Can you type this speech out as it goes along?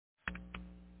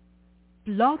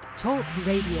Blog Talk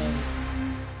Radio.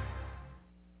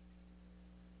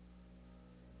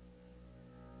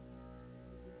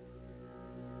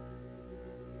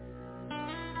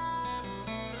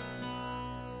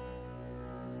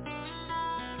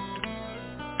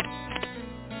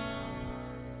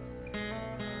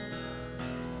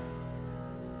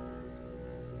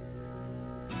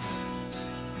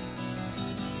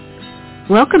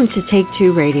 Welcome to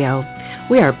Take-Two Radio.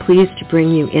 We are pleased to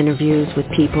bring you interviews with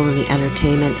people in the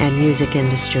entertainment and music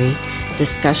industry,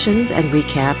 discussions and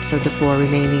recaps of the 4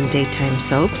 remaining daytime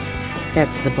soaps.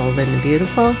 That's The Bold and the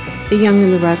Beautiful, The Young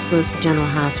and the Restless,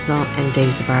 General Hospital, and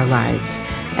Days of Our Lives,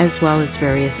 as well as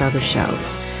various other shows.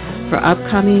 For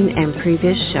upcoming and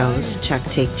previous shows, check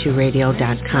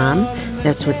Take2Radio.com.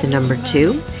 That's with the number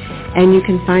 2. And you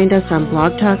can find us on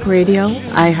Blog Talk Radio,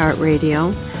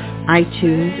 iHeartRadio,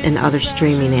 iTunes, and other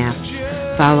streaming apps.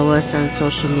 Follow us on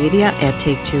social media at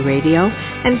Take-Two Radio,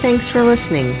 and thanks for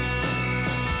listening.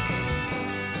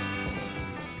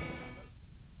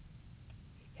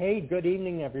 Hey, good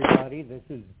evening, everybody. This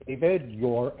is David,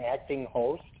 your acting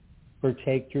host for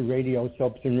Take-Two Radio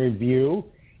Soaps and Review,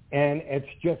 and it's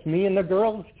just me and the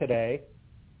girls today.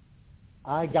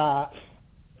 I got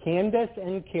Candace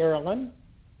and Carolyn.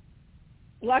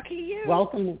 Lucky you.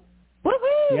 Welcome.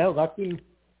 Woohoo! Yeah, lucky.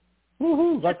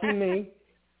 Woohoo! Lucky me.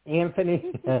 Anthony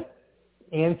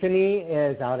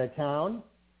is out of town.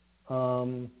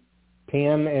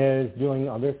 Pam is doing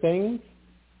other things.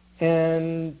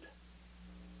 And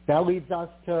that leaves us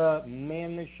to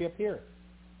man the ship here.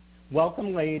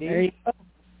 Welcome, ladies.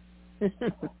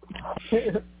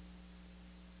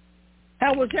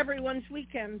 How was everyone's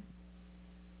weekend?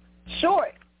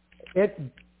 Short. It's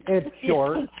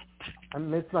short. I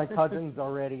miss my cousins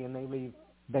already, and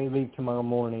they leave tomorrow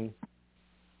morning.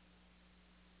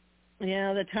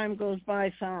 Yeah, the time goes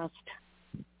by fast.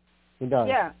 It does.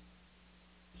 Yeah.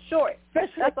 Short.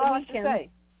 Especially That's all weekend. I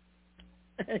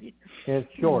can say. It's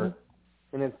short,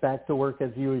 and it's back to work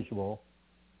as usual.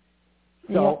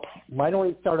 So why don't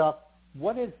we start off?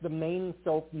 What is the main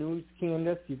soap news,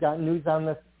 Candace? You got news on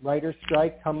this writer's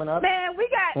strike coming up? Man, we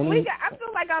got. I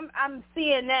feel like I'm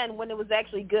CNN when it was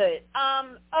actually good.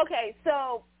 Okay,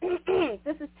 so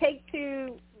this is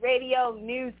Take-Two Radio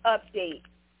News Update.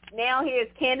 Now here's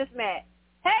Candace Matt.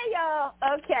 Hey, y'all.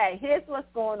 Okay, here's what's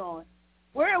going on.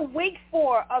 We're in week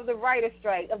 4 of the writer's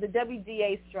strike, of the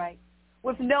WGA strike,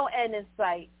 with no end in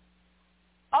sight.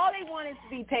 All they want is to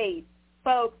be paid,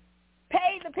 folks.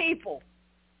 Pay the people.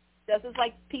 Just as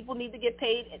like people need to get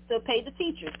paid to pay the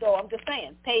teachers. So I'm just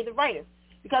saying, pay the writers.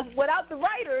 Because without the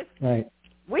writers,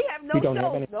 we have no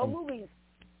shows, no movies.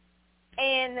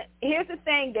 And here's the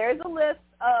thing, there's a list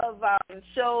of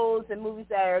shows and movies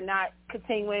that are not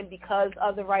continuing because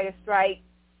of the writer's strike.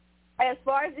 As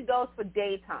far as it goes for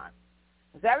daytime,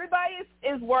 because everybody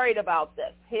is worried about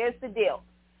this. Here's the deal.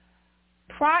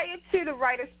 Prior to the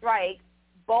writer's strike,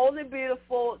 Bold and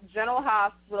Beautiful, General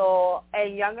Hospital,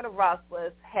 and Young and the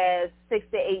Restless has 6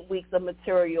 to 8 weeks of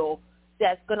material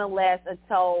that's going to last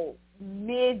until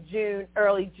mid-June,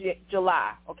 early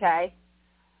July, okay?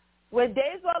 With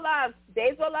Days of Our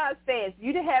Lives fans,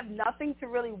 you have nothing to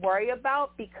really worry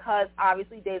about because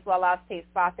obviously Days of Our Lives takes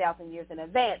 5,000 years in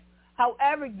advance.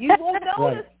 However, you will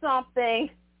notice something.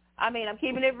 I mean, I'm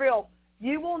keeping it real.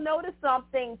 You will notice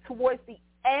something towards the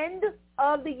end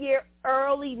of the year,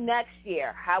 early next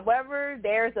year. However,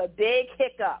 there's a big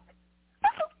hiccup.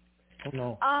 Oh,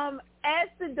 no. As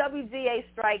the WGA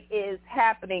strike is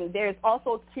happening, there's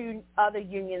also 2 other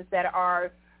unions that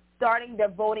are starting the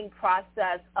voting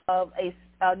process of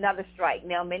another strike.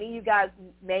 Now, many of you guys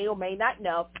may or may not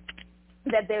know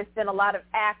that there's been a lot of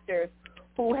actors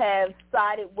who have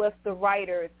sided with the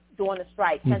writers during the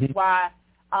strike, hence why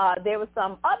there were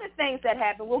some other things that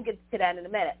happened. We'll get to that in a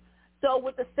minute. So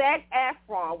with the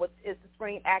SAG-AFTRA, which is the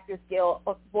Screen Actors Guild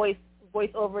of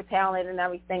voiceover talent and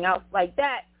everything else like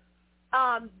that,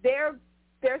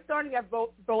 they're starting their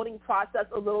voting process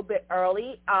a little bit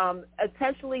early.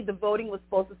 Essentially, the voting was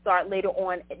supposed to start later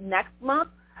on next month.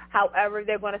 However,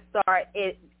 they're going to start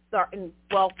it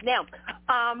now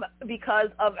because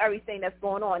of everything that's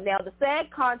going on. Now, the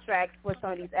SAG contracts for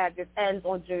some of these actors ends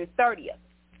on June 30th.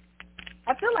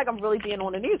 I feel like I'm really being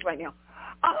on the news right now.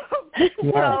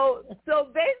 So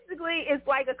basically, it's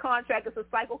like a contract. It's a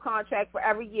cycle contract for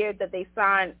every year that they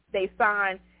sign.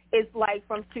 It's like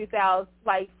from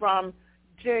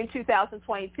June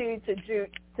 2022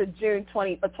 to June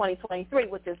 2023,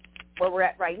 which is where we're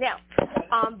at right now.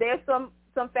 There's some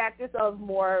factors of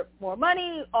more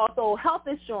money, also health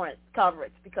insurance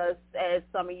coverage, because as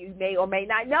some of you may or may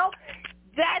not know,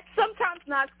 that's sometimes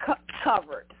not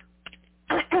covered.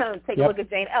 take a look at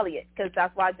Jane Elliott, because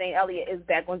that's why Jane Elliott is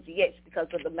back on GH, because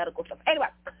of the medical stuff. Anyway,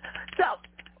 so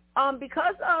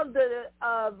because of the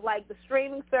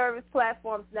streaming service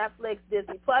platforms, Netflix,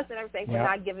 Disney Plus, and everything, we're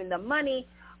not giving them money.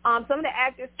 Some of the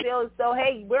actors feel as though,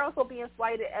 hey, we're also being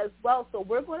slighted as well, so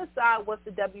we're going to side with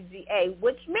the WGA,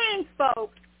 which means,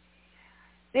 folks,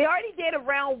 they already did a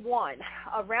round one.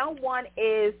 Round one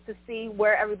is to see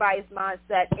where everybody's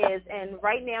mindset is, and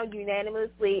right now,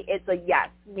 unanimously, it's a yes,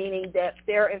 meaning that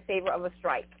they're in favor of a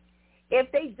strike.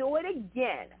 If they do it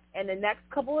again in the next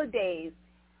couple of days,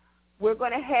 we're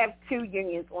going to have two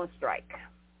unions on strike.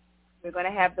 We're going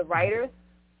to have the writers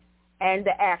and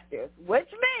the actors, which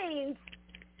means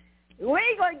we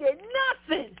ain't going to get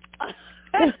nothing.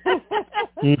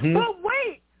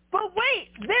 But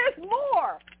wait, there's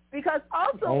more. Because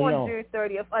also on June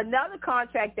 30th, another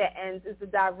contract that ends is the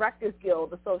Directors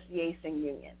Guild Association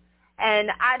Union. And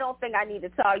I don't think I need to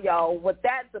tell y'all what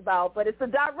that's about, but it's the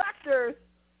directors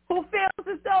who feels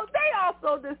as though they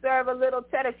also deserve a little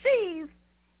cheddar cheese.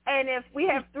 And if we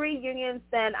have three unions,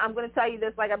 then I'm going to tell you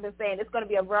this, like I've been saying, it's going to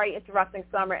be a very interesting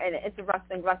summer and an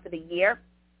interesting rest of the year.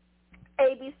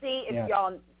 ABC, if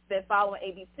y'all been following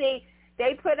ABC,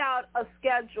 they put out a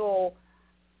schedule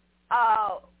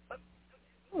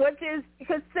which is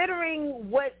considering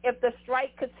what if the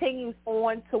strike continues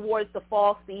on towards the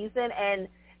fall season. And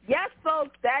yes,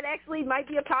 folks, that actually might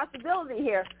be a possibility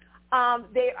here.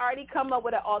 They already come up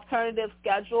with an alternative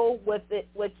schedule with it,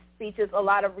 which features a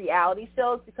lot of reality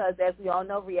shows, because as we all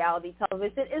know, reality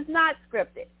television is not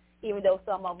scripted, even though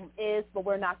some of them is, but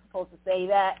we're not supposed to say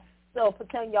that. So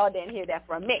pretend y'all didn't hear that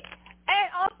from me.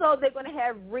 And also, they're going to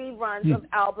have reruns of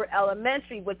Albert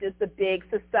Elementary, which is the big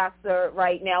successor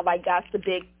right now. Like, that's the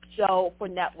big show for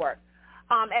network.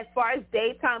 As far as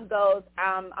daytime goes,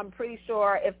 I'm pretty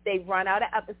sure if they run out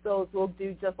of episodes, we'll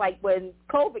do just like when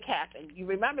COVID happened. You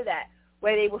remember that,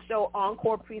 where they will show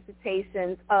encore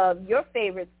presentations of your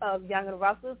favorites of Young and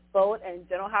Restless, Bold, and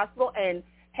General Hospital, and,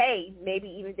 hey, maybe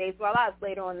even Days of Our Lives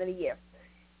later on in the year.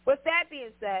 With that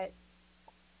being said,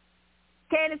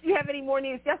 Candace, do you have any more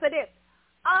news? Yes, I did.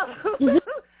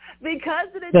 Because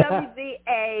of the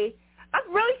WGA, I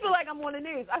really feel like I'm on the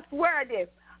news. I swear I did.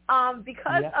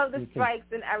 Because of the strikes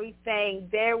and everything,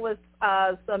 there was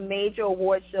some major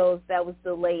award shows that was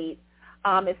delayed.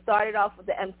 It started off with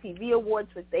the MTV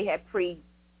Awards, which they had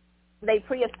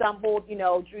pre-assembled. You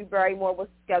know, Drew Barrymore was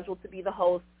scheduled to be the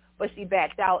host, but she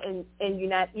backed out, and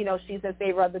she's in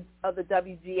favor of the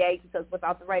WGA, because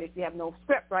without the writers, you have no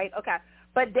script, right? Okay.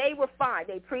 But they were fine.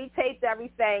 They pre-taped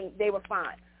everything. They were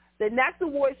fine. The next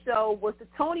award show was the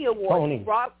Tony Awards,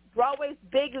 Broadway's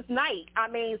biggest night. I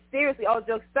mean, seriously, all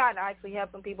jokes aside, I actually have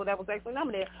some people that was actually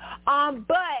nominated.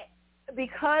 But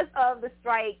because of the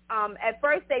strike, at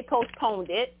first they postponed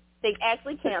it. They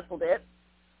actually canceled it.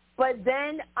 But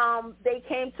then they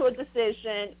came to a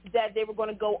decision that they were going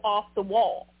to go off the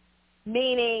wall,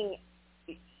 meaning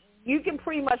you can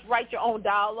pretty much write your own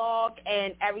dialogue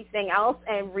and everything else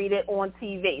and read it on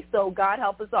TV. So God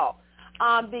help us all.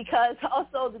 Because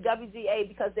also the WGA,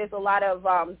 because there's a lot of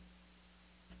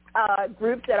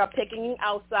groups that are picking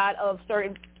outside of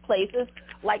certain places,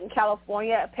 like in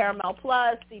California at Paramount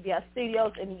Plus, CBS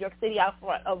Studios, in New York City out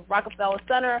front of Rockefeller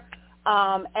Center,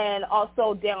 and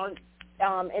also down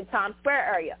in Times Square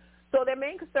area. So their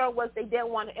main concern was they didn't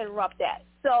want to interrupt that.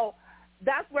 So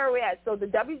that's where we're at. So the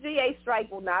WGA strike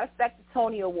will not affect the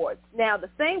Tony Awards. Now, the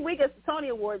same week as the Tony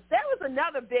Awards, there was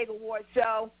another big award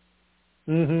show.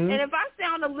 Mm-hmm. And if I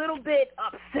sound a little bit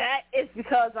upset, it's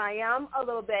because I am a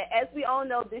little bit. As we all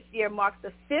know, this year marks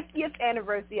the 50th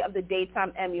anniversary of the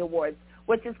Daytime Emmy Awards,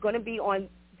 which was going to be on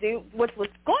June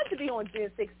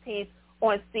 16th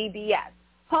on CBS,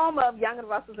 home of Young and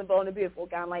Restless and Bold and Beautiful,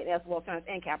 Guy Light, National World Times,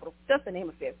 and Capital, just to name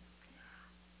a few.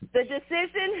 The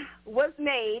decision was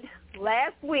made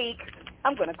last week.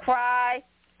 I'm going to cry.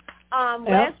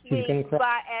 Last week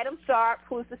by Adam Sharp,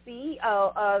 who's the CEO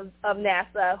of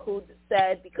NASA, who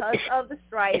said because of the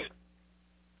strike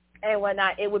and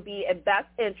whatnot, it would be in best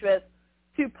interest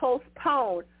to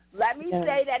postpone. Let me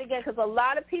say that again, because a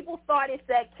lot of people thought it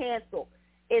said cancel.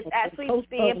 It's actually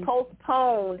being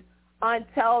postponed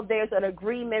until there's an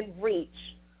agreement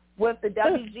reached with the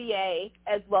WGA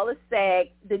as well as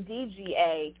SAG, the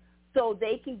DGA, so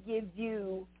they can give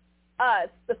you, us,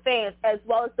 the fans, as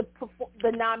well as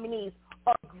the nominees,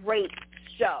 a great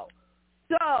show.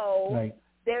 So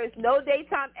there is no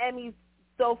Daytime Emmys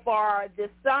so far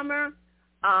this summer.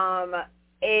 Until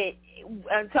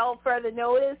further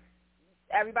notice,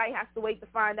 everybody has to wait to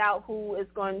find out who is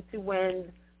going to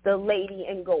win the Lady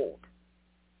in Gold.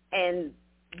 And,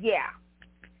 yeah.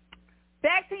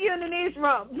 Back to you in the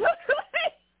newsroom.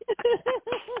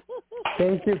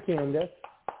 Thank you, Candace.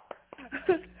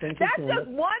 That's just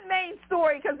one main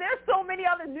story because there's so many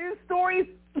other news stories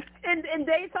in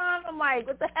daytime. I'm like,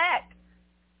 what the heck?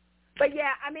 But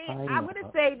yeah, I mean, I'm going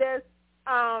to say this.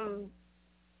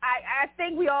 I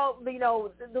think we all,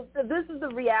 this is the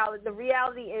reality. The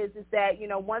reality is that,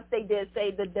 once they did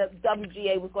say the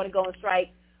WGA was going to go on strike,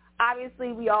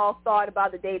 obviously we all thought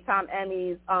about the daytime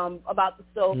Emmys, about the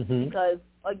soaps, because,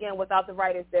 again, without the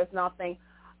writers, there's nothing.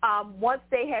 Once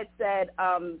they had said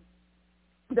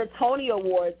the Tony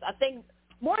Awards, I think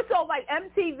more so like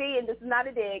MTV, and this is not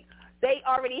a dig, they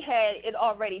already had it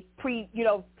already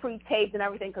pre-taped and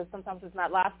everything, because sometimes it's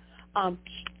not live.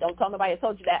 Don't tell nobody I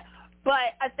told you that.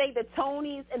 But I think the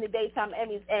Tonys and the daytime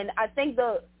Emmys, and I think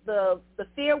the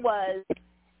fear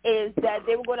is that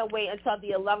they were going to wait until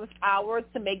the 11th hour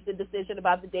to make the decision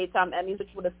about the daytime Emmys,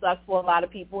 which would have sucked for a lot of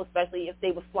people, especially if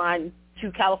they were flying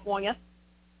to California.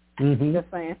 Just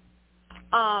saying.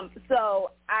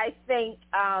 So I think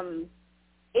I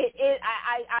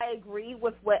agree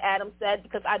with what Adam said,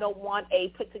 because I don't want a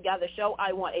put-together show.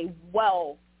 I want a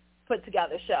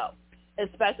well-put-together show,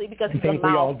 especially because it's a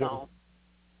milestone.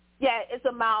 Yeah, it's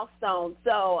a milestone.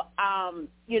 So,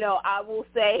 I will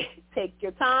say take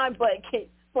your time, but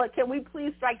can we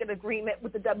please strike an agreement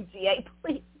with the WGA,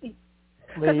 please?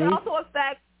 Because it also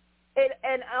affects it,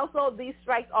 and also these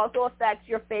strikes also affect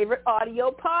your favorite audio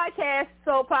podcast,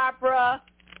 soap opera.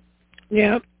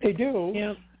 Yep, they do.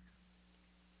 Yep.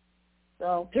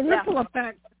 So the ripple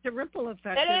effect. The ripple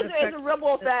effect. It is. It's a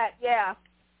ripple effect. Yeah.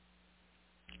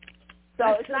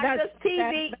 So it's not just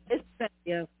TV. It's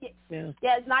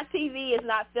not TV. It's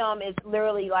not film. It's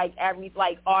literally like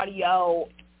audio,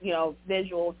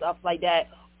 visual stuff like that.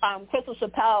 Crystal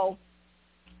Chappelle,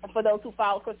 for those who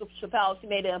follow Crystal Chappelle, she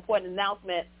made an important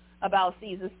announcement about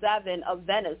season 7 of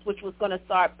Venice, which was going to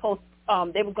start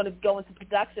they were going to go into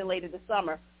production later this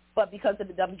summer, but because of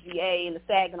the WGA and the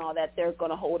SAG and all that, they're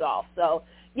going to hold off. So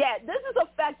yeah, this is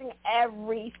affecting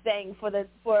everything for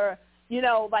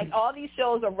all these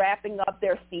shows are wrapping up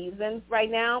their seasons right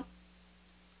now,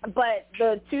 but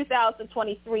the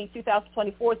 2023-2024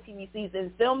 TV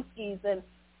season, film season,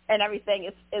 and everything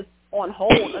is on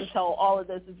hold until all of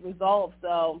this is resolved.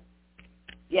 So,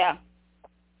 yeah.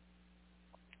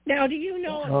 Now, do you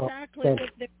know exactly what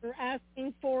they're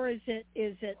asking for? Is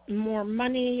it more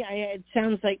money? It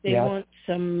sounds like they want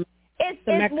some.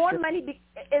 It's more money.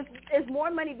 It's more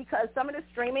money because some of the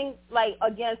streaming,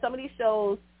 some of these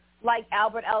shows, like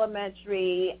Albert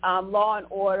Elementary, Law and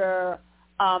Order,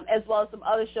 as well as some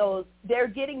other shows, they're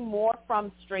getting more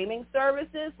from streaming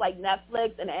services like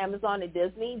Netflix and Amazon and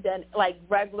Disney than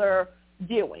regular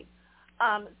viewing.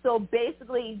 So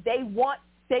basically, they want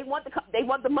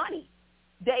the money.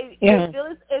 They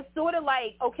feel it's sort of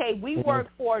like, okay, we work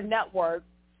for a network,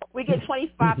 we get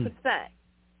 25%.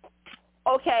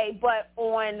 Okay, but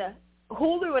on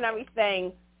Hulu and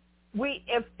everything,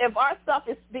 if our stuff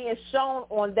is being shown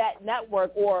on that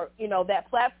network or that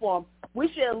platform, we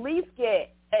should at least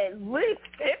get at least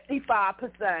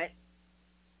 55%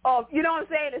 of, you know what I'm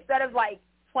saying, instead of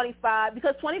 25,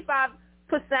 because 25%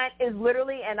 is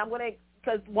literally, and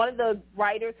because one of the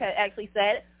writers had actually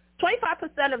said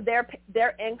 25% of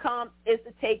their income is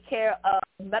to take care of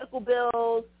medical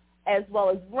bills as well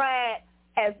as rent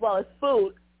as well as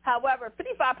food. However,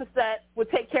 55% would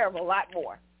take care of a lot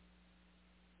more.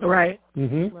 Right.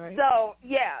 Mm-hmm. Right. So,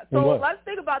 yeah. So let's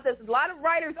think about this. A lot of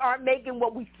writers aren't making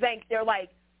what we think they're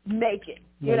making,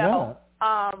 you know.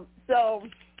 So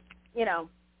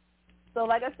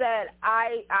like I said,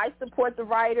 I support the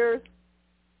writers.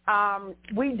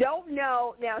 We don't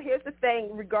know. Now, here's the thing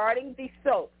regarding the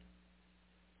soaps.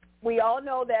 We all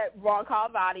know that Ron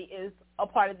Carlivati is a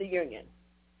part of the union.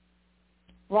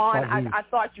 Ron, I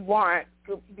thought you weren't,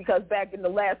 because back in the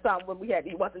last time when we had,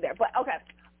 he wasn't there. But okay.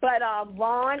 But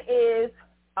Ron is,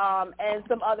 and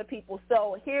some other people.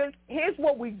 So here's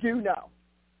what we do know.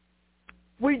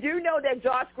 We do know that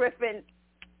Josh Griffin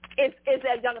is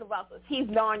at Young and Restless. He's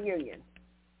non-union.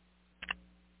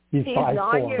 He's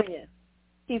non-union.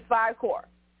 He's 5 core.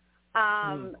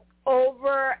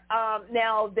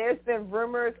 Now there's been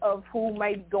rumors of who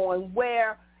might be going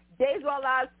where. Days of Our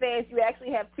Lives fans, you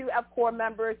actually have 2 F Corps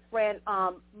members, Fran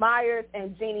Myers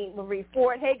and Jeannie Marie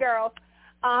Ford. Hey, girls.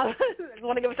 I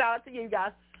want to give a shout out to you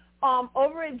guys.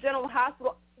 Over at General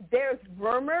Hospital, there's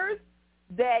rumors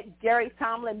that Gary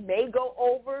Tomlin may go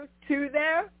over to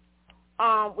there,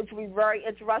 which will be very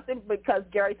interesting because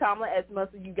Gary Tomlin, as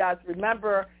most of you guys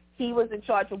remember, he was in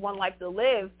charge of One Life to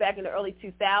Live back in the early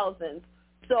 2000s.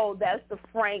 So that's the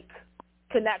Frank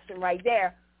connection right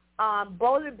there.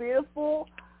 Bold and Beautiful,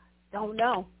 don't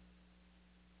know.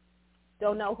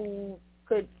 Don't know who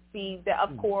could be the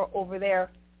up-core over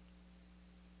there.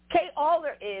 Kate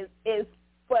Alder is,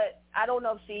 but I don't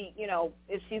know if she,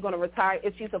 if she's going to retire,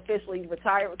 if she's officially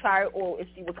retired, or if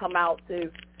she would come out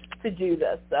to do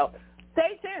this. So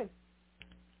stay tuned.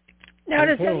 Now,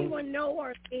 does anyone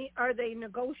know, are they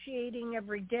negotiating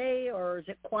every day, or is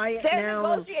it quiet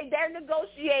now? They're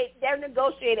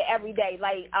negotiating every day.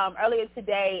 Like earlier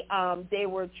today, they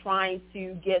were trying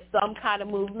to get some kind of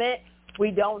movement. We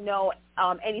don't know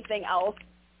anything else,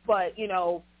 but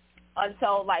until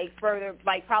further,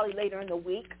 probably later in the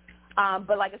week.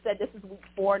 But like I said, this is week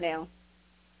 4 now,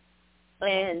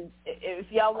 and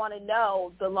if y'all want to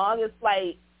know, the longest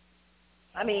I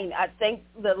think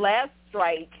the last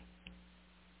strike.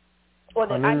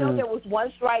 I know there was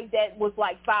one strike that was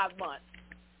 5 months.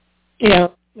 Yeah.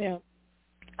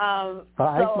 5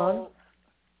 months?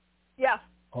 Yeah.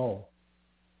 Oh.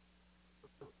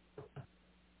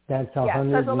 That's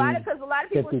because a lot of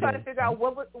people try to figure out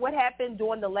what happened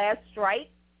during the last strike,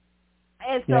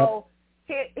 and so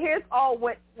here's all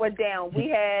what went down. We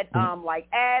had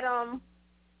Adam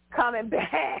coming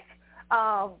back.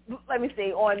 There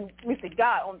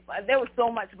was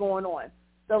so much going on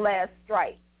the last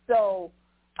strike. So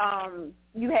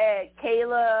you had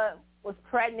Kayla was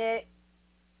pregnant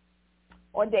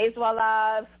on Days of Our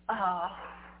Lives.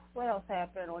 What else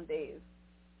happened on Days?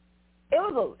 It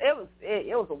was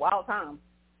a wild time.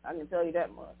 I can tell you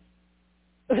that much.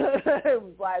 It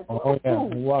was like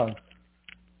it was.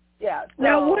 Yeah. So,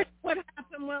 now what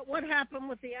happened? What happened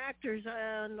with the actors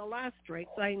on the last strike?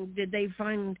 Did they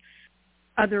find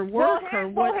other work or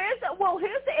what? Here's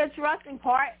the interesting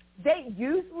part. They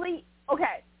usually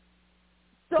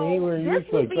So they were this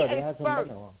usually will be good. a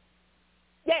first.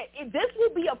 This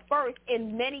will be a first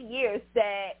in many years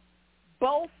that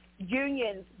both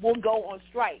unions will go on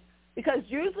strike, because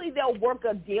usually they'll work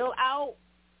a deal out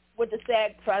with the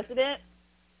SAG president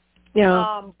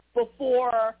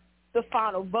before the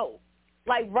final vote.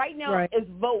 Like right now is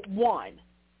vote 1,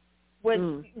 which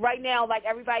right now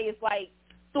everybody is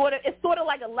it's sort of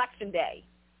like election day,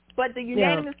 but the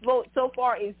unanimous vote so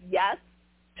far is yes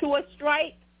to a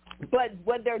strike. But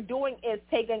what they're doing is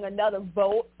taking another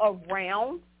vote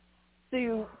around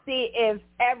to see if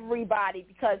everybody,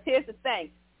 because here's the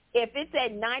thing, if it's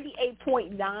at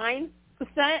 98.9%,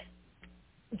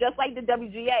 just like the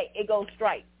WGA, it goes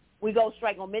strike. We go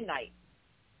strike on midnight.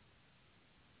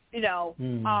 And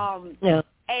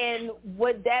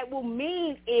what that will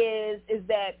mean is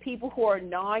that people who are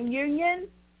non-union,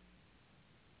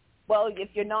 well, if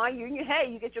you're non-union, hey,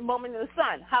 you get your moment in the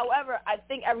sun. However, I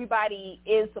think everybody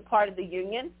is a part of the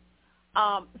union.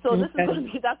 So this is going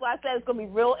to be, that's why I said it's going to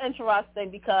be real interesting,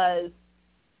 because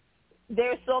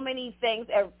there's so many things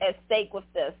at stake with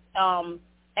this.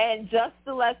 And just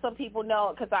to let some people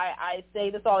know, because I say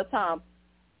this all the time,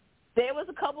 there was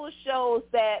a couple of shows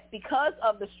that, because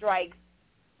of the strikes,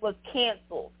 was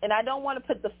canceled. And I don't want to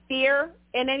put the fear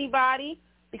in anybody,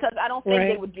 because I don't think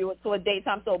they would do it to a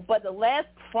daytime show. But the last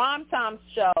primetime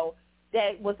show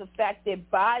that was affected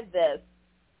by this,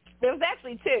 there was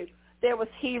actually 2. There was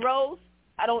Heroes.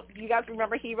 You guys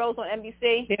remember Heroes on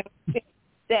NBC? Yeah.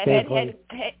 That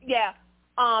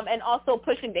and also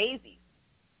Pushing Daisies.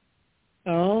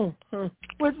 Oh.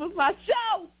 Which was my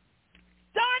show.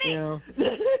 Darn it.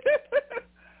 Yeah.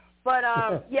 But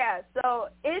so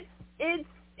it's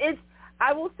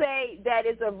I will say that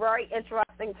it's a very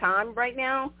interesting time right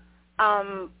now.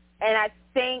 And I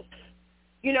think,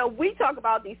 we talk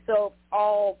about these soaps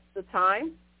all the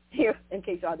time here, in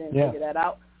case y'all didn't figure that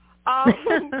out.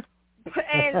 And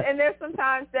there's some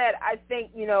times that I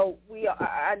think,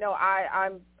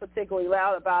 I'm particularly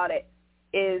loud about it,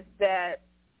 is that,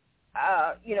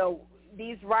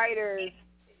 these writers,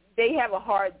 they have a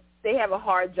hard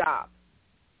job.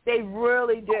 They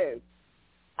really do.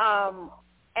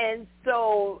 And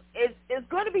so it's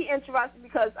going to be interesting,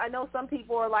 because I know some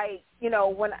people are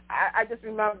when I just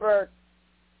remember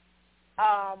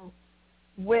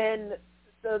when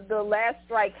the last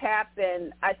strike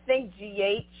happened, I think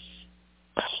it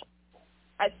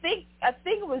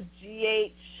was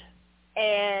GH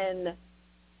and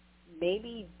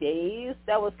maybe Days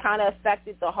that was kind of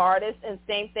affected the hardest, and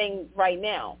same thing right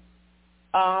now.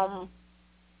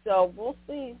 So we'll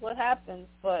see what happens,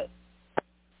 but.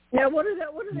 Now, what are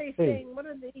they saying? What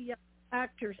are the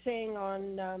actors saying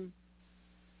on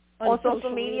social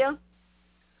media?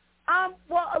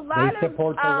 Well, a lot they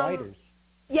support the writers.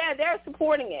 Yeah, they're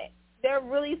supporting it. They're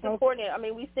really supporting it. I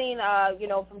mean, we've seen,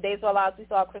 from Days of Our Lives, we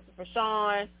saw Christopher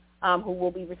Sean, who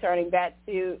will be returning back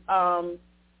to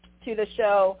the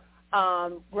show.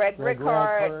 Greg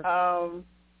Rickard.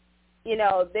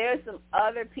 There's some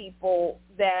other people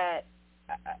that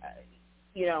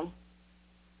Yeah.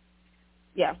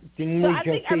 Didn't So we I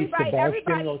just think see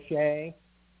everybody, Sebastian Roche?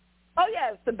 Oh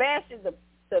yeah, Sebastian.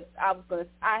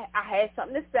 I had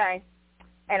something to say,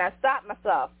 and I stopped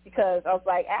myself because I was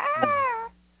like,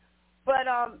 But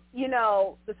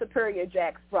the Superior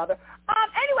Jack's brother.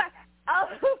 Anyway,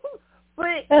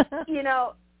 but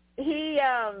he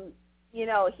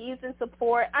he's in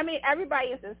support. I mean, everybody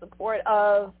is in support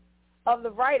of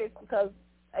the writers because,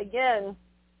 again,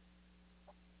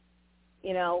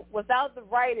 without the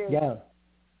writers,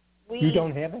 you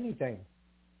don't have anything.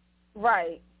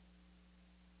 Right.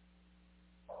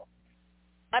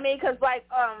 I mean, because let's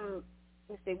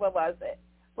see, what was it?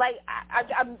 Like,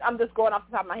 I'm just going off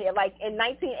the top of my head. Like, in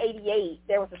 1988,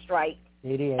 there was a strike.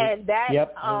 88. And that,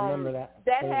 I remember that.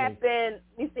 That happened,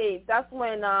 let me see, that's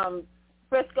when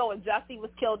Frisco and Jussie was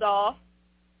killed off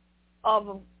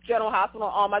of General Hospital,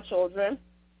 All My Children.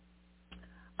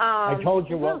 I told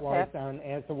you what was on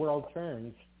As the World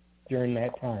Turns during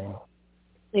that time.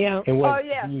 Yeah. It was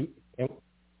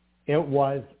it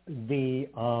was the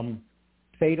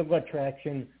Fatal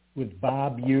Attraction with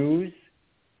Bob Hughes,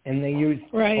 and they used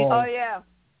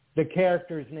the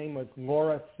character's name was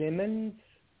Laura Simmons.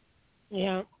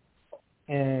 Yeah.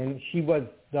 And she was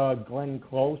the Glenn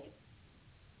Close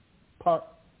part.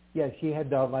 Yeah, she had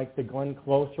the Glenn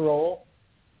Close role.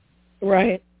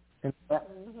 Right. And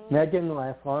that didn't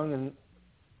last long,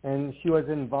 and she was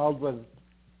involved with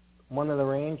one of the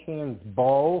ranch hands,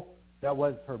 Bo. That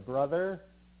was her brother,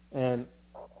 and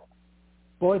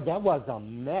boy, that was a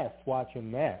mess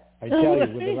watching that. I tell you,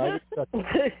 with the writers,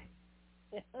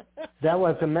 that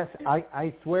was a mess.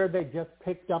 I swear they just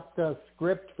picked up the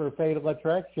script for Fatal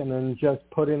Attraction and just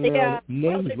put in their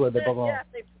names where they belong. Yeah,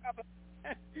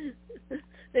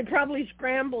 they probably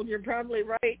scrambled. You're probably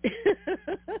right.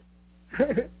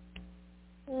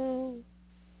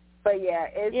 But yeah,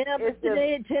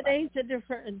 today's a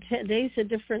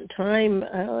different time.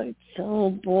 Oh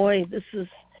boy, this is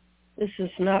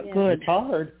not good. It's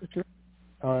hard.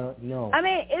 No. I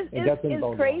mean,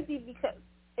 it's crazy because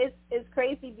it's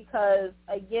crazy because,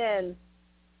 again,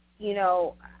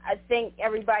 I think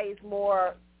everybody's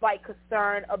more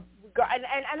concerned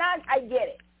and I get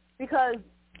it because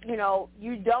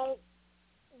you don't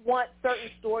want certain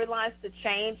storylines to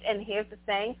change, and here's the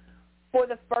thing: for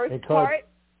the first part,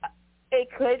 it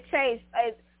could change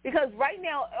because right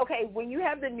now, when you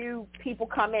have the new people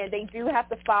come in, they do have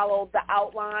to follow the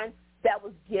outline that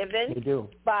was given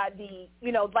by the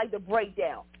the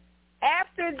breakdown.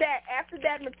 After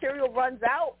that material runs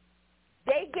out,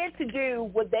 they get to do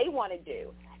what they want to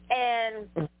do,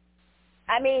 and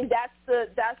I mean that's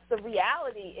the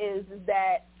reality is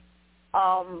that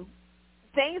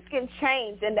things can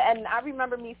change, and I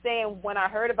remember me saying when I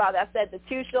heard about it, I said the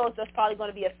two shows that's probably going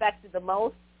to be affected the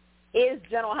most is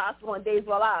General Hospital and Days of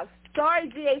Our Lives. Sorry,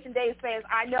 GH and Days fans,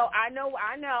 I know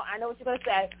what you're going to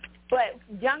say, but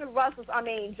Young and Russell's, I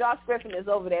mean, Josh Griffin is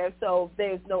over there, so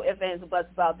there's no ifs, ands, or buts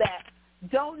about that.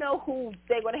 Don't know who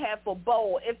they're going to have for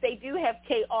Bo. If they do have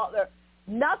Kay Adler,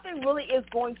 nothing really is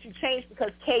going to change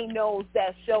because Kay knows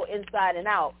that show inside and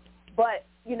out. But,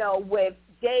 with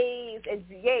Days and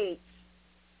GH,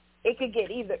 it could get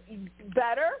either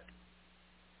better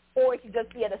or it could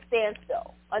just be at a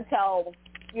standstill until,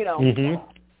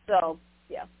 So,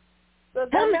 yeah. So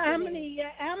how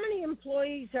many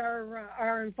employees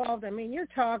are involved? I mean, you're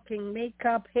talking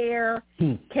makeup, hair,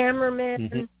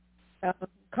 cameraman,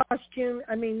 costume.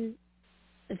 I mean,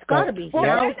 it's got to be. They're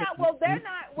not. Well,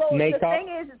 makeup. The thing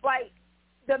is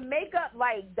the makeup,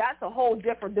 that's a whole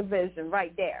different division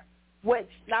right there. Which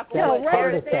not going to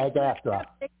work.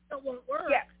 They still won't work.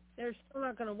 Yeah. They're still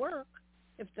not going to work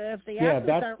if the actors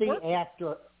that's the working.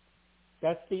 after.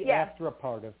 That's the after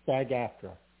part of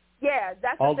SAG-AFTRA. Yeah,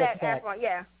 that's the SAG-AFTRA.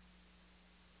 Yeah.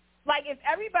 If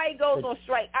everybody goes on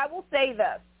strike, I will say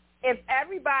this: if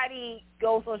everybody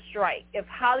goes on strike, if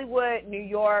Hollywood, New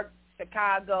York,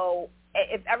 Chicago,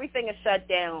 if everything is shut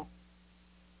down,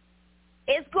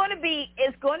 it's going to be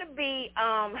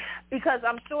because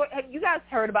I'm sure you guys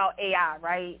heard about AI,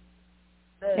 right?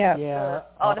 The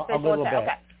artificial a little bit.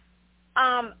 Okay.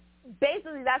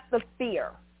 Basically, that's the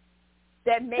fear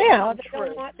that makes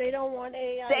they don't want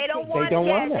AI. They don't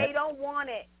want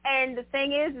it. And the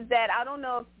thing is that I don't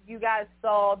know if you guys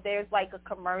saw. There's a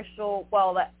commercial,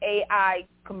 an AI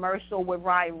commercial with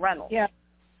Ryan Reynolds. Yeah.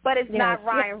 But it's not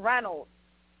Ryan Reynolds.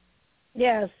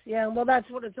 Yes. Yeah. Well, that's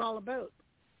what it's all about.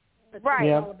 Right.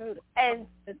 Yeah. All about it. And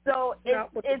so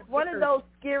it's one of those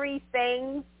scary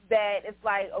things that it's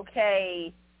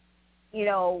okay,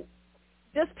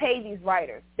 just pay these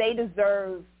writers. They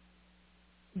deserve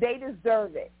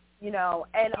it,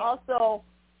 and also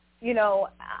you know,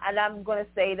 and I'm going to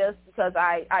say this because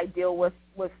I deal with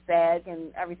SAG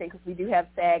and everything, because we do have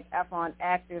SAG Efron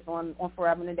actors on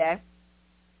Forever and a Day,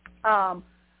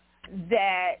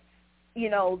 that, you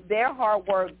know, their hard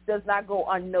work does not go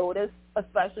unnoticed,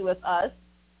 especially with us.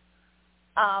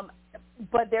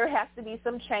 But there has to be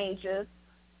some changes.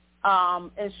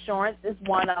 Insurance is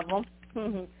one of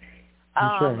them.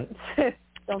 Insurance.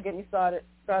 Don't get me started.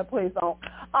 Please don't.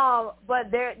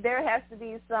 But there has to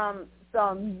be some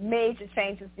major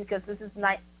changes, because this is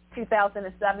not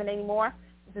 2007 anymore.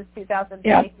 This is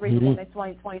 2023 and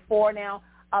 2024 now.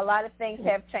 A lot of things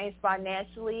have changed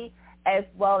financially as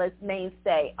well as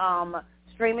mainstay.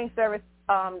 Streaming service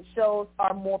shows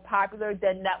are more popular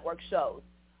than network shows,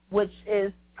 which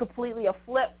is completely a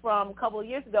flip from a couple of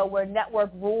years ago where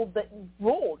network ruled.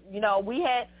 You know,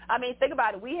 think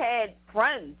about it. We had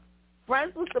Friends.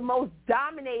 Friends was the most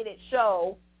dominated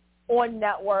show on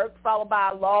network, followed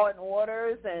by Law and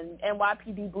Orders and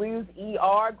NYPD Blues,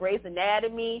 ER, Grey's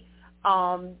Anatomy.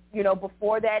 You know,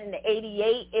 before that in the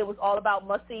 88, it was all about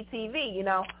must-see TV. You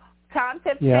know, times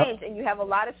have changed, and you have a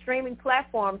lot of streaming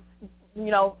platforms,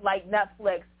 you know, like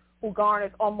Netflix, who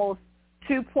garners almost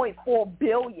 $2.4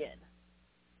 billion.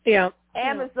 Yeah.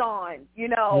 Amazon, you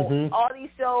know, all these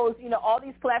shows, you know, all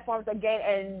these platforms are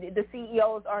getting, and the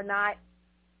CEOs are not,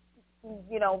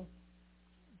 you know,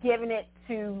 giving it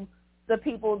to the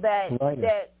people that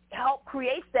help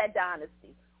create that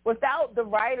dynasty. Without the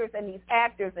writers and these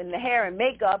actors and the hair and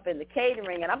makeup and the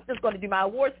catering, and I'm just going to do my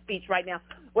award speech right now.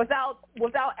 Without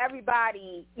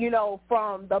everybody, you know,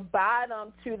 from the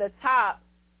bottom to the top,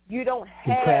 you don't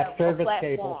have a platform.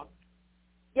 Cable.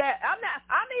 Yeah,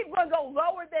 I'm even going to go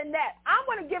lower than that. I'm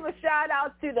going to give a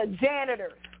shout-out to the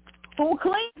janitors who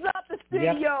cleans up the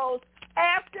studios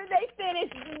after they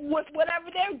finish with whatever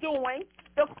they're doing,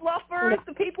 the fluffers,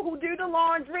 the people who do the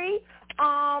laundry,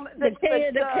 the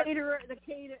caterers, the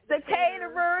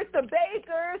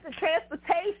bakers, the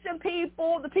transportation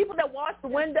people, the people that wash the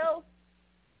windows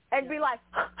and be like,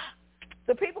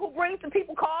 the people who bring some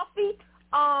people coffee,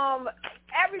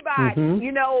 everybody,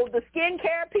 you know, the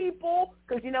skincare people,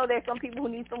 because, you know, there's some people who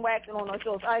need some waxing on those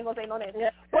shows. I ain't going to say no names.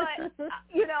 But,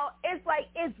 you know, it's like,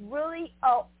 it's really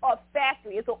a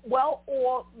factory. It's a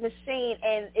well-oiled machine,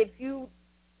 and if you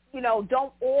know,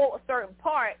 don't oil a certain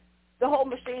part, the whole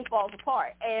machine falls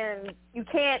apart, and you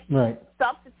can't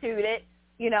substitute it.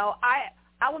 You know,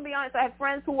 I would be honest, I have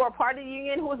friends who are part of the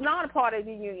union who is not a part of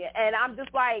the union, and I'm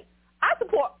just like, I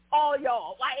support all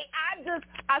y'all. Like,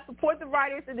 I support the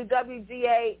writers in the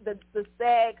WGA, the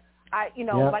SAG. Like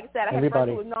I said, I have friends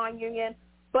who are non-union,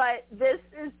 but this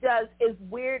is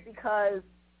weird because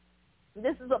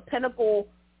this is a pinnacle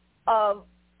of,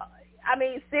 I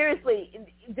mean, seriously,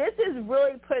 this is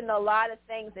really putting a lot of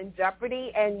things in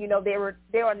jeopardy. And, you know, they were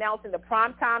announcing the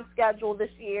primetime schedule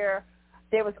this year.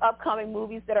 There was upcoming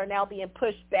movies that are now being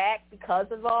pushed back because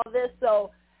of all this.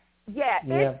 So,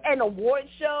 it's an award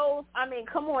show. I mean,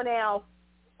 come on now.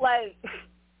 Like,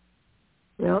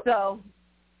 so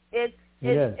it's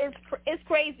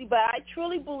crazy, but I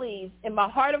truly believe in my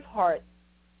heart of hearts,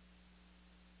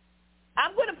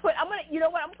 I'm going to put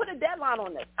a deadline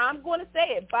on this. I'm going to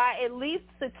say it by at least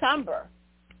September.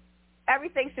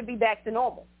 Everything should be back to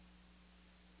normal.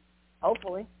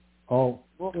 Hopefully. Oh,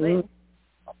 we'll see.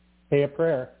 Say a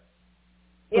prayer.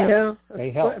 Yeah.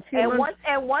 They help. And once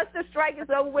the strike is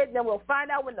over with, then we'll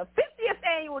find out when the 50th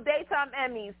annual Daytime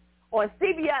Emmys on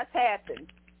CBS happens.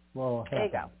 Well, there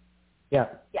you go. Yeah.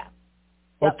 Yeah.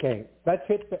 Okay. Let's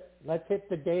hit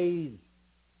the days.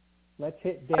 Let's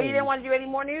hit days. Oh, you didn't want to do any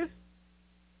more news?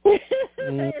 What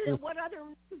other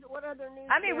news?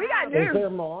 I mean, we got news. Is there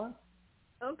more?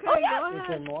 Okay. Oh, yeah. Go ahead. Is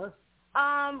there more?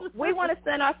 We want to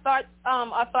send our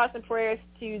thoughts and prayers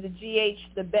to the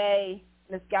GH, the Bay,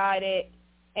 Misguided,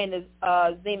 and the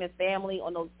Zeman family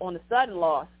on the sudden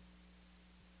loss.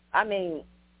 I mean,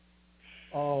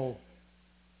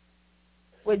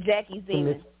 with Jackie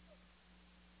Zeman.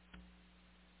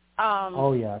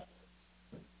 Yes.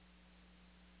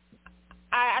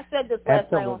 I said this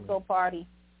last night on Soul Party,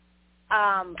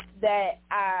 that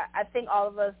I think all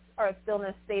of us are still in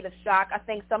a state of shock. I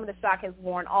think some of the shock has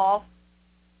worn off,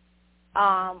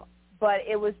 but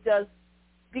it was just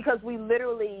because we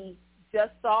literally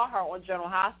just saw her on General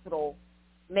Hospital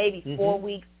maybe 4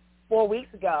 weeks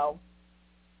ago,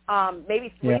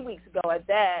 maybe 3 weeks ago at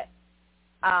that,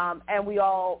 and I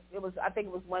think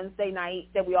it was Wednesday night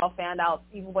that we all found out,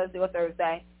 even Wednesday or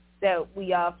Thursday, that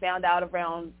we found out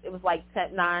around, it was like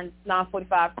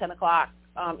 9:45, 10 o'clock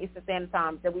Eastern Standard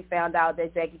Time, that we found out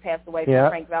that Jackie passed away from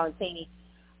Frank Valentini.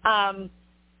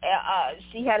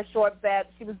 She had she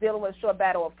was dealing with a short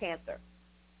battle of cancer.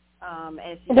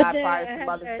 and she died prior to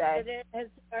Mother's Day.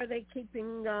 Are they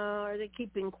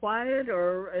keeping quiet,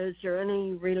 or is there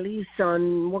any release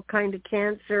on what kind of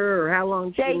cancer or how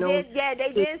long she knows?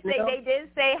 They did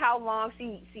say how long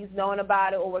she's known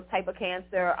about it or what type of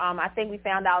cancer. I think we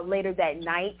found out later that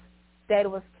night that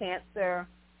it was cancer,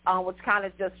 which kind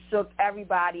of just shook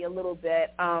everybody a little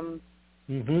bit.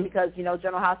 Because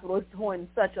General Hospital is doing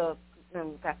such a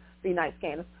be nice,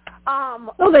 Candace.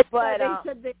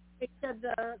 They said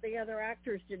the other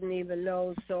actors didn't even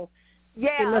know. So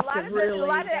a lot of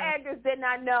the actors did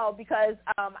not know because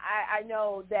I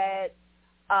know that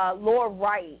Laura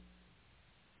Wright,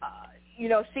 she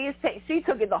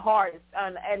took it the hardest,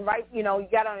 and right, you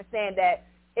got to understand that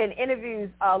in interviews,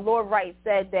 Laura Wright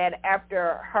said that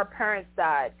after her parents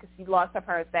died, because she lost her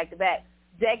parents back to back,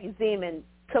 Jackie Zeman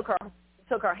took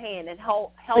her hand and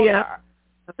held her.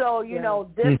 So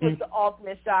this was the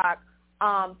ultimate shock.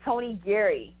 Tony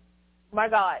Geary, my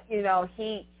God,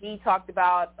 he talked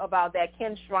about that.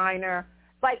 Ken Shriner,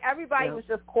 like everybody was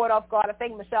just caught off guard. I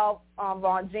think Michelle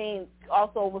Von Jean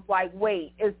also was like,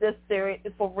 wait, is this serious?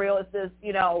 Is for real? Is this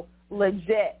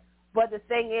legit? But the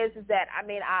thing is that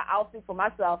I'll speak for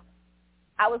myself.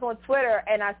 I was on Twitter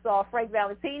and I saw Frank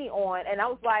Valentini on, and I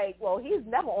was like, well, he's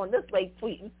never on this late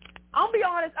tweeting. I'll be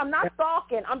honest, I'm not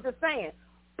stalking. I'm just saying.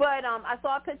 But I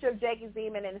saw a picture of Jackie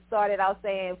Zeman, and it started out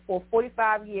saying, for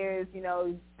 45 years,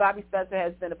 Bobby Spencer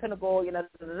has been a pinnacle, And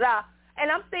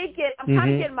I'm thinking, I'm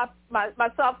kind of getting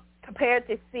myself prepared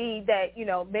to see that,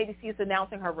 maybe she's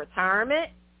announcing her retirement,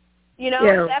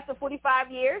 after 45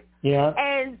 years. Yeah.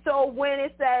 And so when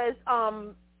it says,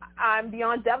 I'm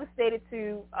beyond devastated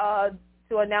to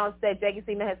announce that Jackie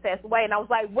Zeman has passed away, and I was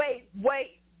like, wait.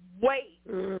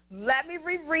 Let me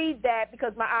reread that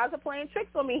because my eyes are playing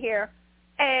tricks on me here.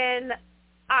 And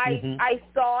I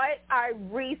saw it. I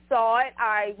re-saw it.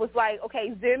 I was like,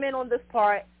 okay, zoom in on this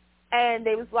part. And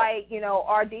they was like,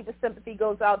 our deepest sympathy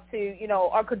goes out to,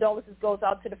 our condolences goes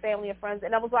out to the family and friends.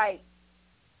 And I was like,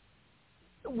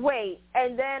 wait.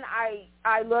 And then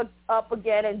I looked up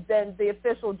again, and then the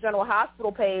official General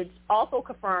Hospital page also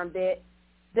confirmed it.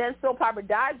 Then Soap Opera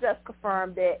Digest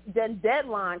confirmed it. Then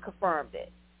Deadline confirmed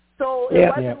it. So it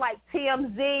wasn't like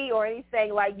TMZ or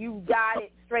anything, like you got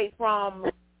it straight from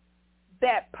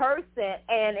that person,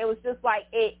 and it was just like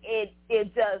it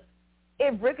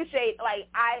ricocheted. Like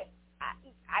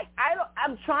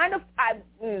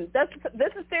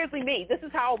this is seriously me. This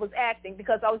is how I was acting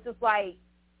because I was just like,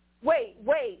 wait,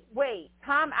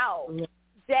 time out.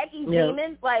 Jackie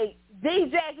Zeman, like the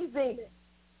Jackie Zeman,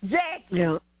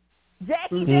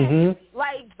 Jackie,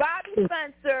 like Bobby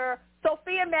Spencer,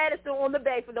 Sophia Madison on the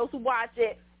Bay, for those who watch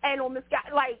it, and on the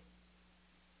sky,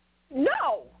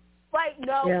 no,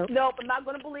 I'm not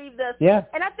going to believe this. Yeah.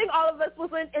 And I think all of us was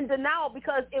in denial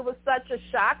because it was such a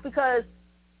shock because,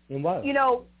 we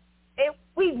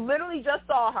literally just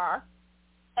saw her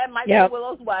at Michael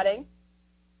Willow's wedding.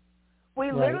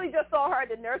 We literally just saw her at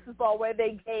the nurses' ball where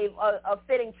they gave a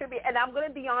fitting tribute. And I'm going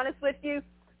to be honest with you,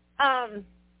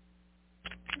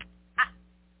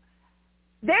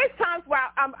 there's times where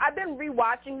I've been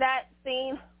rewatching that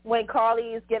scene when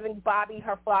Carly is giving Bobby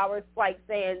her flowers, like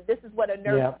saying, this is what a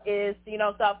nurse is,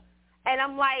 stuff. And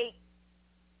I'm like,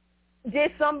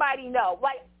 did somebody know?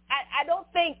 Like, I don't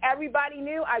think everybody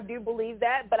knew. I do believe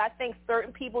that, but I think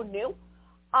certain people knew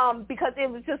because it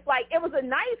was just like, it was a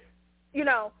nice,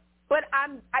 but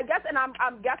I'm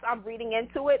reading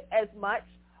into it as much.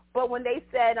 But when they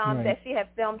said that she had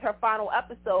filmed her final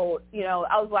episode,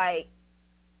 I was like,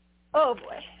 oh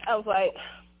boy! I was like,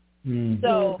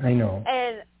 so I know,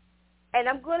 and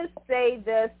I'm going to say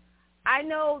this. I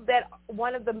know that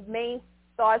one of the main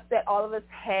thoughts that all of us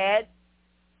had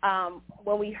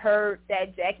when we heard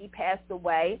that Jackie passed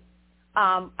away.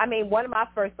 One of my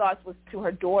first thoughts was to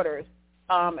her daughters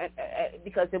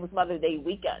because it was Mother's Day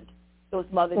weekend. It was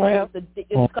Mother's Day.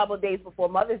 It was a couple of days before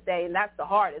Mother's Day, and that's the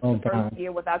hardest. The first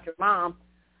year without your mom.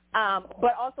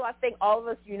 But also, I think all of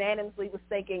us unanimously was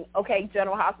thinking, okay,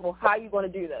 General Hospital, how are you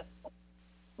going to do this?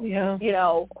 Yeah.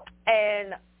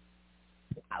 And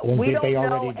we don't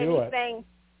know anything.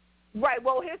 Right.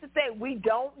 Well, here's the thing. We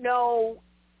don't know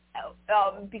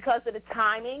because of the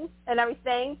timing and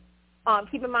everything.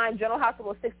 Keep in mind, General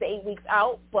Hospital is 6 to 8 weeks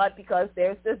out, but because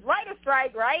there's this writer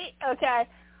strike, right? Okay.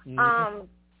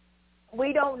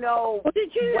 We don't know. Well,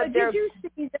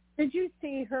 did you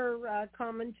see her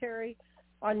commentary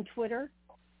on Twitter?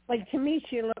 Like, to me,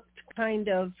 she looked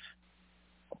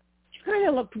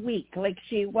weak. Like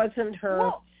she wasn't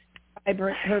her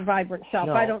vibrant self.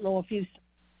 No. I don't know if you saw,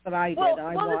 but I did. Well,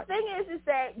 the thing is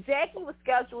that Jackie was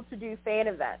scheduled to do fan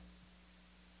events.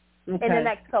 in the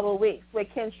next couple of weeks with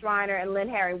Ken Schreiner and Lynn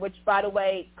Herring, which, by the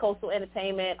way, Coastal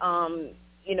Entertainment,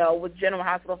 with General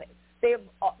Hospital, they've,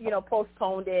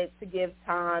 postponed it to give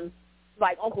time,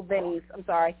 like Uncle Vinny's,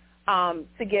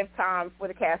 to give time for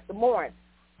the cast to mourn.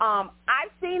 I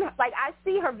see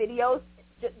her videos,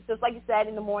 just like you said,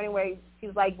 in the morning where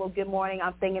she's like, well, good morning,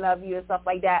 I'm thinking of you and stuff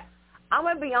like that. I'm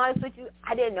going to be honest with you,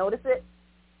 I didn't notice it.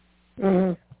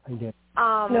 I did.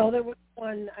 No, there was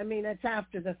one. I mean, it's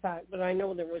after the fact, but I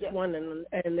know there was one, and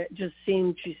it just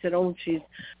seemed. She said, "Oh,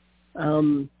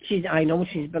 I know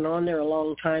she's been on there a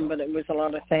long time, but it was a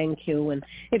lot of thank you." And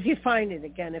if you find it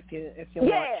again, if you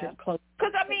watch it close,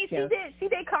 because I mean, she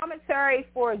did commentary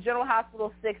for General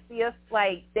Hospital 60th.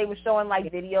 Like they were showing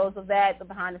like videos of that, the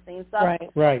behind the scenes stuff.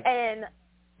 Right. And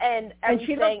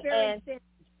she looked very thin.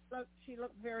 She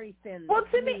looked very thin. Well,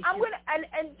 to me, I'm gonna, and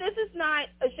this is not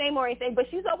a shame or anything, but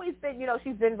she's always been,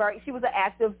 she was an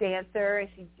active dancer, and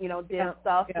she, did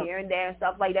stuff here and there and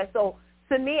stuff like that. So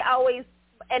to me, I always,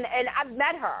 and I've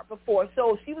met her before,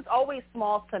 so she was always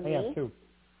small to me. Yeah, too.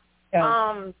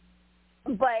 Yeah.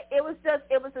 But it was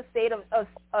a state of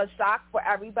shock for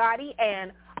everybody,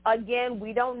 and again,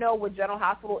 we don't know what General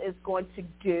Hospital is going to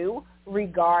do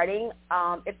regarding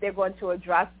if they're going to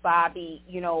address Bobby,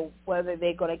 whether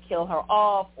they're going to kill her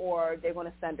off or they're going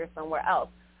to send her somewhere else.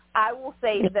 I will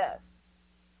say this.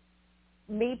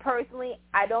 Me personally,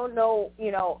 I don't know,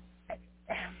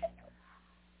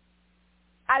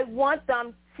 I want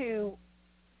them to,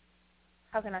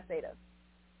 how can I say this?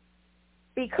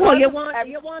 Because you want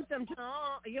them to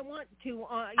honor it.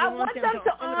 I want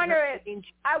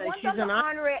them to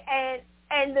honor it,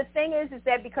 and the thing is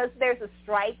that because there's a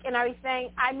strike and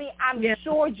everything, I mean, I'm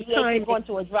sure GH is going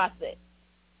to address it.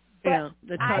 But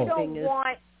I don't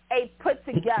want a put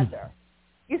together.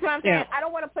 You see what I'm saying? Yeah. I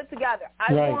don't want to put together.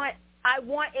 I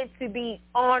want it to be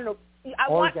honored. I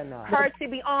want her to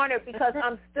be honored because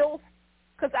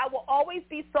because I will always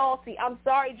be salty. I'm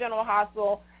sorry, General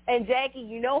Hospital. And Jackie,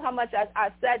 you know how much I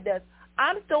said this.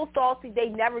 I'm still salty they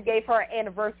never gave her an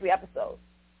anniversary episode.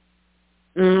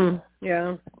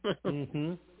 Yeah.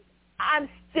 Mm-hmm. I'm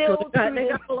still. They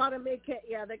got a lot of making.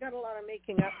 Yeah, they got a lot of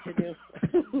making up to do.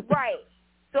 Right.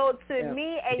 So to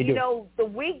me, and the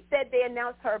week that they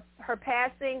announced her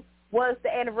passing was the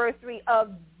anniversary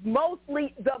of one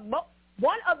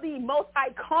of the most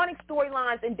iconic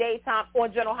storylines in daytime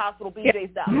on General Hospital,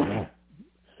 BJ's Death.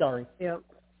 Sorry. Yep.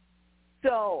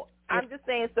 So I'm just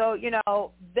saying,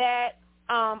 that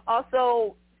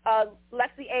also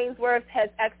Lexi Ainsworth has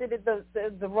exited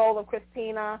the role of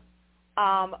Christina.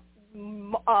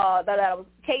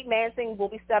 Kate Mansing will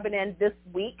be stepping in this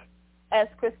week as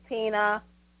Christina.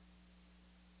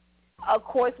 Of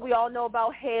course, we all know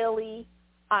about Haley.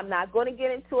 I'm not going to get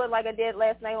into it like I did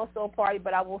last night on Soul Party,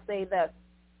 but I will say this.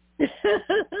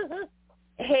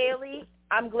 Haley,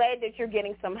 I'm glad that you're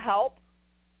getting some help.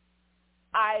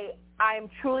 I am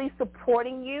truly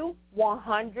supporting you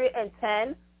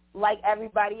 110 like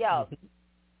everybody else.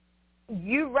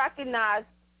 You recognize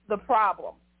the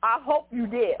problem. I hope you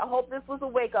did. I hope this was a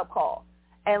wake-up call.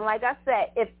 And like I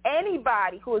said, if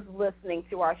anybody who is listening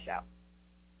to our show,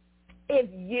 if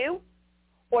you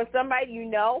or somebody you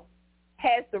know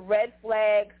has the red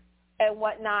flags and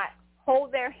whatnot,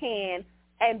 hold their hand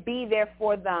and be there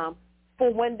for them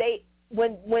for when they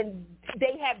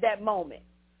have that moment.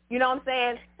 You know what I'm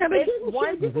saying? Yeah, but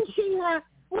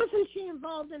wasn't she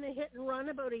involved in a hit and run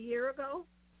about a year ago?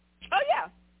 Oh, yeah.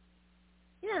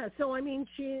 Yeah, so, I mean,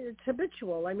 it's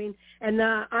habitual. I mean, and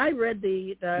I read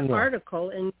the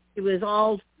article, and it was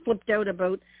all flipped out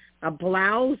about a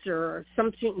blouse or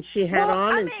something she had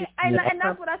on. And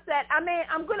that's what I said. I mean,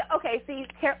 I'm going to,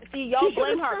 see, y'all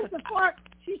blame her.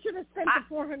 She should have spent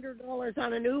the $400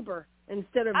 on an Uber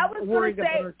instead of I was going worrying to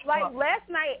say, about her like, last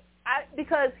night,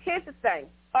 because here's the thing.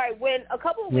 All right, when a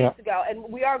couple of weeks ago, and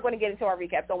we are going to get into our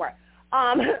recap, don't worry.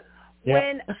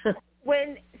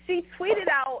 When she tweeted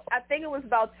out, I think it was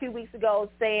about 2 weeks ago,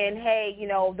 saying, hey,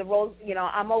 the role,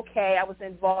 I'm okay. I was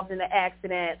involved in the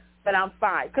accident, but I'm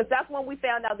fine. Because that's when we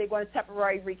found out they're going to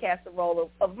temporarily recast the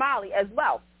role of Molly as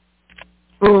well.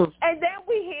 And then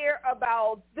we hear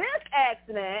about this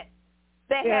accident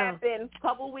that happened a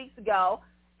couple of weeks ago.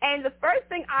 And the first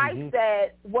thing I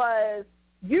said was,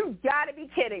 you got to be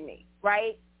kidding me,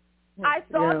 right? I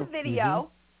saw the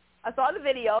video. I saw the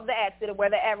video of the accident,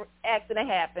 where the accident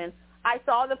happened. I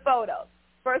saw the photos.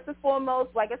 First and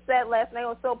foremost, like I said last night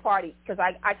on Soul Party, because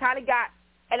I kind of got,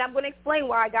 and I'm going to explain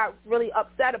why I got really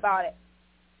upset about it.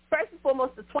 First and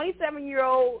foremost, the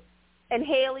 27-year-old and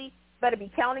Haley better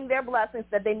be counting their blessings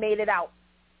that they made it out.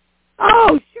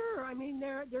 Oh, sure. I mean,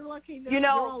 they're lucky.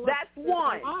 That's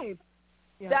one. Alive.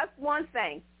 Yeah. That's one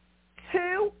thing.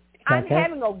 Two, I'm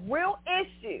having a real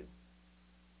issue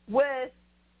with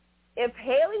if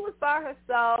Haley was by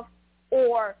herself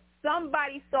or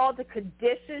somebody saw the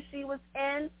condition she was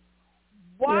in,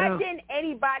 why didn't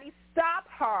anybody stop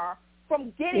her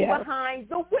from getting behind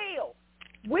the wheel?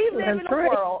 We live in a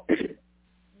world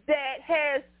that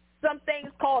has some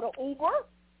things called an Uber,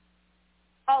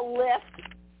 a Lyft,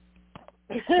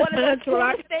 one of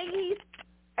those thingies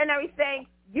and everything.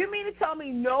 You mean to tell me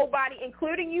nobody,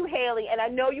 including you, Haley, and I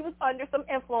know you was under some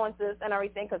influences and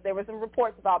everything because there were some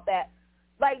reports about that,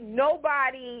 like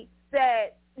nobody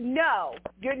said, no,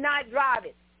 you're not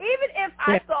driving. Even if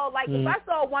I saw, like, if I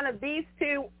saw one of these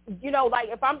two, you know, like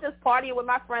if I'm just partying with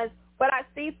my friends, but I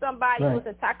see somebody who's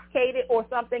intoxicated or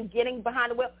something getting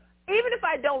behind the wheel, even if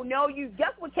I don't know you,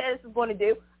 guess what Candace is going to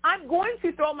do? I'm going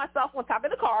to throw myself on top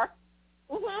of the car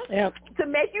to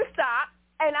make you stop,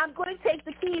 and I'm going to take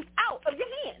the keys out of your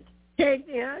hand. Take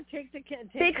the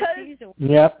keys away.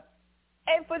 Yep.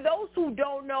 And for those who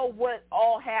don't know what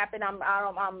all happened, I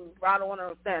don't want to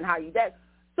understand how you did.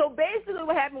 So basically,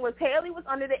 what happened was Haley was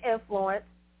under the influence,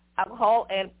 alcohol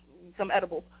and some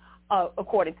edibles,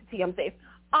 according to TMZ.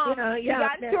 She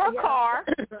got into her car,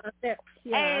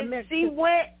 and she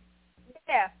went.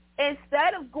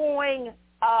 Instead of going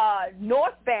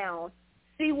northbound,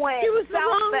 she went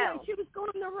southbound. She was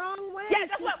going the wrong way. Yeah,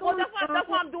 that's what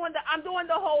I'm doing. I'm doing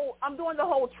the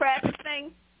whole traffic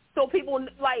thing. So people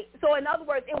so in other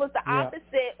words, it was the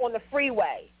opposite on the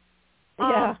freeway.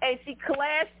 And she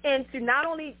clashed into not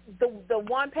only the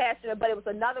one passenger, but it was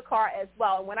another car as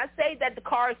well. And when I say that the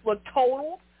cars were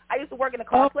totaled, I used to work in a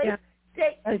car place.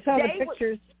 I saw the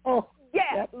pictures.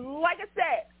 Like I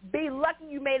said, be lucky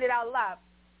you made it out alive.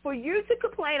 For you to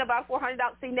complain about $400,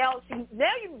 see now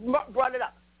you brought it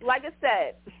up. Like I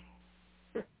said,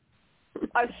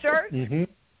 a shirt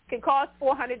can cost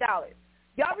 $400.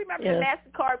 Y'all remember the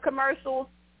MasterCard commercials?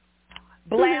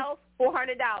 Blouse,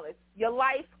 $400. Your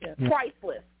life,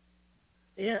 priceless.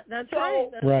 Yeah, that's right.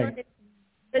 That's right.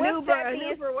 An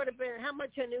Uber would have been, how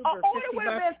much an Uber? It would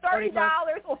have been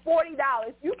 $30 or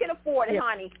 $40. You can afford it,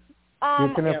 honey.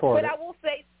 You can afford it. But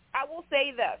I will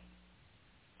say this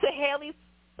to Haley's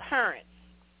parents,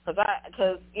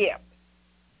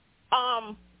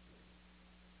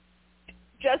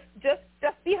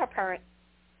 just be her parent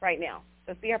right now.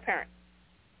 Just be her parent.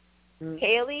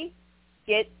 Haley,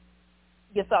 get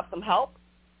yourself some help.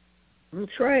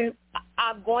 That's right.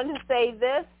 I'm going to say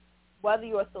this, whether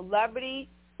you're a celebrity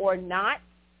or not,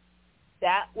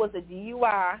 that was a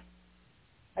DUI.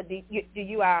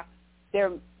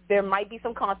 There might be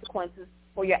some consequences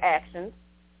for your actions.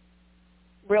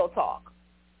 Real talk.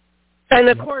 And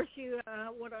of course,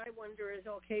 what I wonder is,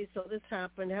 okay, so this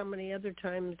happened. How many other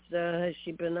times has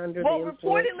she been under the influence?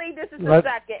 Well, reportedly, this is the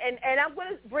second. And I'm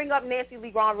going to bring up Nancy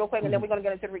Lee Graham real quick, and then we're going to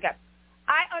get into the recap.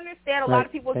 I understand a lot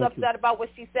of people is upset about what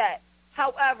she said.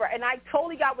 However, and I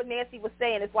totally got what Nancy was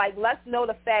saying. It's like, let's know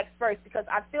the facts first, because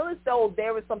I feel as though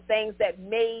there were some things that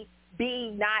may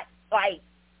be not,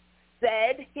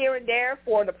 said here and there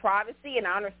for the privacy, and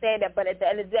I understand that. But at the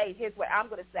end of the day, here's what I'm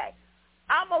going to say.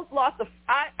 I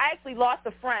actually lost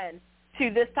a friend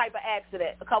to this type of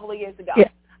accident a couple of years ago. Yeah.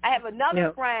 I have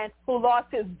another friend who lost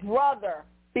his brother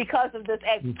because of this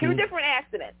accident. 2 different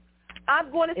accidents.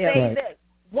 I'm going to say this.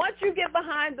 Once you get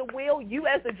behind the wheel, you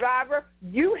as a driver,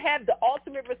 you have the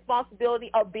ultimate responsibility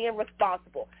of being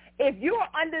responsible. If you are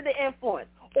under the influence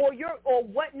or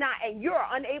whatnot and you're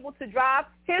unable to drive,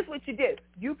 here's what you do.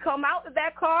 You come out of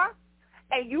that car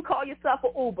and you call yourself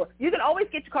an Uber. You can always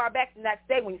get your car back the next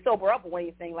day when you sober up or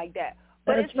anything like that.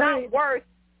 But it's not worth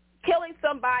killing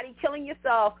somebody, killing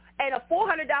yourself, and a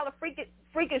 $400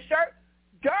 freaking shirt.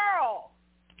 Girl,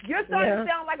 you're starting to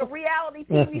sound like a reality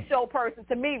TV show person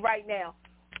to me right now.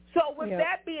 So with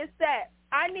that being said,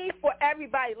 I need for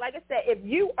everybody, like I said, if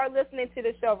you are listening to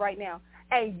the show right now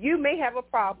and you may have a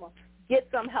problem, get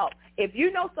some help. If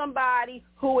you know somebody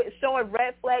who is showing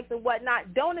red flags and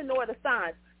whatnot, don't ignore the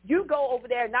signs. You go over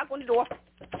there, knock on the door.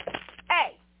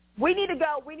 Hey, we need to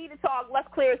go. We need to talk. Let's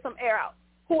clear some air out.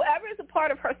 Whoever is a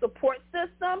part of her support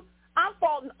system, I'm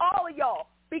faulting all of y'all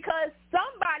because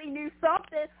somebody knew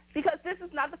something, because this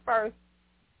is not the first.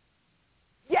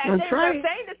 Yeah, they're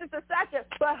saying this is the second,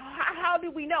 but how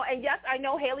do we know? And yes, I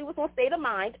know Haley was on State of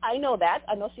Mind. I know that.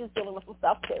 I know she was dealing with some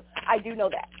stuff too. I do know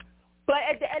that. But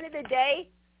at the end of the day,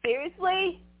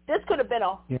 seriously, this could have been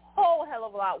a whole hell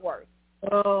of a lot worse.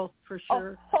 Oh, for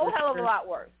sure. A whole hell of a lot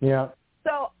worse. Yeah.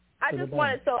 So I just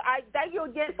wanted, I thank you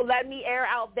again for letting me air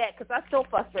out that, because I'm still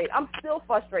frustrated. I'm still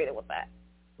frustrated with that.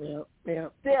 Yeah.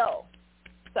 Still.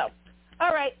 So,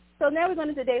 all right. So now we're going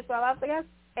into today's Spotlight, I guess.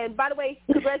 And by the way,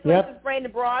 congratulations, Brandon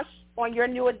Brosh, on your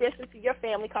new addition to your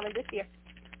family coming this year.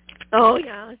 Oh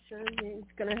yeah, sure. He's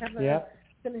gonna have a Yep.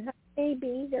 gonna have a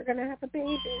baby. They're gonna have a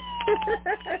baby.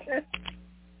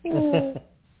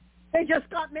 They just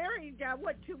got married.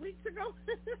 2 weeks ago?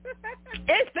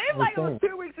 It seemed like it was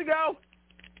 2 weeks ago.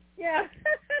 Yeah.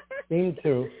 Seemed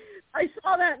to. I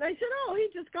saw that and I said, "Oh, he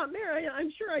just got married."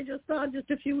 I'm sure I just saw just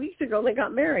a few weeks ago they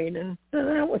got married, and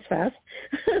that was fast.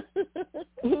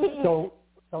 So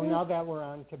now that we're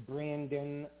on to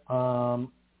Brandon,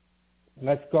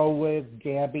 let's go with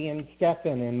Gabby and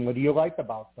Stefan. And what do you like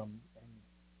about them? And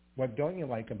what don't you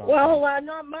like about them? Well,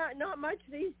 not much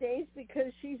these days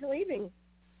because she's leaving.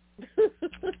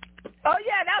 Oh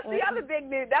yeah, that's the other big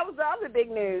news. That was the other big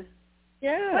news.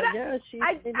 Yeah, but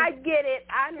I get it.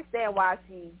 I understand why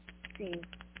she's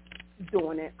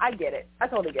doing it. I get it. I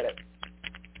totally get it.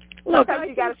 Look,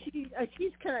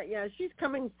 she's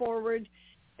coming forward,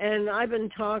 and I've been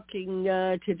talking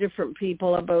to different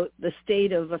people about the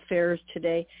state of affairs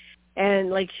today, and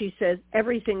like she says,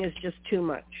 everything is just too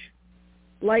much.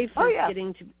 Life is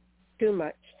getting to be too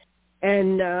much.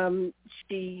 And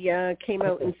she came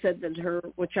out and said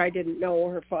that which I didn't know,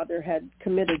 her father had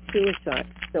committed suicide.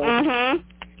 So,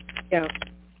 yeah.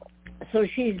 So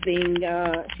she's being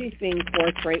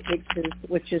forthright,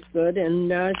 which is good,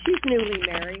 and she's newly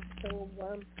married, so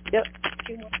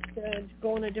she wants to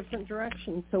go in a different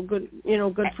direction. So good,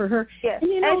 good for her. Yes.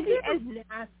 And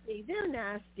they're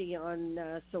nasty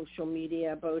on social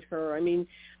media about her. I mean,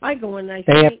 I go and I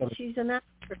say she's an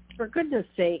actress, for goodness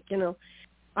sake,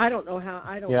 I don't know how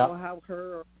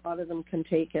her or a lot of them can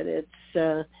take it.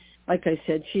 It's like I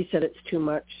said, she said it's too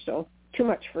much, so too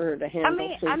much for her to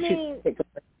handle.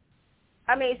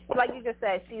 I mean, like you just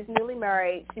said, she's newly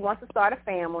married. She wants to start a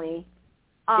family.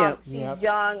 She's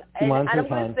young, and I'm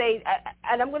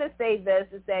going to say this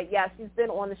is that she's been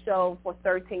on the show for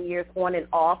 13 years, on and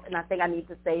off, and I think I need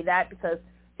to say that because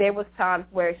there was times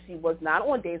where she was not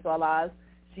on Days of Our Lives.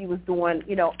 She was doing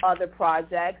other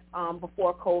projects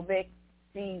before COVID.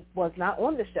 She was not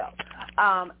on the show.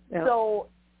 So,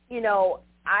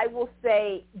 I will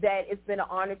say that it's been an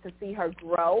honor to see her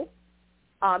grow.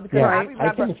 Because I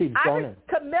remember,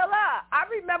 Camilla, I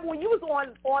remember when you was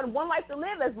on One Life to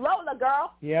Live as Lola,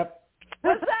 girl. Yep.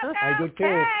 What's up, girl? I do too.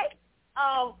 Hey.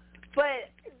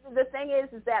 But the thing is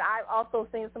that I've also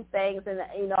seen some things, and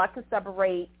I can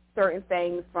separate certain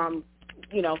things from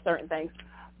certain things.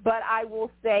 But I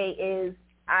will say is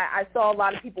I saw a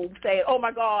lot of people say, "Oh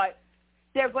my God,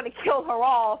 they're going to kill her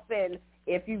off." And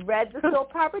if you read the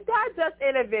Soap Opera Digest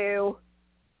interview,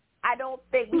 I don't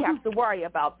think we have to worry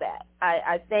about that.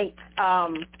 I think I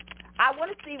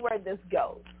want to see where this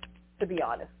goes, to be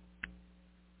honest.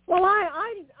 Well,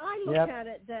 I look at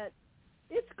it that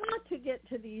it's got to get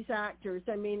to these actors.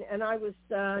 I mean, and I was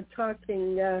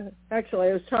talking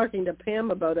to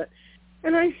Pam about it,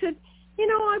 and I said,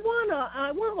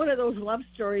 I want one of those love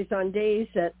stories on Days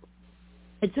that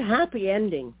it's a happy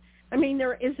ending. I mean,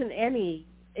 there isn't any.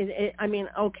 I mean,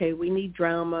 okay, we need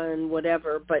drama and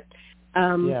whatever, but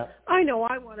I know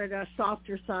I wanted a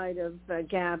softer side of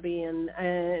Gabby and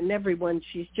everyone.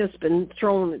 She's just been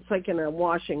thrown. It's like in a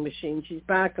washing machine. She's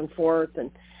back and forth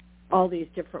and all these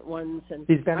different ones. And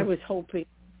I was hoping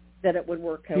that it would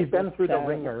work out. She's been through the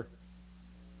ringer.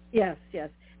 Yes. And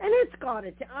it's got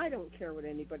to, I don't care what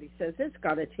anybody says, it's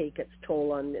got to take its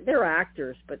toll on, they're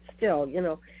actors, but still,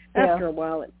 after a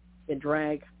while it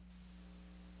drag.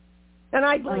 And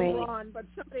I blame Ron, but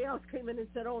somebody else came in and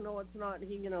said, "Oh no, it's not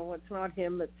he. It's not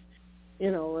him.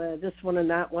 It's this one and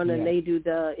that one, and they do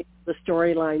the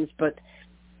storylines." But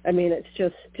I mean, it's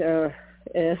just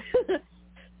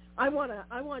I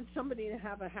want somebody to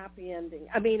have a happy ending.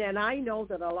 I mean, and I know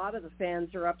that a lot of the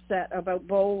fans are upset about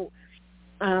Bo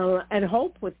and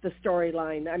Hope with the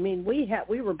storyline. I mean, we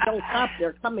were built up.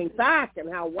 They're coming back, and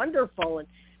how wonderful. And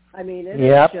I mean,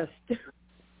 it's just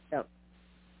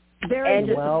very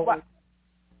disappointing.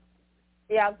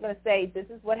 Yeah, I was going to say, this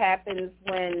is what happens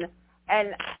when,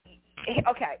 and,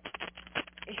 okay,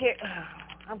 here,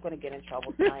 I'm going to get in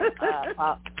trouble tonight.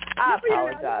 I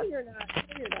apologize. You're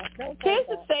not. Here's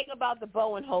the thing about the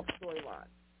Bo and Hope storyline,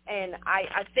 and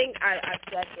I think I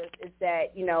said this, is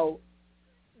that,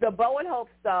 the Bo and Hope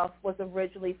stuff was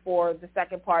originally for the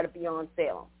second part of Beyond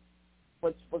Salem,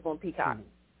 which was on Peacock.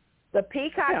 Mm-hmm. The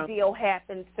Peacock deal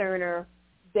happened sooner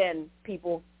than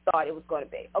people thought it was going to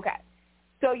be. Okay.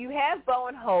 So you have Bo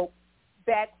and Hope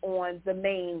back on the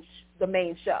main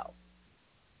show.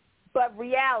 But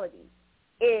reality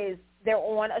is they're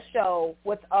on a show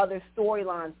with other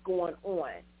storylines going on.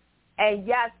 And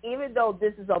yes, even though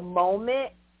this is a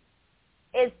moment,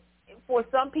 it's for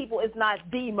some people it's not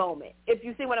the moment, if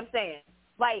you see what I'm saying.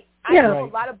 Like, I know a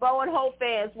lot of Bo and Hope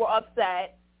fans were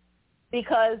upset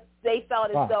because they felt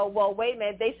as though, well, wait a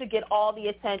minute, they should get all the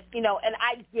attention, and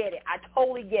I get it. I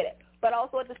totally get it. But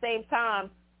also at the same time,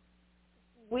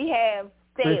 we have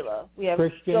Stayla, we have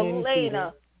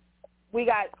Selena, we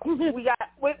just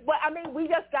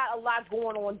got a lot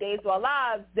going on Days of Our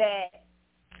Lives that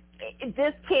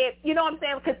this can't, you know what I'm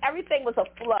saying? Because everything was a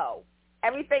flow.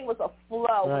 Everything was a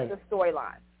flow with the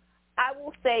storyline. I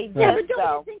will say this, but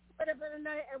don't you think it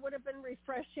would have been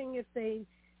refreshing if they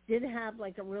did have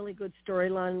like a really good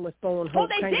storyline with Bo and Hope?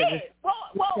 Well, they did.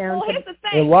 Well, here's the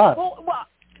thing. It was. Well,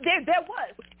 there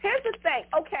was. Here's the thing.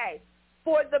 Okay,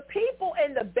 for the people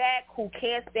in the back who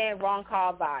can't stand Ron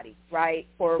Carlivati, right,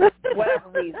 for whatever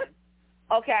reason,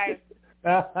 okay.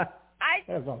 And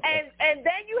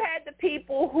then you had the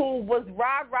people who was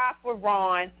rah-rah for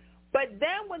Ron, but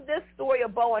then when this story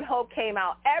of Bo and Hope came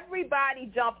out, everybody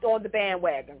jumped on the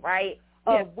bandwagon, right?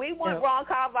 We want Ron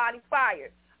Carlivati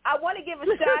fired. I want to give a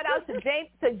shout-out to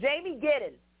Jamie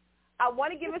Giddens. I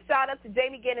want to give a shout-out to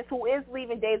Jamie Giddens, who is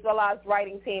leaving Days of Our Lives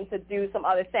writing team to do some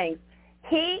other things.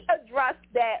 He addressed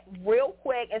that real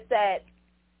quick and said,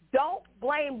 don't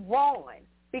blame Ron,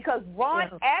 because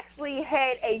Ron actually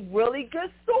had a really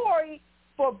good story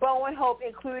for Bo and Hope,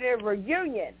 including a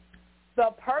reunion.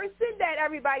 The person that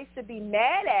everybody should be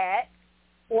mad at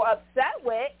or upset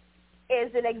with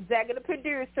is an executive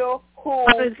producer who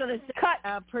cut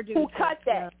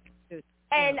that.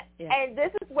 And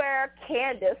this is where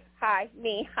Candace,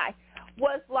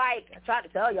 was like, I tried to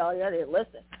tell y'all, y'all didn't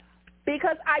listen.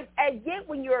 Because I get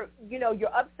when you're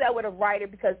upset with a writer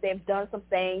because they've done some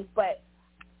things, but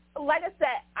like I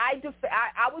said, I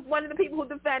was one of the people who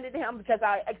defended him because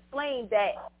I explained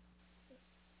that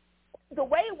the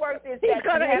way it works is that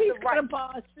he's got a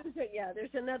boss.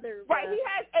 There's another. Right, he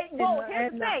has.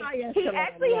 Here's the thing. He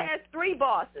actually has three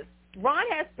bosses. Ron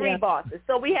has three bosses.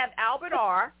 So we have Albert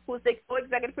R., who's the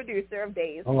co-executive producer of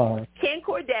Days, Ken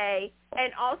Corday,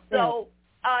 and also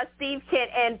Steve Kent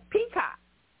and Peacock.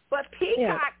 But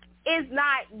Peacock is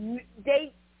not.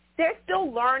 They're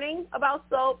still learning about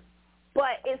soap,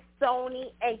 but it's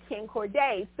Sony and Ken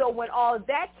Corday. So when all of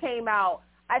that came out,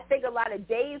 I think a lot of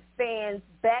Days fans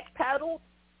backpedaled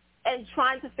and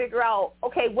trying to figure out,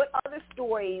 okay, what other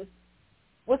stories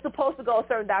were supposed to go a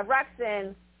certain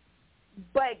direction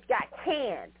but got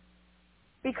canned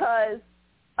because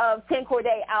of Ken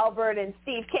Corday, Albert, and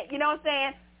Steve Kent. You know what I'm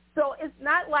saying? So it's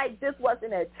not like this was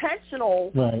an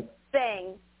intentional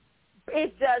thing.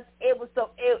 It was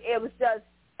just,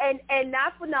 and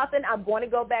not for nothing, I'm going to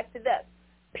go back to this.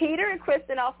 Peter and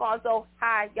Kristen Alfonso,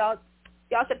 hi, y'all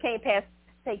should have came past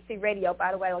Take Two Radio,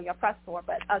 by the way, on your press tour,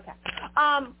 but okay.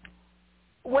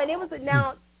 When it was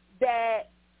announced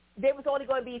that there was only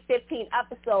going to be 15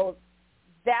 episodes,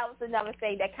 that was another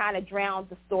thing that kind of drowned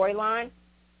the storyline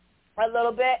a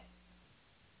little bit.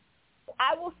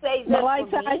 I will say this. Well, I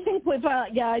think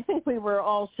we were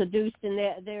all seduced in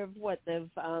that. They're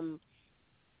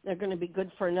going to be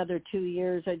good for another 2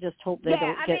 years. I just hope they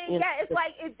don't get. It's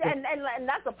like and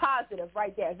that's a positive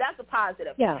right there. That's a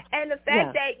positive. Yeah. And the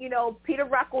fact that Peter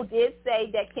Ruckel did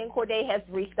say that Ken Corday has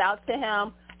reached out to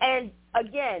him, and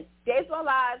again, Days of Our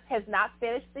Lives has not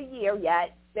finished the year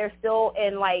yet. They're still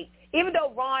in even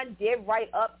though Ron did write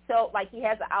up till he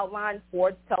has an outline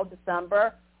for till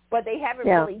December, but they haven't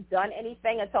really done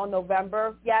anything until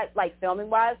November yet, filming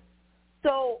wise.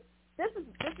 So this is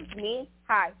me.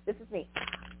 Hi, this is me.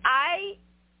 I'm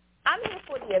here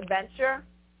for the adventure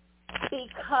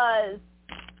because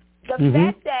the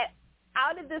fact that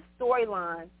out of this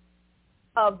storyline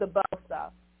of the Bo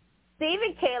stuff, Steve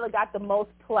and Kayla got the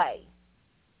most play,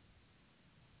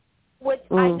 which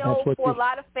I know for a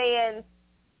lot of fans,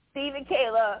 Steve and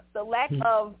Kayla, the lack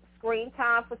of screen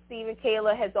time for Steve and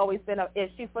Kayla has always been an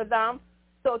issue for them.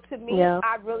 So to me,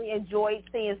 I really enjoyed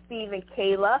seeing Steve and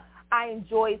Kayla. I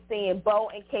enjoyed seeing Bo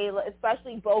and Kayla,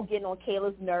 especially Bo getting on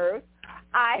Kayla's nerves.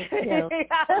 I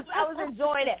was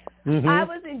enjoying it. I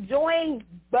was enjoying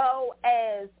Bo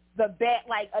as the bat.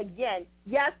 Again,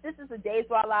 yes, this is a Days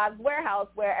of Our Lives warehouse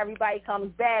where everybody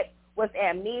comes back with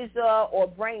amnesia or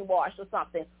brainwash or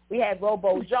something. We had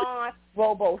Robo John,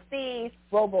 Robo Steve,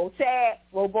 Robo Chad,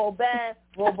 Robo Ben,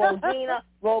 Robo Gina,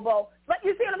 Robo. But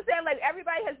you see what I'm saying?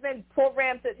 Everybody has been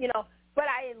programmed to, but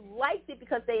I liked it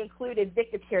because they included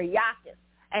Victor Kiriakis.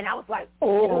 And I was like,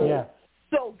 so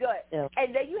good. Yeah.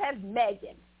 And then you have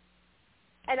Megan.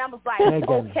 And I was like,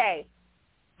 okay.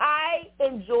 I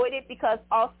enjoyed it because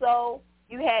also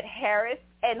you had Harris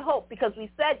and Hope, because we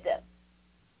said this.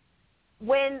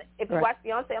 If you watch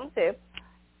Beyonce on 2,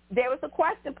 there was a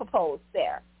question proposed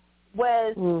there.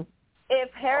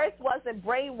 If Harris wasn't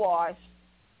brainwashed,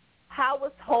 how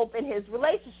was Hope in his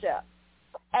relationship?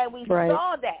 And we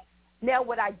saw that. Now,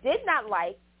 what I did not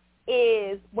like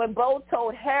is when Bo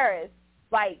told Harris,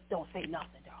 like, don't say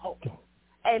nothing to Hope.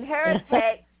 And Harris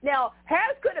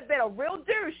Harris could have been a real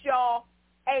douche, y'all,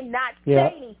 and not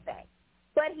say anything.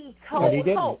 But he told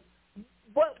Hope.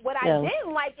 But what I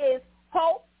didn't like is,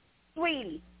 Hope,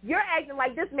 sweetie, you're acting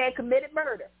like this man committed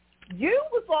murder. You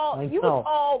was all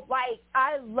like,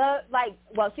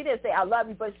 well, she didn't say I love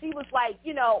you, but she was like,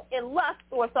 in lust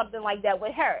or something like that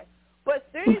with Harris. But as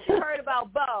soon as she heard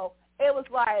about Bo, it was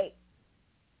like,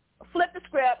 flip the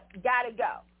script, gotta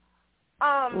go.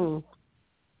 I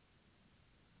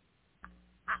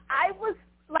was,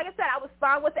 like I said, I was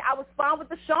fine with it. I was fine with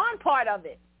the Sean part of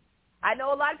it. I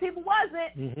know a lot of people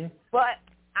wasn't, but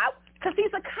because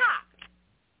he's a cop.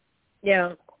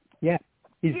 Yeah. Yeah,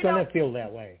 he's going to feel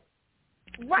that way.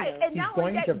 Right, and not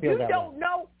only that, you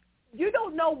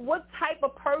don't know what type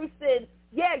of person.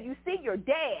 Yeah, you see your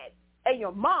dad and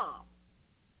your mom,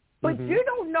 but you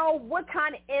don't know what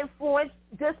kind of influence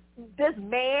this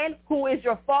man who is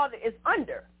your father is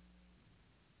under.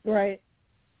 Right.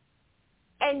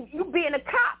 And you being a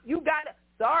cop, you gotta.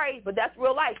 Sorry, but that's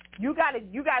real life. You gotta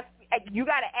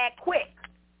act quick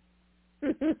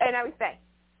and everything.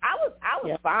 I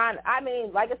was fine. I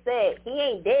mean, like I said, he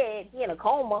ain't dead. He in a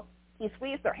coma. He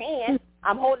squeezed her hand.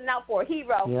 I'm holding out for a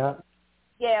hero. Yeah.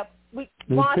 Yeah, we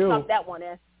snuck that one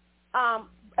in.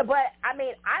 But I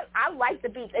mean, I like the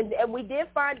beats, and we did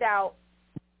find out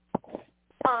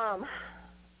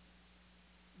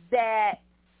that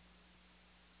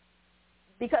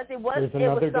because it was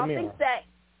something that.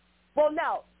 Well,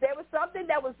 no, there was something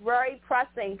that was very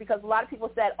pressing because a lot of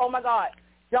people said, "Oh my God,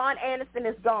 John Anderson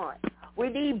is gone. We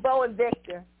need Bo and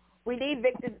Victor. We need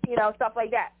Victor, stuff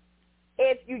like that."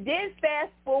 If you did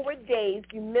fast forward days,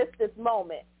 you missed this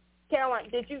moment. Caroline,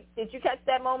 did you catch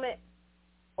that moment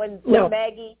when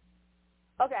Maggie?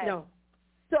 Okay. No.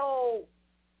 So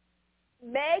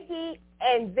Maggie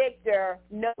and Victor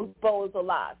know Bo is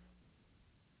alive.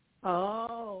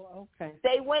 Oh, okay.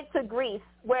 They went to Greece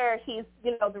where he's,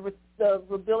 the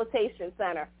rehabilitation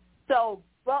center. So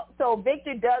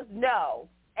Victor does know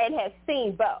and has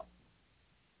seen Bo.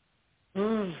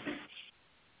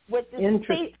 Which is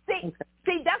interesting.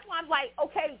 See, that's why I'm like,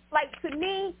 okay, like to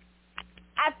me,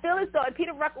 I feel as though, and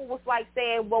Peter Rucker was like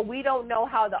saying, well, we don't know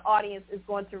how the audience is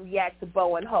going to react to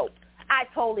Bo and Hope. I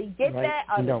totally get that,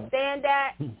 understand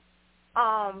that,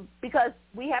 because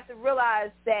we have to realize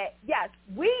that, yes,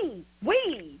 we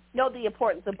know the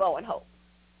importance of Bo and Hope.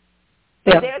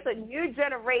 Yeah. There's a new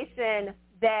generation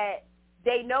that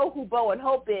they know who Bo and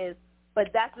Hope is,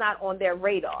 but that's not on their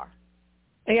radar.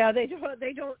 Yeah, they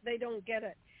don't get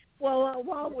it. Well,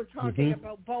 while we're talking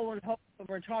about Bo and Hope,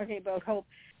 we're talking about Hope.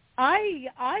 I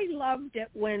loved it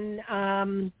when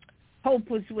Hope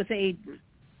was with Aiden.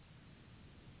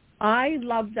 I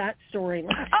loved that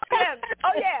storyline.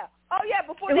 Oh yeah.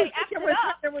 Before there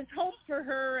was hope for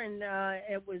her, and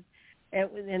it was,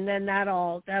 and then that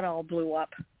all blew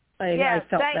up. I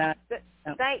felt that.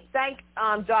 Thanks,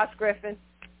 Josh Griffin.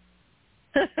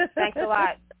 Thanks a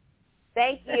lot.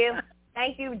 Thank you,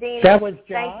 Dean. That was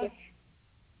Josh.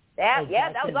 Thank you.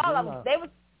 That was all of them. They was,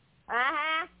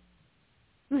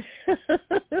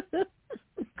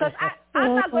 Because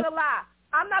I'm not gonna lie.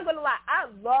 I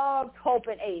loved Hope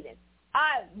and Aiden.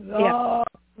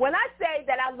 When I say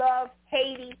that I love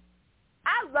Haiti,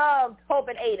 I loved Hope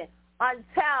and Aiden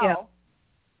until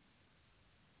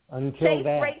Chase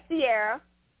raped Sierra.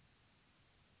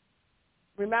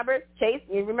 Remember Chase?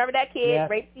 You remember that kid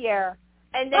raped Sierra,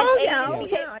 and then Aiden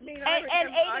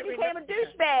became a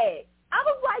douchebag. I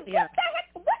was like, what the heck?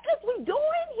 What is we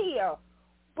doing here?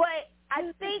 But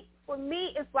I think for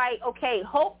me, it's like, okay,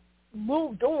 Hope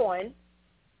moved on,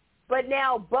 but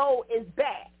now Bo is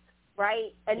back,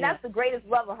 right? And that's the greatest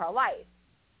love of her life.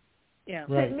 Yeah.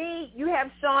 Right. To me, you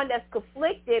have Sean that's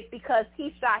conflicted because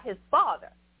he shot his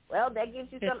father. Well, that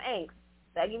gives you some angst.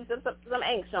 That gives you some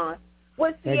angst, Sean.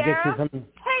 With Sierra, I was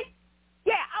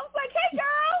like, hey,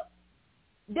 girl.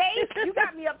 Dave, you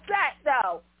got me upset,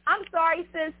 though. I'm sorry,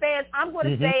 Sin fans. I'm going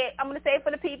to say it. I'm going to say it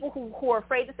for the people who are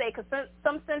afraid to say it, because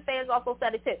some Sin fans also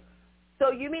said it, too.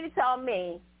 So you mean to tell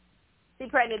me she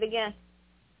pregnant again?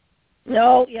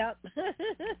 No, yep.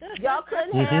 Y'all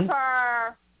couldn't have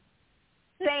her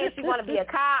saying she want to be a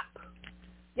cop.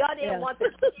 Y'all didn't want to.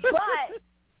 But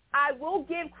I will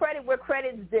give credit where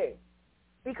credit's due,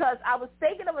 because I was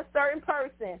thinking of a certain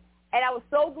person, and I was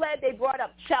so glad they brought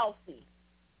up Chelsea,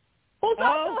 who's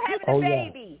also having a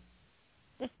baby.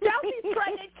 Yeah. Chelsea's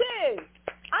pregnant, too.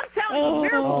 I'm telling you,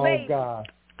 miracle baby. God.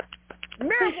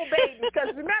 Miracle baby, because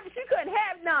remember, she couldn't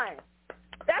have none.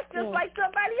 That's just like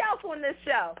somebody else on this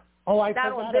show. Oh, I Not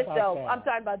forgot on this about show. that. I'm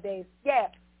talking about Dave. Yeah.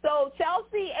 So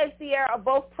Chelsea and Sierra are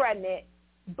both pregnant.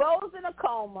 Bo's in a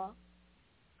coma.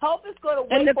 Hope is going to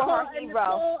wait for her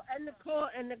hero.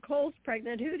 And Nicole's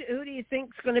pregnant. Who do you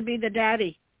think's going to be the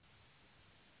daddy?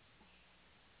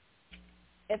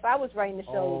 If I was writing the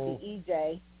show, it would be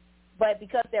EJ. But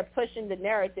because they're pushing the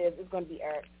narrative, it's going to be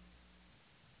Eric.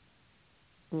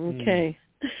 Okay.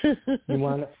 You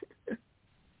want to?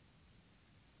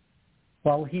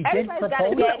 Well, he did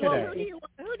propose today.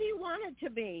 Who do you want it to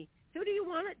be? Who do you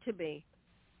want it to be?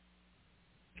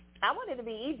 I want it to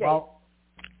be EJ. Well,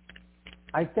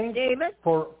 I think David?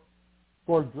 for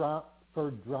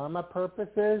drama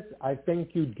purposes, I think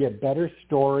you'd get better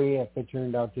story if it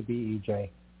turned out to be EJ.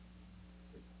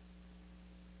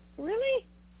 Really?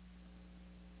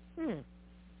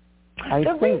 I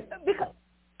think because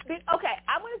okay,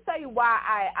 I'm going to tell you why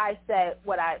I said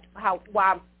why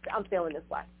I'm feeling this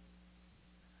way.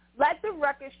 Let the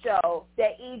record show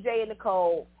that EJ and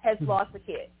Nicole has lost a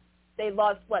kid. They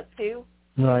lost what, 2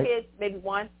 right. kids, maybe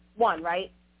one,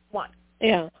 right? One.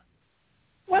 Yeah.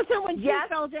 Wasn't when she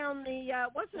fell down the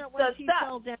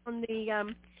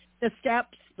the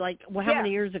steps like how many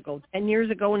years ago? 10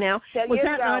 years ago now. 10 was years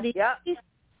that ago. not easy? Yep.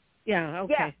 Yeah.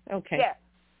 Okay. Yeah. Okay. Yeah.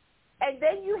 And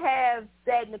then you have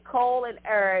that Nicole and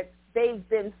Eric, they've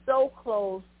been so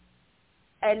close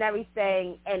and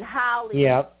everything, and Holly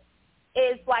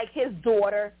is like his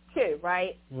daughter too,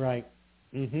 right? Right.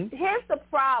 Mm-hmm. Here's the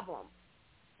problem,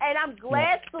 and I'm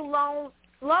glad Saloni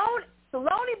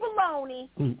Baloney,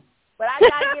 but I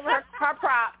gotta give her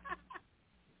props.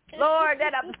 Lord,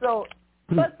 that episode.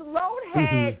 But Salone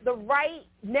had the right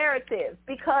narrative,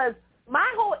 because my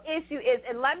whole issue is,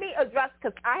 and let me address,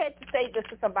 because I had to say this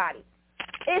to somebody.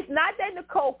 It's not that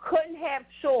Nicole couldn't have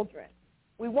children.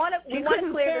 We want to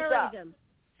clear this up.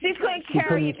 She couldn't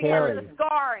carry it because of the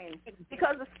scarring,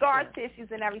 because of scar tissues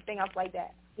and everything else like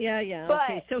that. Yeah. But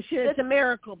okay. So it's a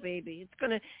miracle baby. It's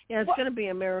gonna be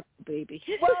a miracle baby.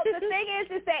 Well, the thing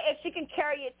is that if she can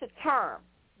carry it to term,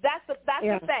 that's the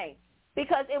thing.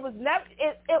 Because it was never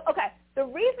okay. The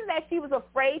reason that she was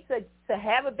afraid to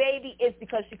have a baby is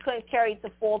because she couldn't carry it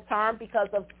to full term because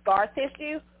of scar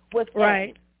tissue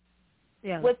right.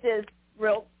 Yeah. Which is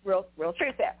real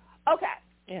truth there. Okay.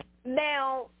 Yeah.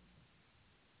 Now,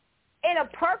 in a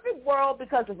perfect world,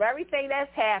 because of everything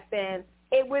that's happened,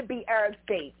 it would be Eric's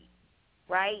baby,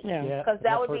 right? Yeah. Because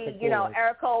that would be,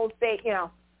 Eric Cole's baby,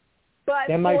 But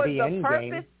that might be the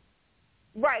purpose,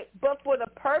 right? But for the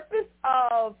purpose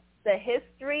of the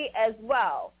history as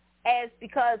well as,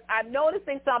 because I'm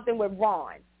noticing something with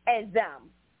Ron and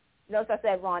them. Notice I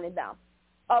said Ron and them,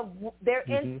 of their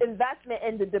investment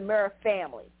in the DeMera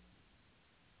family.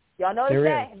 Y'all notice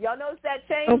that? Have y'all noticed that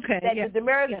change? Okay. That the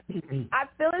DeMera, I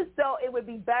feel as though it would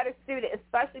be better suited,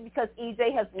 especially because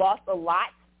EJ has lost a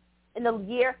lot in the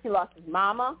year. He lost his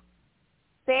mama.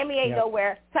 Sammy ain't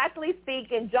nowhere. Technically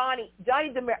speaking, Johnny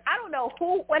DeMera, I don't know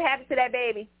what happened to that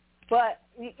baby, but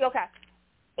okay.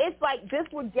 It's like this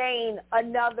would gain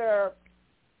another,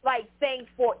 thing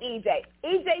for EJ.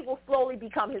 EJ will slowly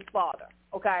become his father,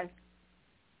 okay?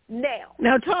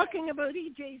 Now talking about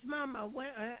EJ's mama,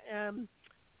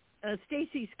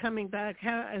 Stacy's coming back.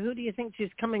 Who do you think she's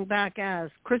coming back as,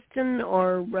 Kristen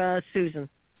or Susan?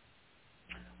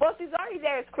 Well, she's already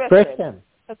there as Kristen.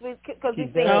 Because we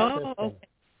think. Oh,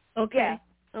 okay.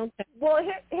 Yeah. Okay. Well,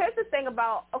 here's the thing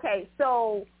about,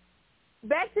 so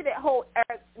back to that whole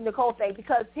Eric Nicole thing,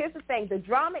 because here's the thing, the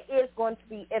drama is going to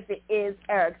be if it is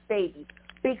Eric's baby,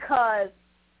 because,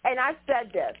 and I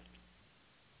said this,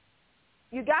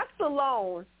 you got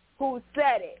Salone who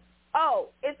said it,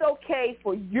 it's okay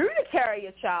for you to carry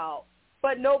a child,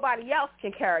 but nobody else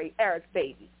can carry Eric's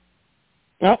baby.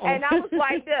 Uh-oh. And I was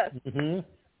like this.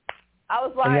 I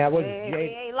was like,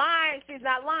 she ain't lying, she's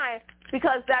not lying,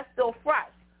 because that's still fresh.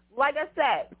 Like I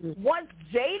said, once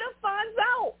Jada finds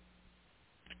out,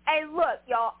 and look,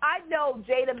 y'all, I know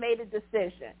Jada made a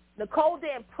decision. Nicole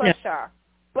didn't push her,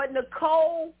 but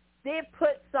Nicole did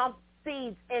put some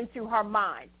seeds into her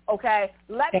mind, okay?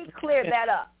 Let me clear that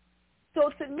up. So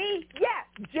to me,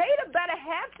 Jada better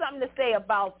have something to say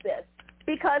about this,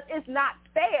 because it's not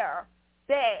fair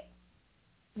that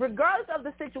regardless of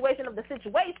the situation,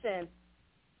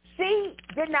 she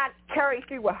did not carry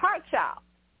through with her child,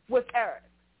 with Eric.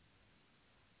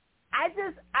 I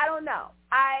don't know.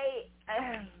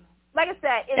 Like I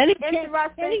said, it's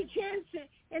interesting.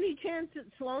 Any chance that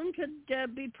Sloan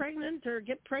could be pregnant or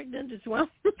get pregnant as well?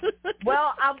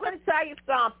 Well, I'm going to tell you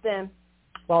something.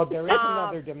 Well, there is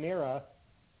another DeMera.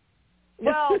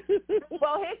 Well,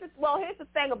 here's the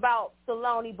thing about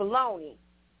Saloni Baloney.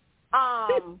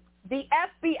 The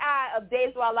FBI of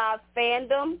Days of Our Lives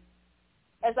fandom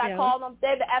as I call them.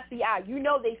 They're the FBI. You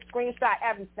know they screenshot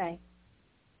everything.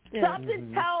 Yeah.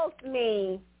 Something tells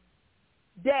me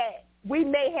that we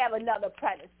may have another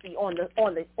pregnancy on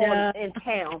in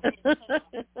town.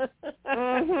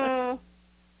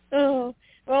 Oh,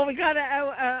 well, we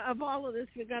gotta of all of this,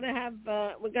 we're gonna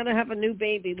have a new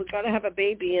baby. We're gonna have a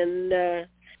baby, and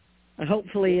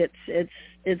hopefully it's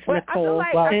Nicole.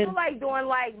 I feel like doing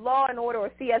like Law and Order or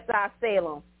CSI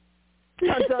Salem. So,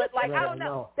 like, I don't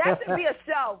know. That should be a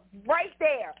show right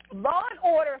there. Law and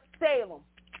Order Salem.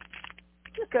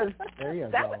 Because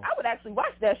I would actually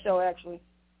watch that show. Actually,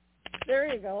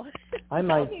 there you go. I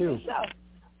might too.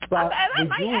 But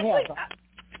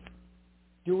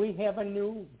do we have a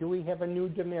new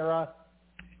Demira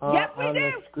yes, on do.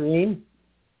 the screen?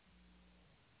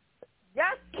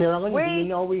 Yes. Carolyn, do you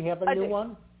know we have a new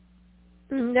one?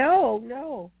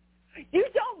 No. You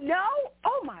don't know?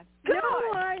 Oh my God!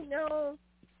 No, I know.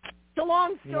 It's a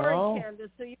long story,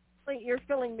 Candace. So you're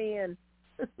filling me in.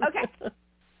 Okay.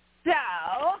 So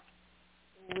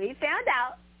we found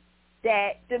out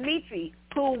that Dimitri,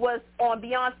 who was on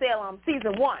Beyond Salem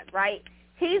season 1, right?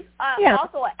 He's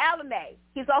also an Alame.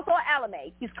 He's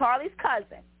He's Carly's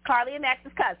cousin. Carly and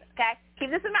Max's cousin. Okay,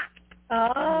 keep this in mind.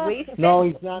 No,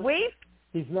 he's not.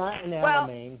 He's not an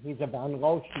Alame. He's a Von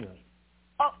Lochner.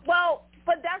 Oh well,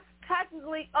 but that's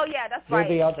technically. Oh yeah, that's right.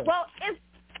 The other. Well, it's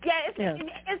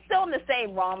still in the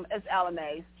same realm as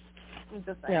Alame's. I'm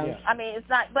just saying. Yeah. I mean, it's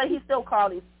not, but he's still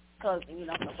Carly's cousin,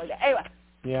 stuff like that. Anyway,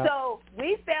 so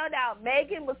we found out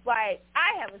Megan was like,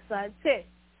 I have a son too.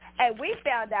 And we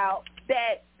found out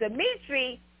that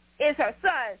Dimitri is her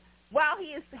son while he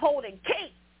is holding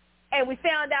Kate. And we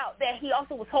found out that he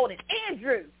also was holding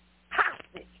Andrew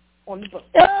hostage on the book.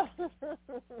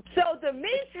 So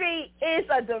Dimitri is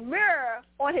a Demira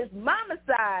on his mama's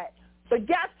side. But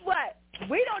guess what?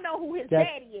 We don't know who his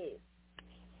daddy is.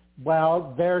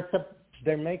 Well, they're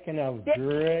making a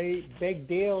great big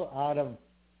deal out of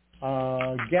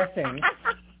guessing.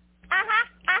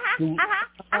 Do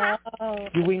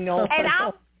we know?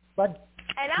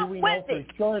 Do we know for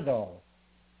sure though?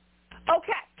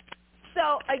 Okay.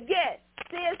 So again,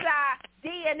 CSI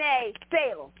DNA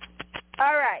Salem.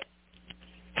 All right.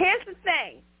 Here's the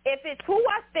thing. If it's who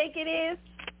I think it is,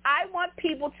 I want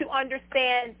people to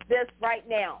understand this right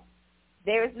now.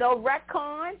 There's no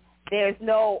retcon. There's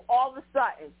no all of a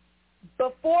sudden.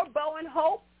 Before Bo and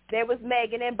Hope, there was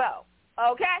Megan and Bo.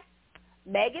 Okay?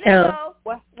 Megan and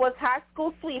Bo was high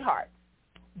school sweethearts.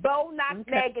 Bo knocked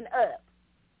Megan up.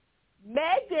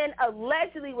 Megan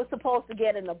allegedly was supposed to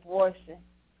get an abortion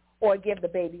or give the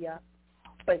baby up.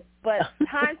 But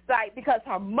hindsight, because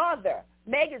her mother,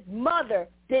 Megan's mother,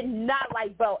 did not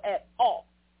like Bo at all.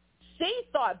 She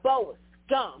thought Bo was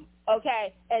scum,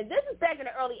 okay? And this is back in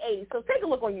the early 80s, so take a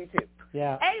look on YouTube.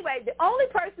 Yeah. Anyway, the only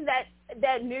person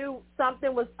that knew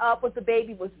something was up with the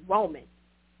baby was Roman.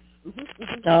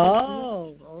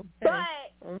 Oh, okay.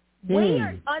 But we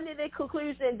are under the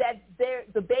conclusion that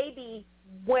the baby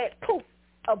went poof,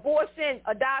 abortion,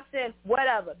 adoption,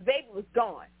 whatever. The baby was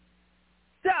gone.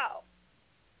 So,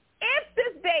 if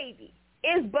this baby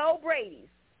is Bo Brady's,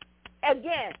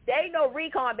 again, there ain't no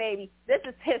recon, baby. This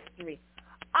is history.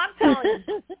 I'm telling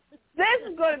you, this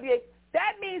is going to be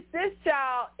that means this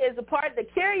child is a part of the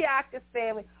Kyriakis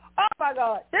family. Oh my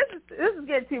God, this is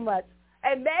getting too much.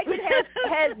 And Megan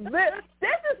has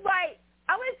this is like,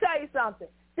 I'm going to tell you something.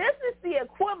 This is the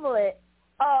equivalent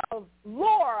of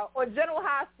Laura or General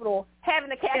Hospital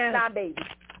having a Cat-9 baby.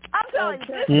 I'm telling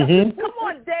you, come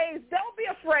on, Dave, don't be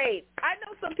afraid. I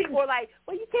know some people are like,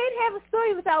 well, you can't have a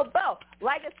story without Bo.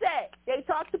 Like I said, they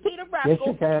talked to Peter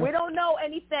Russell. Yes, we don't know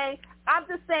anything. I'm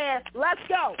just saying, let's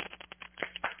go.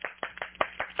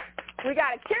 We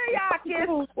got a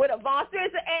Kyriakis with a Von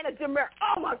Spencer and a Demir.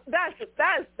 Oh my, that's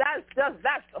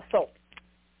assault.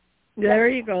 There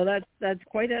you go. That's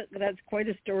quite a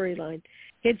storyline.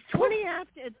 It's 20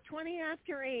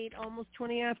 after 8, almost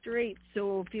 20 after 8.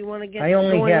 So if you want to get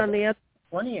going on the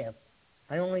 20 after.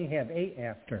 I only have 8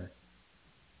 after.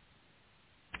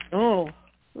 Oh,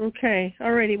 okay.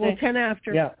 All righty. Well, 10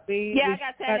 after. Yeah. I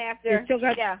got 10 after. We still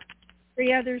got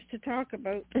 3 others to talk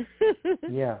about.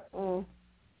 Yeah. Mm.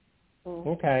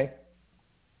 Okay.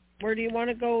 Where do you want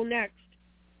to go next?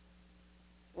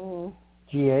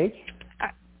 GH?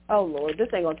 Oh, Lord. This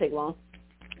ain't going to take long.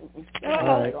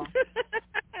 All right.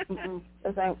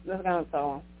 This ain't going to take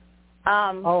long.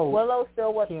 Willow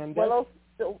still what? Candace? Willow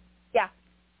still, yeah.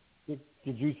 Did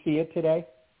you see it today?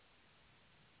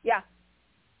 Yeah.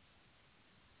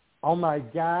 Oh, my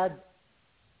God.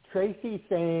 Tracy's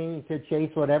saying to chase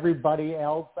what everybody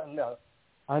else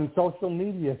on social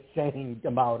media is saying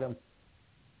about him.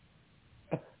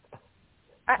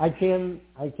 I can't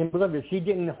believe it. She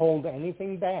didn't hold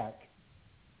anything back.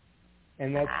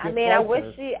 And that's I mean, I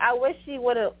wish she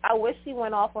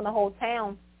went off on the whole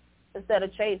town instead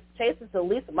of Chase. Chase is the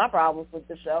least of my problems with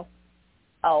the show.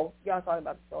 Oh, y'all talking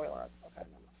about the storyline.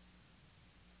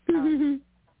 Okay.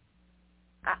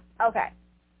 Okay.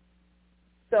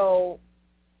 So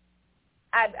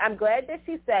I'm glad that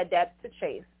she said that to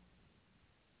Chase.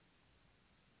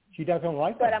 She doesn't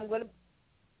like but it. I'm going to.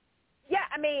 Yeah,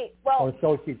 I mean, well. Or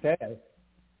so she says.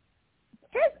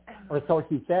 Or so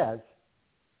she says.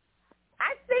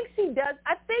 I think she does.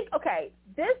 I think, okay,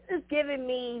 this is giving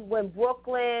me when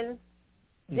Brooklyn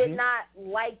did not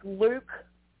like Luke,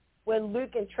 when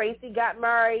Luke and Tracy got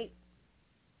married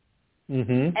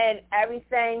and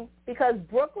everything, because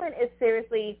Brooklyn is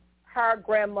seriously her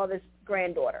grandmother's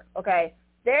granddaughter, okay?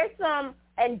 There's some,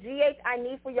 and GH, I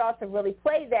need for y'all to really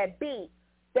play that beat,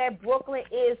 that Brooklyn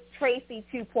is Tracy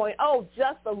 2.0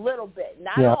 just a little bit.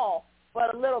 Not all,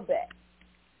 but a little bit.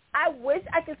 I wish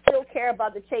I could still care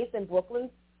about the Chase and Brooklyn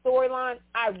storyline.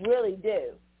 I really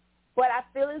do. But I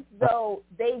feel as though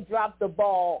they dropped the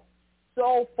ball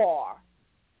so far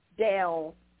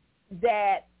down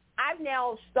that I've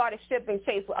now started shipping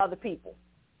Chase with other people.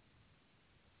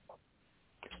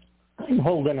 I'm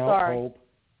holding out hope.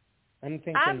 I'm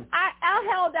thinking. I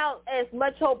held out as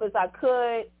much hope as I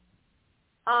could.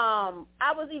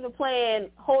 I was even playing,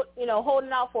 holding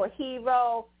out for a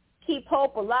hero, keep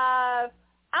hope alive.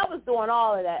 I was doing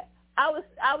all of that. I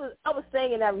was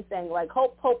singing everything like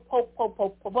hope, hope, hope, hope,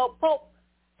 hope, hope, hope, hope.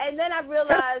 And then I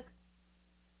realized,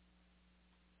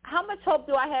 how much hope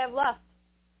do I have left?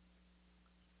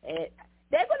 And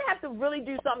they're going to have to really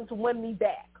do something to win me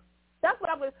back. That's what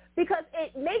I was, because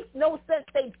it makes no sense.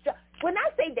 When I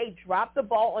say they dropped the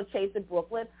ball on Chase in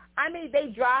Brooklyn, I mean they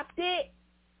dropped it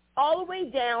all the way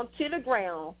down to the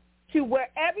ground to where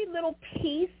every little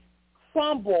piece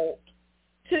crumbled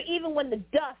to even when the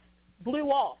dust blew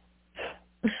off.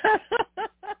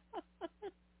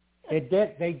 They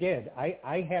did.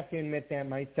 I have to admit that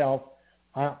myself.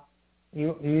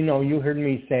 You heard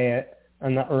me say it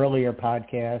on the earlier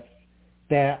podcast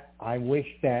that I wish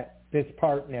that this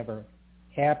part never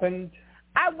happened.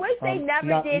 I wish they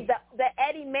never did the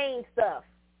Eddie Main stuff.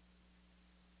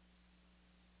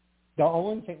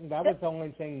 Was the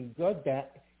only thing good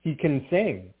that he can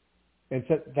sing.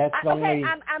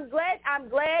 I'm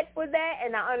glad for that,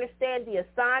 and I understand the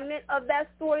assignment of that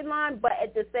storyline. But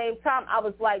at the same time, I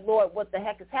was like, Lord, what the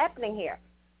heck is happening here?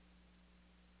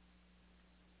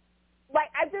 Like,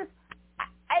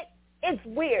 it's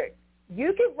weird.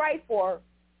 You can write for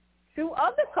 2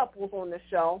 other couples on the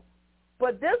show,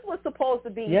 but this was supposed to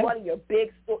be one of your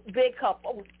big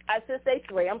couples. I should say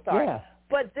 3. I'm sorry,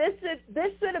 but this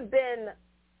should have been.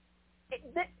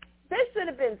 This should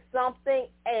have been something,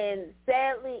 and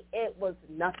sadly, it was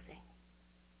nothing.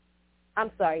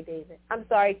 I'm sorry, David. I'm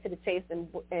sorry to the Chase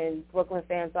and Brooklyn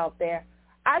fans out there.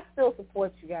 I still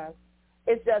support you guys.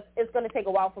 It's going to take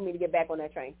a while for me to get back on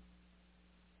that train.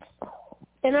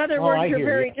 In other words, you're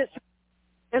very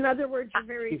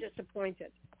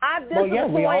disappointed. I'm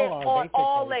disappointed on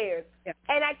all layers. Yeah.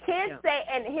 And I can't say,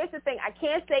 and here's the thing, I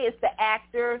can't say it's the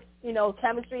actors,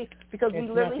 chemistry, because we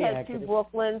literally have 2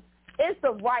 Brooklyns. It's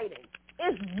the writing.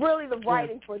 It's really the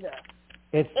writing for this.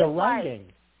 It's the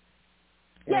writing.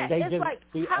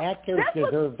 The actors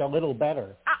deserved a little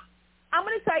better. I'm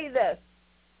going to tell you this.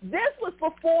 This was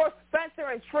before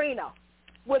Spencer and Trina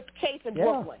with Chase in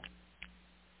Brooklyn.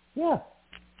 Yeah.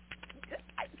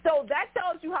 So that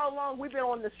tells you how long we've been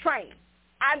on this train.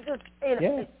 I'm just,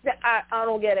 I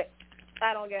don't get it.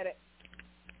 I don't get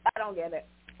it.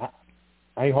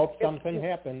 I hope something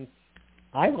happens.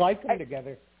 I like them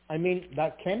together. I mean,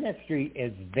 the chemistry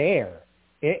is there.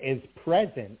 It is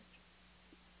present.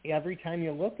 Every time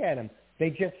you look at them, they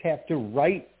just have to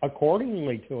write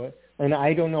accordingly to it. And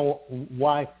I don't know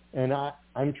why. And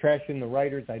I'm trashing the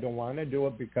writers. I don't want to do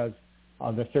it because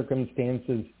of the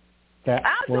circumstances that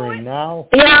we're in now.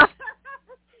 Yeah.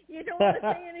 You don't want to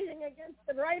say anything against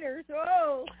the writers.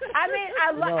 Whoa. I mean,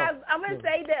 I'm going to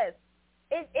say this.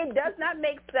 It does not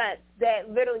make sense that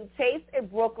literally Chase in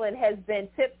Brooklyn has been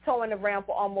tiptoeing around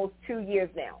for almost 2 years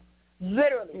now.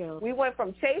 Literally. Yeah. We went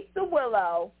from Chase to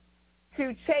Willow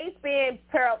to Chase being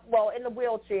in the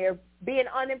wheelchair, being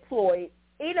unemployed,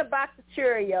 eating a box of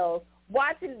Cheerios,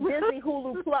 watching Disney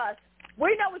Hulu Plus.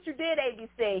 We know what you did,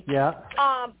 ABC. Yeah.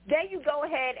 Then you go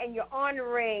ahead and you're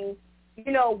honoring,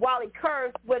 Wally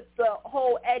Kurth with the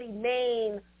whole Eddie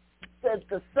Main,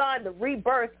 the son, the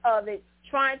rebirth of it,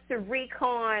 trying to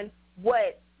recon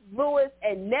what Lewis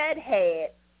and Ned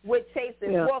had with Chase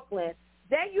in Brooklyn.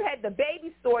 Then you had the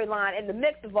baby storyline in the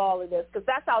mix of all of this, because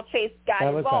that's how Chase got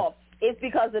involved. it's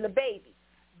because of the baby.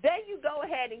 Then you go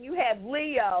ahead and you have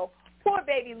Leo, poor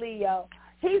baby Leo.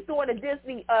 He's doing a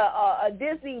Disney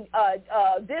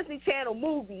Channel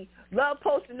movie, Love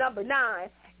Potion #9.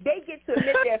 They get to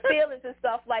admit their feelings and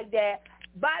stuff like that.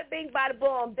 Bada bing, bada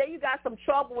boom. Then you got some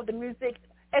trouble with the music.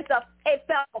 It fell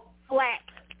flat.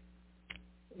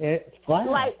 It's flat.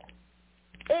 Like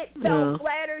it fell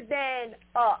flatter than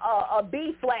a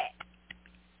B flat.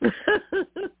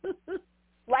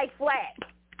 Like flat.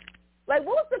 Like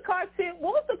what was the cartoon?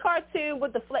 What was the cartoon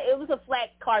with the flat? It was a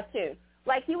flat cartoon.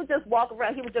 Like he would just walk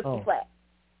around. He would just be flat.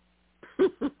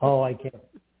 Oh, I can't.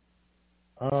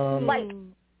 Like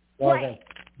flat.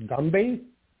 Gumby?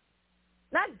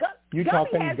 Not Gumby. You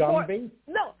talking Gumby?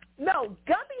 No.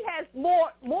 Gumby has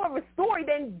more of a story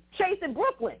than Chase in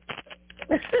Brooklyn.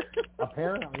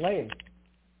 Apparently.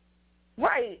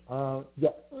 Right. Yeah.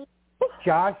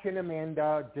 Josh and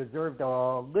Amanda deserved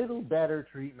a little better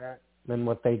treatment than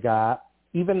what they got,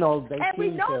 even though they and we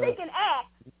know they can act.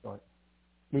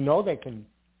 We know they can.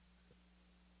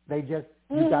 They just,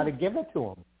 you got to give it to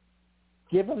them.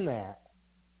 Give them that.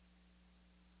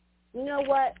 You know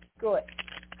what? Good.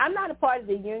 I'm not a part of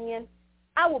the union.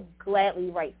 I will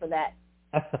gladly write for that.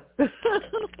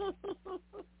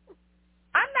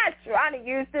 I'm not trying to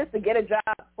use this to get a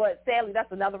job, but sadly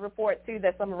that's another report, too,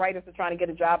 that some writers are trying to get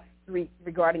a job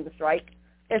regarding the strike.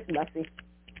 It's messy.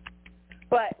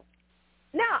 But,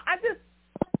 now,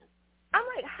 I'm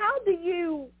like, how do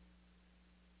you...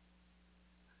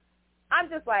 I'm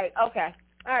just like, okay.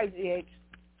 All right, GH.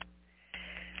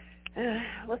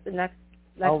 What's the next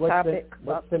topic?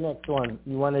 What's the next one?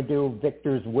 You want to do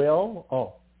Victor's will?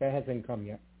 Oh, that hasn't come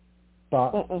yet.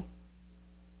 But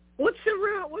What's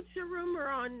the rumor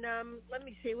on? Let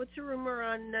me see. What's the rumor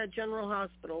on General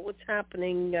Hospital? What's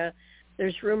happening?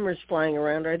 There's rumors flying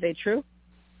around. Are they true?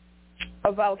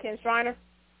 About Ken Shriner?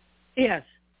 Yes.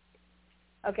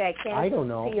 Okay, Ken. I don't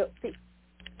know.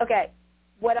 Okay,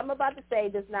 what I'm about to say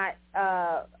does not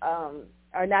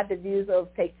are not the views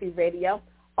of Take Two Radio.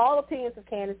 All opinions of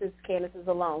Candace's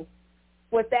alone.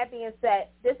 With that being said,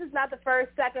 this is not the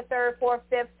first, second, third, fourth,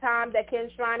 fifth time that Ken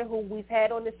Shriner, who we've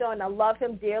had on the show, and I love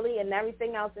him dearly and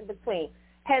everything else in between,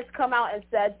 has come out and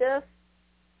said this.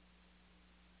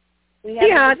 They're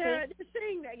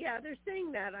saying that. Yeah, they're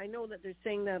saying that. I know that they're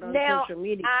saying that on social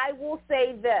media. I will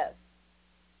say this.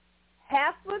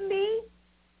 Half of me,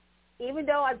 even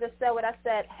though I just said what I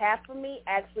said, half of me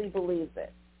actually believes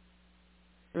it.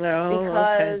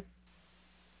 No,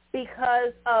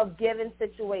 because of given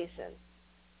situations.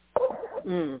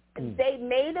 They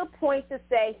made a point to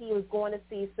say he was going to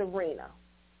see Serena,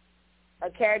 a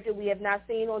character we have not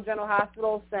seen on General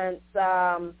Hospital since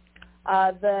the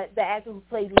actor who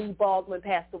played Lee Baldwin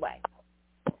passed away.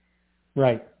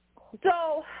 Right.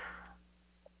 So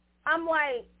I'm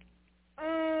like,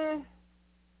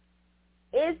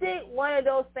 is it one of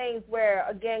those things where,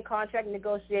 again, contract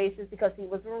negotiations, because he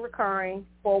wasn't recurring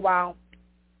for a while,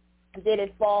 did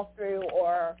it fall through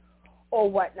or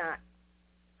whatnot?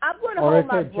 I'm going to hold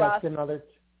my breath.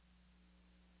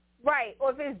 Right, or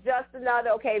if it's just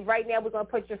another, okay, right now we're going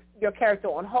to put your character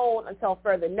on hold until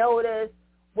further notice,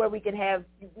 where we can have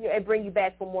and bring you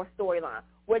back for more storyline.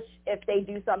 Which, if they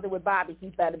do something with Bobby, he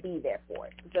better be there for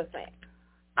it. Just saying.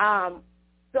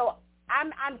 So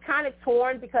I'm kind of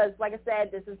torn because, like I said,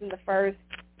 this isn't the first.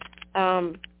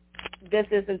 This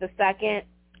isn't the second,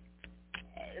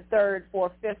 third,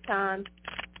 fourth, fifth time,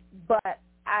 but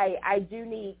I do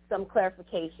need some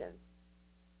clarification.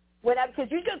 Because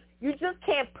you just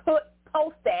can't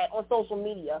post that on social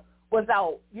media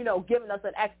without giving us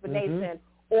an explanation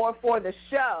or for the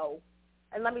show.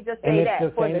 And let me just say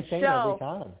that for the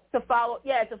show to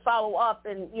follow up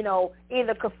and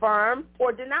either confirm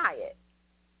or deny it.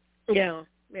 Yeah.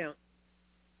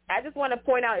 I just want to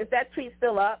point out, is that tweet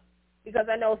still up? Because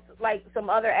I know, like some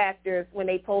other actors, when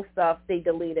they post stuff, they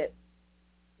delete it.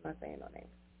 I'm not saying no names.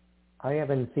 I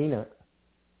haven't seen it.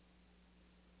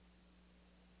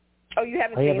 Oh, you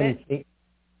haven't seen it?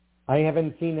 I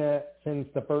haven't seen it since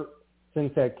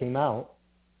that came out.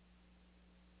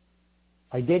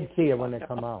 I did see it when it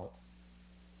came out.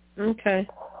 Okay.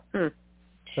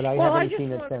 But I haven't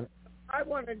seen it since. I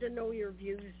wanted to know your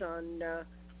views on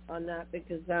that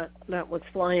because that was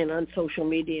flying on social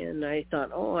media, and I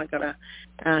thought, I gotta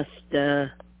ask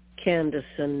Candace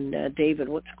and David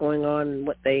what's going on and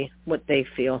what they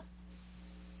feel.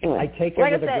 I take it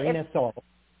with a grain of salt.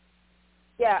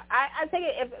 Yeah, I take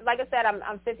it. If, like I said,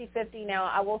 I'm 50-50 now.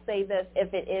 I will say this: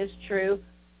 if it is true,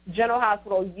 General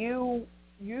Hospital, you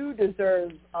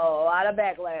deserve a lot of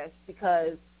backlash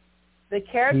because the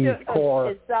character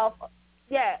itself.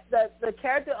 the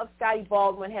character of Scotty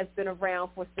Baldwin has been around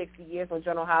for 60 years on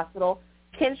General Hospital.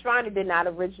 Ken Shriner did not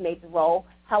originate the role.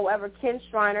 However, Ken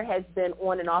Shriner has been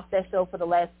on and off that show for the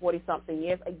last 40-something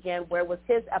years. Again, where was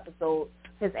his episode,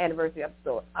 his anniversary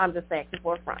episode? I'm just saying,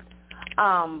 forefront.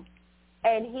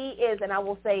 And he is, and I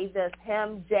will say this,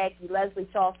 him, Jackie, Leslie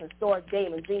Charleston, Stuart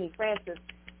Damon, Jeannie Francis,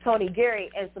 Tony Geary,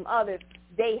 and some others,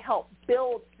 they helped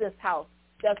build this house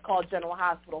that's called General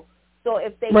Hospital. So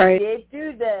if they did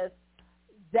do this,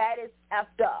 that is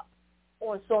effed up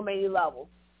on so many levels.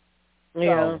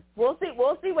 Yeah. So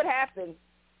we'll see what happens.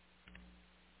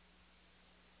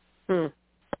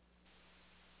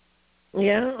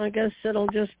 Yeah, I guess it'll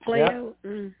just play out,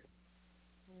 and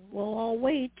we'll all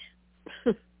wait.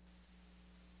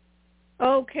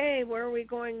 Okay, where are we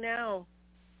going now?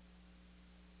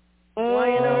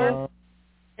 Y&R?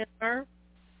 Yeah,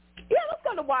 let's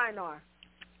go to Y&R.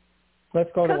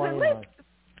 Let's go to Y&R.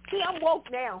 See, I'm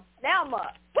woke now. Now I'm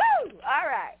up. Woo! All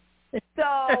right.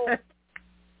 So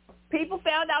people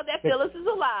found out that Phyllis is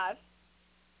alive.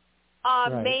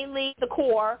 Mainly the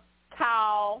core,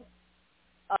 Kyle,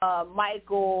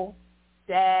 Michael,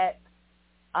 Jack,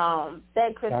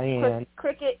 then Chris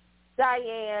Cricket,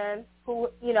 Diane, who,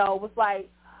 was like,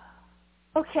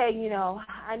 okay,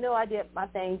 I know I did my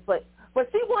things, but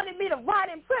she wanted me to rot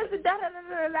in prison,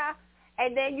 da-da-da-da-da.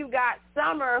 And then you got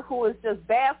Summer, who is just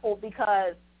baffled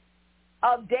because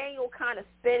of Daniel kind of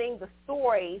spinning the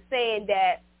story, saying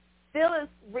that Phyllis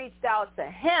reached out to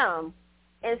him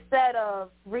instead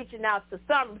of reaching out to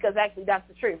Summer, because actually that's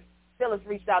the truth. Phyllis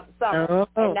reached out to Summer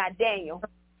and not Daniel,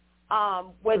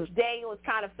 which Daniel is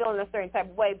kind of feeling a certain type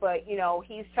of way, but,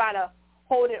 he's trying to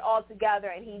hold it all together,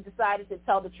 and he decided to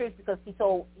tell the truth because he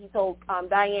told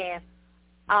Diane,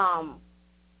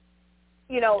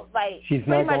 like she's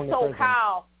pretty much told prison.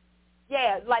 Kyle,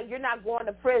 like you're not going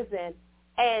to prison.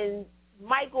 And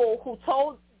Michael, who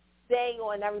told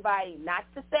Daniel and everybody not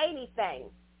to say anything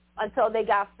until they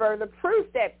got further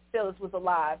proof that Phyllis was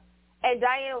alive. And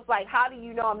Diane was like, how do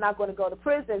you know I'm not going to go to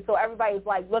prison? So everybody was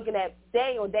like looking at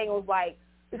Daniel. Daniel was like,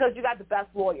 because you got the best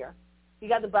lawyer. You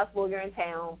got the best lawyer in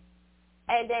town.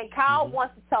 And then Kyle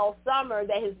wants to tell Summer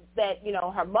that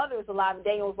her mother is alive, and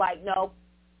Daniel was like, no,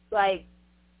 like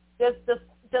just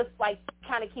like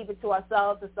kind of keep it to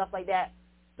ourselves and stuff like that.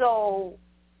 So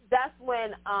that's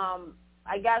when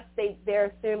I guess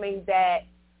they're assuming that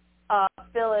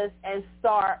Phyllis and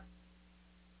Stark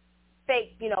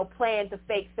planned to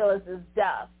fake Phyllis's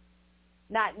death,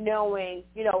 not knowing,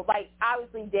 like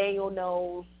obviously Daniel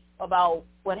knows about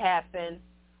what happened.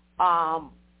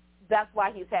 That's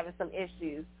why he's having some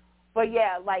issues. But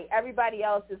yeah, like everybody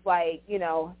else is like,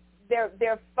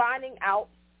 they're finding out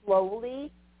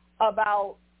slowly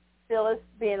about Phyllis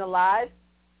being alive.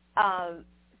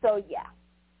 So yeah.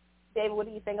 David, what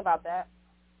do you think about that?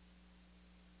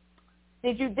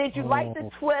 Did you like the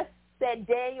twist that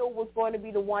Daniel was going to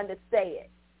be the one to say it?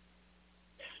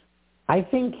 I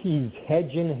think he's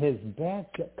hedging his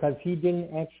bet because he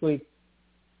didn't actually.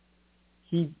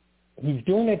 He's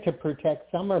doing it to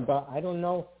protect Summer, but I don't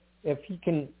know if he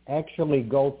can actually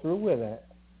go through with it.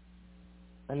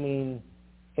 I mean,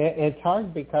 it's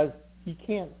hard because he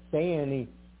can't say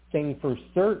anything for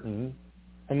certain.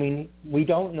 I mean, we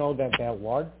don't know that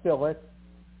was Phyllis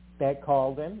that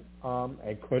called him.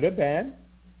 It could have been,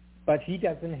 but he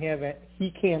doesn't have it.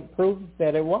 He can't prove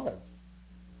that it was.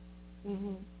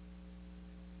 Mm-hmm.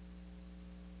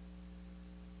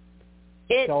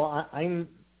 So I'm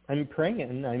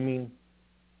praying. I mean,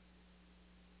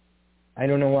 I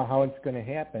don't know how it's going to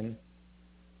happen.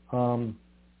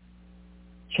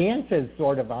 Chance is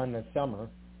sort of on the Summer.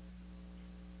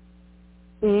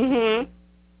 Mhm.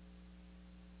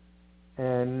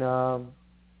 And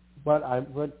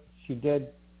what she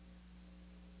did,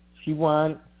 she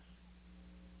wants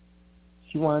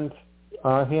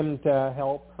him to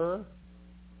help her.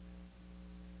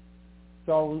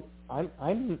 So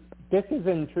I'm. This is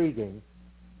intriguing.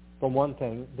 For one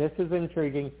thing, this is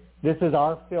intriguing. This is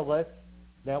our Phyllis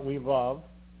that we love,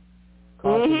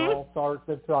 causing all sorts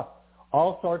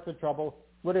of trouble.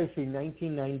 What is she?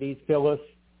 1990s Phyllis.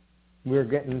 We're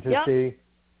getting to see.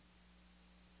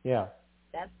 Yeah.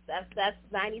 That's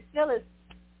 90s Phyllis.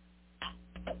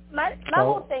 My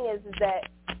whole thing is that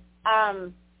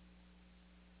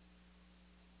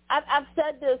I've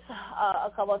said this a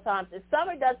couple of times. Is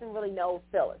Summer doesn't really know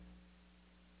Phyllis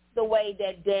the way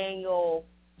that Daniel,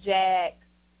 Jack,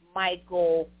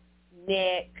 Michael,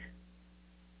 Nick,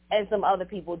 and some other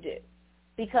people do.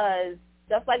 Because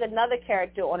just like another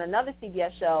character on another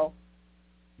CBS show,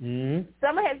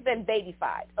 Summer has been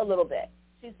babyfied a little bit.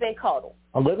 She's been cuddled.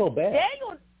 A little bit?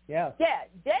 Yeah. Yeah,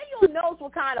 Daniel knows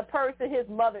what kind of person his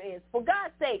mother is. For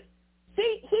God's sake,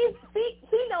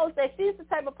 he knows that she's the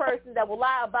type of person that will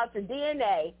lie about your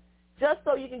DNA just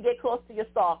so you can get close to your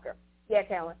stalker. Yeah,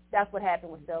 Carolyn, that's what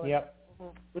happened with Phyllis. Yep.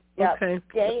 Mm-hmm. Yep.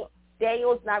 Okay.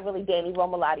 Daniel's not really Danny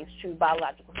Romalotti's true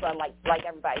biological son like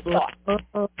everybody thought.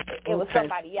 It was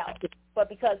somebody else. But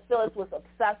because Phyllis was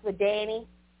obsessed with Danny,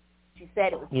 she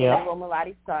said it was Danny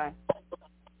Romalotti's son.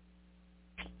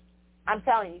 I'm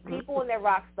telling you, people and their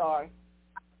rock stars.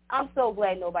 I'm so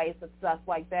glad nobody's obsessed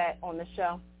like that on the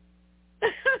show.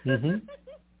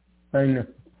 I know.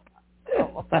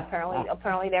 So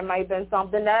apparently there might have been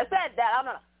something that said that. I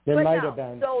don't know. There might have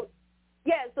been.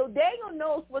 So Daniel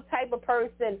knows what type of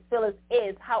person Phyllis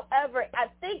is. However, I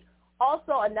think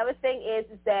also another thing is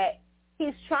that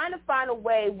he's trying to find a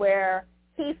way where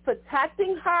he's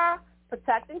protecting her,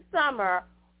 protecting Summer,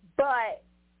 but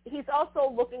he's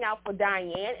also looking out for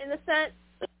Diane in a sense.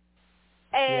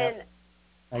 And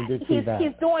I did see that.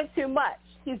 He's doing too much.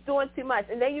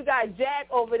 And then you got Jack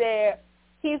over there.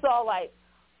 He's all like,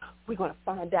 we're going to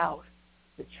find out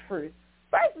the truth.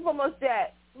 First and foremost,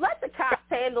 Jack, let the cops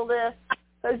handle this,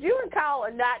 because you and Kyle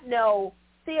are not know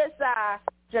CSI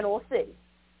General City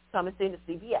coming soon to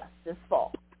CBS this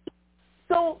fall.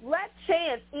 So let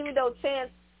Chance, even though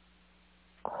Chance,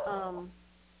 I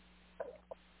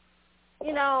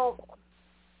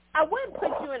wouldn't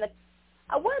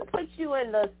put you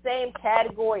in the same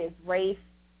category as Rafe,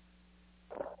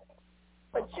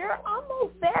 but you're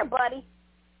almost there, buddy.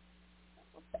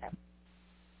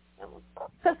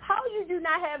 Because how you do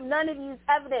not have none of these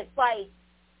evidence, like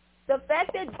the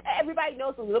fact that everybody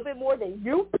knows a little bit more than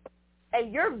you,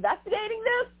 and you're investigating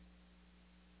this,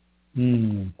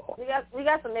 we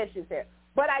got some issues here.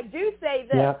 But I do say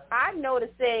this: I'm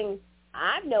noticing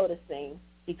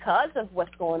because of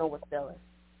what's going on with Phyllis.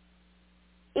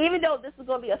 Even though this is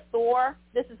going to be a Thor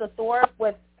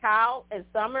with Kyle and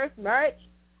Summer's merch,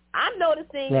 I'm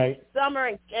noticing Summer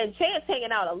and Chance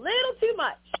hanging out a little too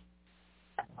much.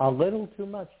 A little too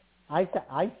much. I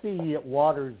see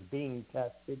Waters being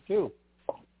tested too.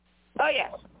 Oh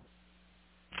yeah.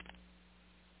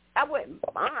 I wouldn't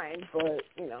mind, but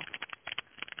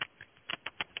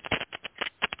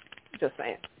just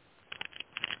saying.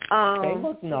 They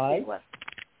look nice.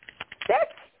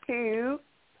 That's cute.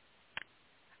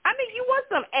 I mean, you want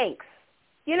some angst,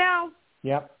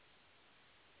 Yep.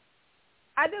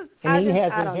 And he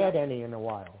hasn't had any in a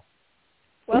while.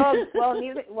 Well,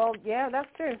 yeah, that's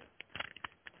true.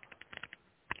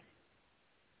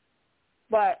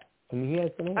 But he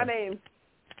hasn't had. I mean,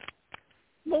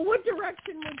 well, what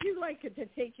direction would you like it to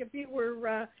take if you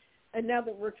were? And now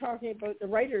that we're talking about the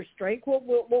writer's strike, what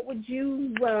would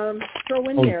you throw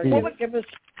in there? What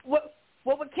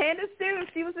would Candace do if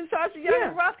she was in charge of Young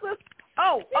and Restless?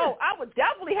 I would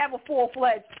definitely have a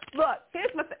full-fledged. Look,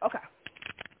 here's my thing. Okay.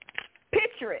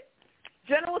 Picture it.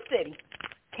 General City.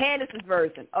 Candace's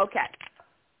version. Okay.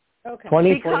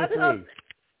 2023.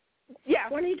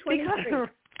 2023.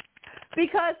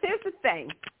 Because here's the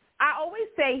thing. I always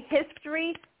say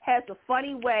history has a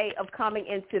funny way of coming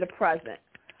into the present.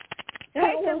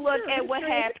 Take a look at what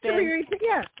happened. History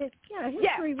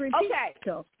repeats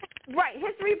itself. Right,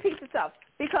 history repeats itself.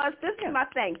 Because this is my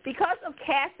thing. Because of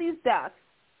Cassie's death,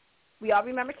 we all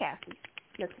remember Cassie.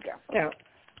 Let's go. Yeah.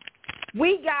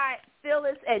 We got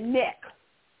Phyllis and Nick.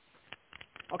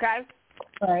 Okay?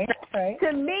 Right.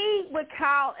 To me, with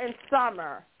Kyle and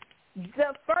Summer,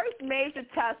 the first major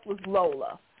test was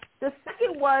Lola. The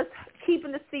second was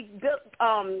keeping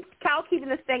Kyle keeping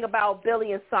this thing about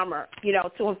Billy and Summer,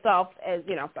 to himself, as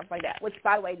stuff like that, which,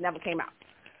 by the way, never came out.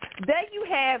 Then you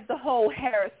have the whole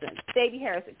baby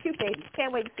Harrison, cute baby.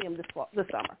 Can't wait to see him this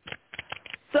summer.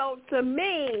 So to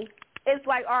me, it's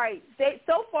like, all right,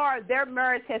 so far their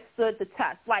marriage has stood the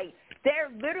test. Like, they're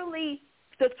literally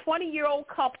the 20-year-old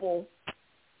couple,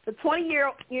 the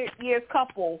 20-year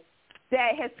couple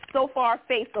that has so far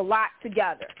faced a lot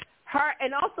together. Her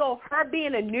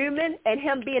being a Newman and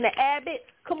him being an Abbott,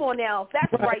 come on now,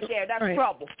 that's right there. That's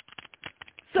trouble.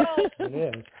 So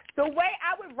the way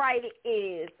I would write it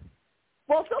is,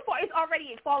 well, so far it's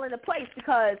already fallen into place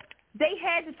because they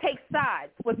had to take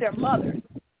sides with their mothers.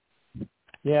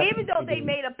 Yeah, even though they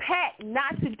made a pact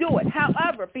not to do it.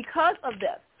 However, because of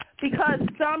this, because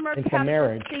Summer kept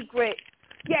the secret.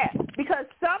 Yeah, because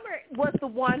Summer was the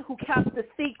one who kept the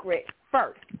secret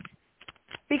first.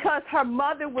 Because her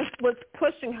mother was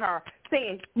pushing her,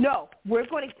 saying, no, we're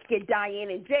going to get Diane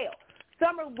in jail.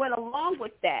 Summer went along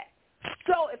with that.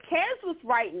 So if Candace was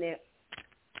writing it,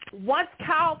 once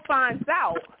Kyle finds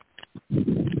out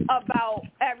about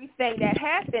everything that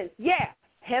happens,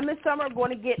 him and Summer are going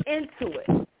to get into it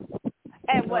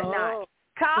and whatnot.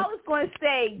 Kyle is going to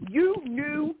say you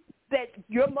knew that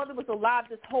your mother was alive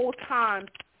this whole time,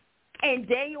 and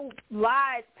Daniel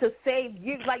lied to save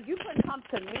you. Like, you couldn't come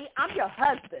to me. I'm your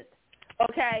husband,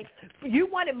 okay? You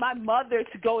wanted my mother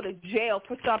to go to jail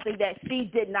for something that she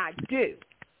did not do.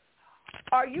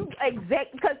 Are you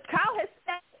exact? Because Kyle has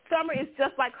said Summer is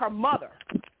just like her mother.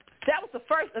 That was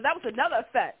another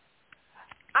effect.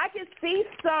 I can see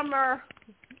Summer,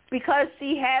 because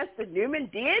she has the Newman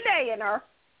DNA in her,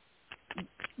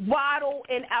 waddle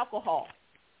in alcohol.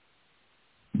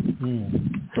 And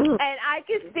I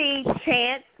can see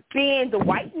Chance being the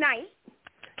white knight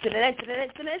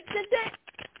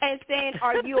and saying,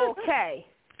 "Are you okay?"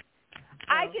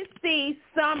 I can see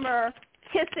Summer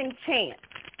kissing Chance.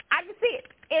 I can see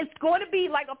it. It's going to be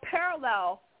like a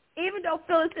parallel, even though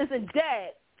Phyllis isn't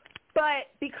dead. But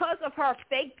because of her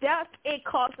fake death, it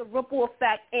caused a ripple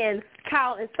effect in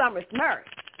Kyle and Summer's marriage.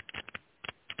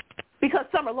 Because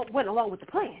Summer went along with the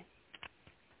plan.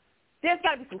 There's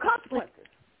got to be some consequences.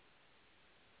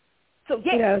 So,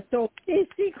 yeah. So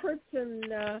secrets and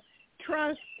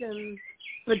trust and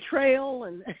betrayal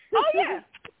and... Oh, yeah.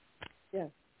 Yeah.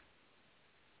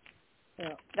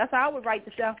 That's how I would write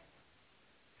the show.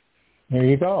 There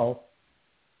you go.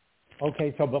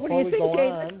 Okay, so before we go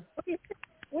on...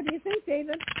 What do you think,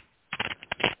 David?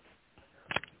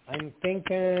 I'm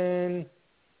thinking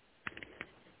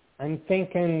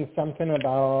something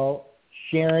about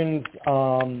Sharon's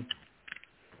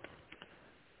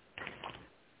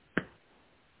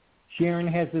Sharon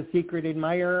has a secret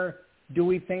admirer. Do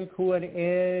we think who it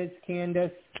is,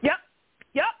 Candace? Yep.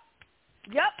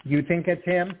 You think it's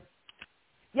him?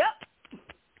 Yep.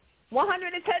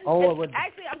 110. Oh,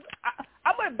 actually,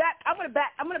 I'm gonna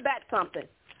bet something.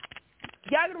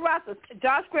 Yaga Rasa,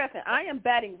 Josh Griffin, I am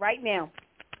betting right now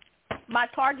my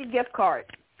Target gift card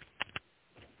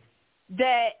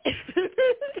that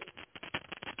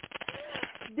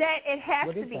that it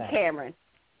has to be Cameron.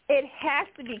 It has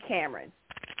to be Cameron.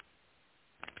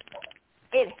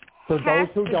 For those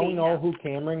who don't know who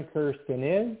Cameron Kirsten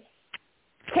is?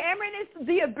 Cameron is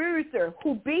the abuser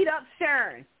who beat up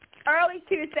Sharon early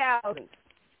 2000s.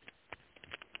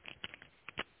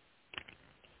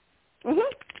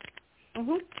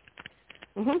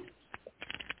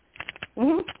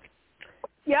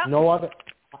 Yeah. No other.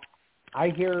 I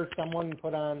hear someone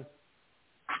put on.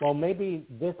 Well, maybe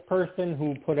this person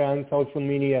who put it on social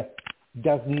media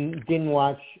didn't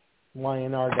watch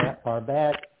Lion Are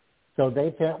Back, so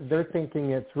they're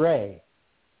thinking it's Ray.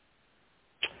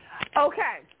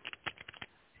 Okay.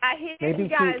 I hear maybe you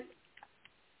guys.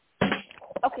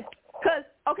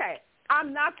 Okay,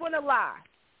 I'm not going to lie.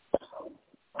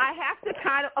 I have to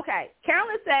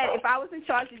Carolyn said if I was in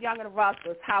charge of Young and the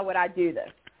Rustlers, how would I do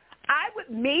this?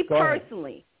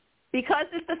 Personally, because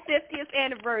it's the 50th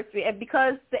anniversary and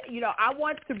because, I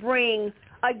want to bring,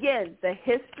 again, the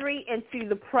history into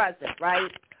the present,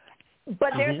 right?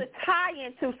 But there's a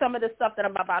tie-in to some of the stuff that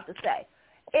I'm about to say.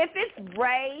 If it's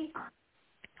Ray,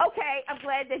 okay, I'm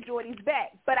glad that Jordy's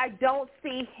back, but I don't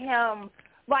see him,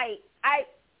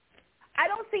 I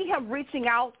don't see him reaching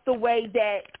out the way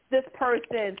that this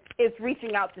person is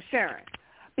reaching out to Sharon.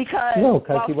 Because he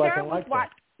wasn't like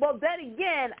that. Well, then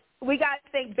again, we got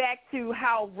to think back to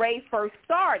how Ray first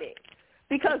started.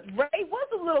 Because Ray was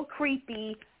a little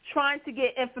creepy trying to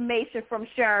get information from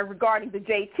Sharon regarding the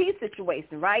JT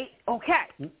situation, right? Okay.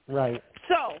 Right.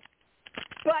 So,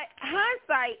 but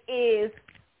hindsight is,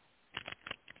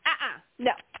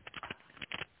 no.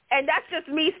 And that's just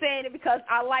me saying it because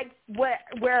I like where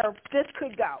this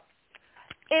could go.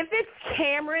 If it's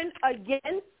Cameron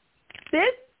again,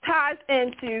 this ties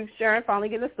into Sharon finally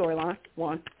getting the storyline.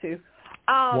 1, 2.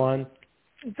 The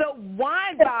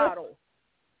wine bottle.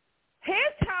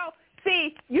 Here's how.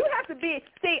 See, you have to be.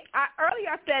 Earlier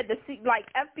I said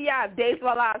FBI, Days of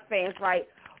Our Lives fans, right?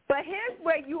 But here's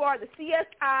where you are the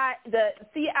CSI, the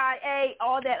CIA,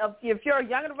 all that. If you're a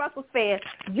Young and the Rustlers fan,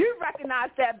 you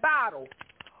recognize that bottle.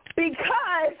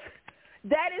 Because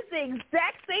that is the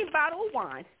exact same bottle of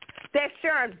wine that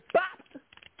Sharon bopped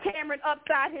Cameron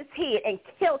upside his head and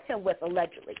killed him with,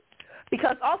 allegedly.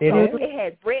 Because also it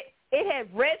had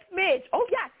red smidge. Oh,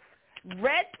 yes.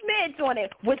 Red smidge on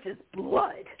it, which is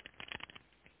blood.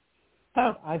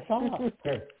 Oh, I saw it.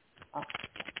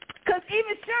 Because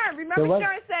even Sharon, remember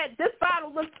Sharon said, this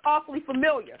bottle looks awfully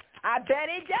familiar. I bet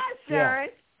it does, Sharon.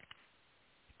 Yeah.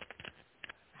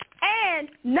 And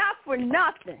not for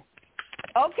nothing.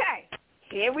 Okay,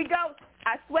 here we go.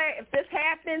 I swear, if this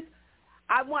happens,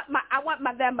 I want my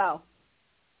Venmo.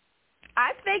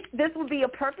 I think this would be a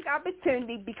perfect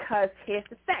opportunity because here's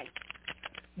the thing.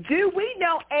 Do we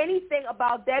know anything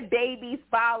about that baby's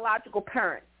biological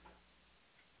parents?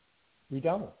 We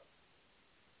don't.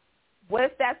 What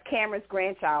if that's Cameron's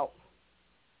grandchild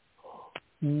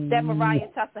that Mariah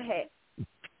and Tessa had?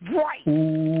 Right.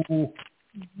 Ooh.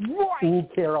 Right. Ooh,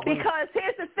 Caroline. Because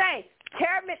here's the thing.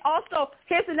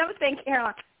 Here's another thing,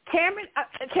 Caroline. Cameron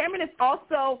is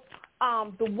also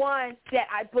the one that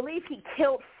I believe he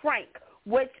killed Frank,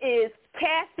 which is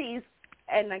Cassie's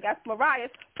and I guess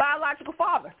Mariah's biological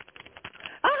father.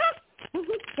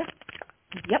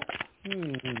 Yep.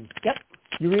 Yep.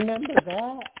 You remember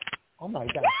that? Oh my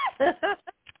God.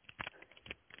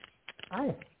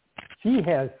 She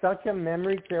has such a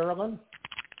memory, Carolyn.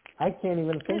 I can't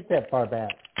even think that far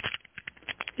back.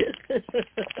 See,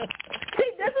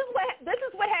 this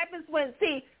is what happens when.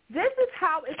 See, this is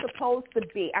how it's supposed to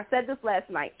be. I said this last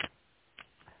night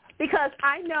because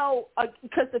I know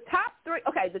because the top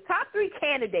three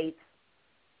candidates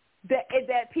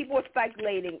that people are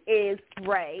speculating is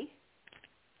Ray,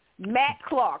 Matt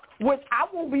Clark, which I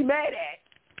won't be mad at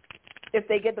if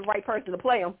they get the right person to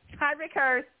play him. Hi, Rick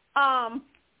Hurst,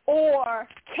 or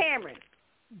Cameron.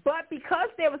 But because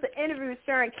there was an interview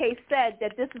Sharon Case said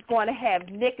that this is going to have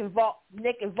Nick involved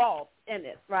in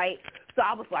this, right? So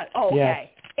I was like, oh,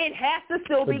 okay, it has to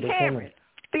still be Cameron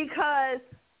because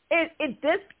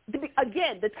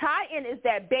again, the tie-in is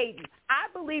that baby. I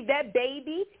believe that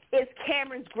baby is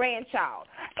Cameron's grandchild,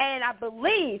 and I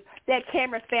believe that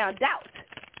Cameron found out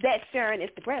that Sharon is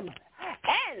the grandmother.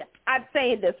 And I'm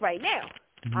saying this right now.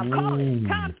 I'm calling it.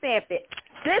 Timestamp it.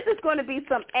 This is going to be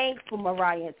some angst for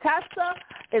Mariah and Tessa.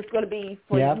 It's going to be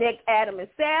for Nick, Adam, and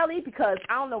Sally because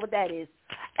I don't know what that is.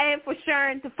 And for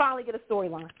Sharon to finally get a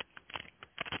storyline.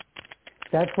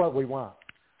 That's what we want.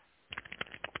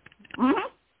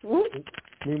 Mm-hmm.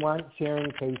 We want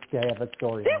Sharon Case to have a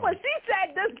storyline. See, when she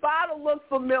said this bottle looks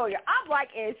familiar, I'm like,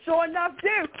 and sure enough,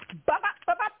 do. Bop,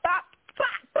 bop, bop, bop,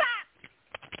 bop,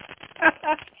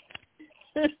 bop.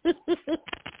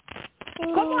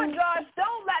 Come on, Josh.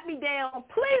 Don't let me down.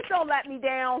 Please don't let me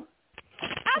down.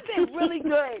 I've been really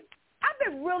good.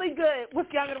 With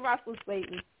Young and the Restless,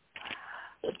 baby.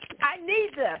 I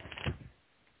need this.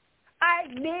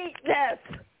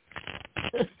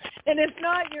 And if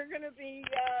not, you're going to be...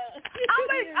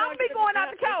 I'll be going out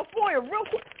to California real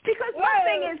quick. Because my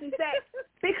thing is that...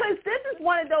 Because this is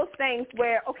one of those things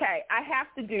where, okay, I have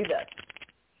to do this.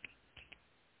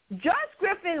 Josh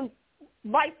Griffin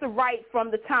likes to write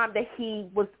from the time that he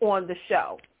was on the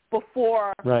show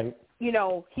before,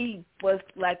 he was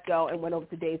let go and went over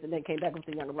to Days and then came back with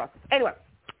the Younger Russells. Anyway,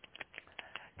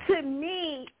 to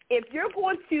me, if you're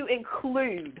going to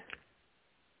include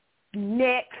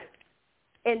Nick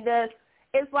in this,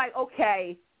 it's like,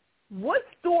 okay, what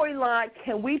storyline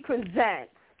can we present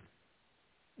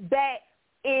that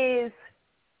is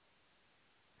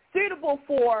suitable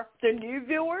for the new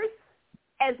viewers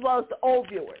as well as the old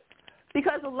viewers?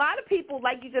 Because a lot of people,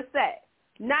 like you just said,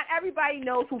 not everybody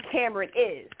knows who Cameron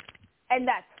is. And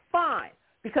that's fine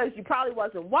because you probably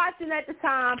wasn't watching at the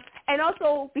time and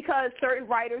also because certain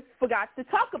writers forgot to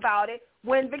talk about it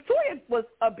when Victoria was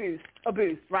abused,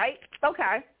 right?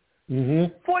 Okay.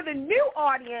 Mm-hmm. For the new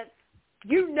audience,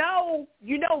 you know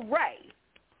Ray.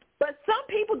 But some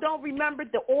people don't remember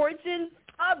the origins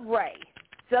of Ray,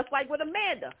 just like with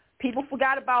Amanda. People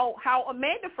forgot about how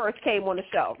Amanda first came on the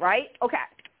show, right? Okay.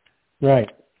 Right.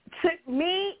 To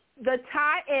me, the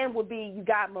tie-in would be you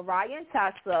got Mariah and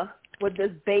Tessa with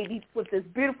this baby, with this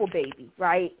beautiful baby,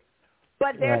 right?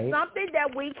 But there's something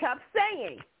that we kept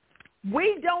saying.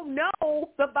 We don't know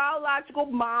the biological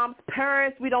mom's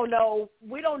parents. We don't know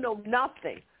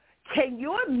nothing. Can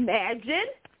you imagine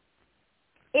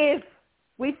if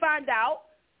we find out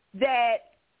that,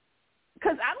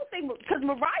 because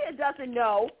Mariah doesn't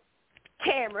know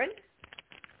Cameron.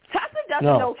 Tessa doesn't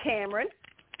know Cameron.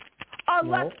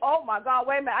 Unless, oh, my God,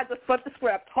 wait a minute, I just flipped the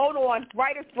script. Hold on,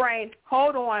 writer's brain,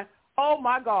 hold on. Oh,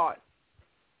 my God.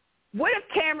 What if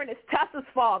Cameron is Tessa's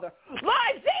father?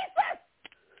 Lord Jesus!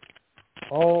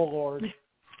 Oh, Lord.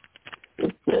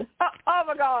 Oh,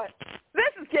 my God.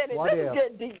 This is getting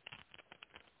deep.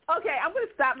 Okay, I'm going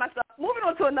to stop myself. Moving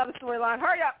on to another storyline.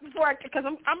 Hurry up because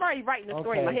I'm already writing the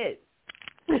story in my head.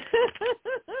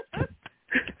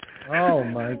 Oh,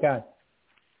 my God.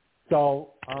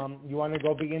 So, you want to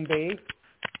go B&B?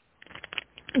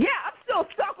 Yeah, I'm still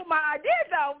stuck with my idea,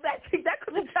 though. That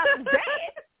could have sounded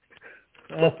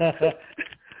bad.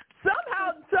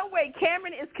 Somehow, some way,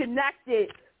 Cameron is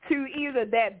connected to either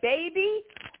that baby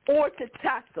or to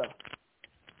Tessa.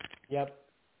 Yep.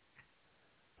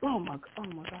 Oh my God.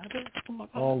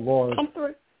 Oh, Lord.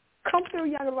 Come through,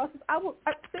 Young and Russells.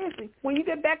 Seriously, when you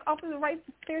get back off of the right,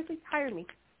 seriously, hire me.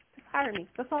 Just hire me.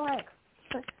 That's all I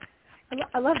ask.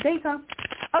 I love daytime.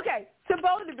 Okay, to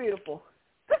Bold and the Beautiful.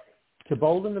 To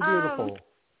Bold and the Beautiful.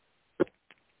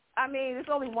 I mean, there's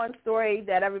only one story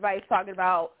that everybody's talking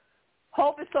about.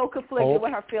 Hope is so conflicted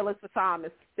with her feelings for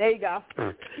Thomas. There you go.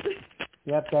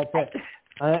 Yep, that's it.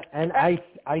 And I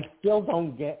still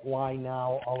don't get why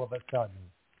now all of a sudden.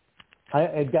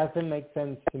 It doesn't make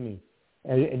sense to me.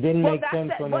 It didn't make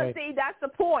sense when Well, see, that's the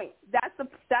point. That's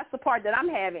the part that I'm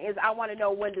having is I want to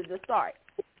know when did this start.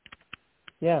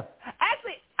 Yeah.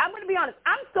 Actually, I'm going to be honest.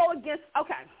 I'm so against.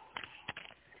 Okay.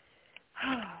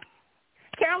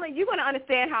 Carolyn, you're going to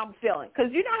understand how I'm feeling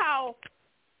because you know how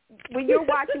when you're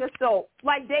watching a soap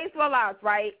like Days of Our Lives,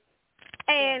 right?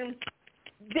 And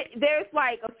there's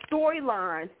like a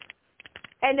storyline,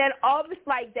 and then all of it's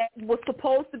like that was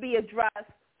supposed to be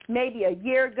addressed maybe a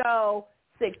year ago,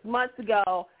 6 months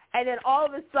ago, and then all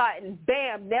of a sudden,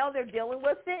 bam, now they're dealing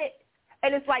with it,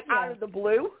 and it's like out of the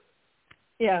blue.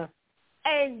 Yeah.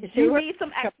 And you need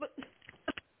some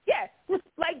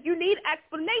like you need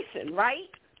explanation, right?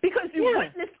 Because you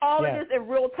witnessed all of this in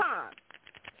real time.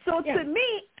 So to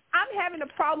me, I'm having a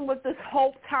problem with this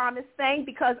Hope Thomas thing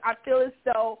because I feel as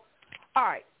though, all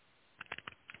right,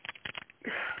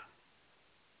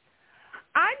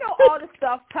 I know all the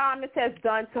stuff Thomas has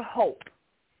done to Hope.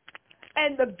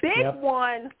 And the big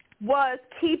one was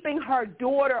keeping her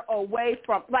daughter away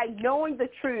from, like, knowing the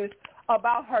truth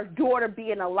about her daughter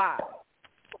being alive.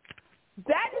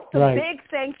 That is the big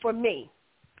thing for me.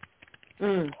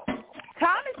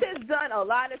 Thomas has done a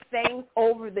lot of things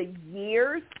over the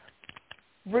years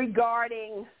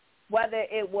regarding whether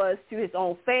it was to his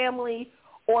own family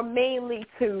or mainly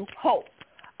to Hope.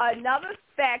 Another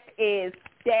fact is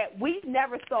that we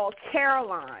never saw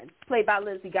Caroline, played by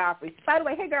Lindsay Godfrey. By the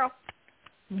way, hey, girl.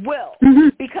 Will,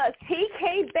 because he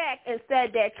came back and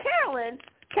said that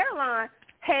Caroline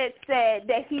had said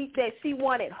that she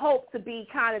wanted Hope to be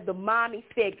kind of the mommy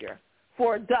figure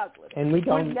for Douglas. And we've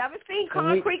never seen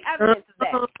concrete evidence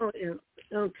of that.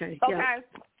 Okay.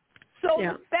 So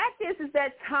the fact is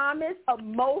that Thomas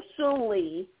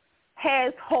emotionally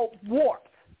has Hope warped.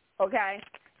 Okay.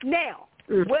 Now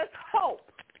with Hope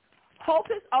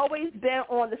has always been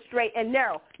on the straight and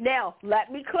narrow. Now let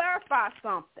me clarify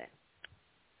something.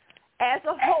 As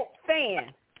a Hope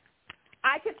fan,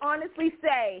 I can honestly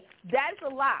say that's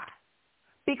a lie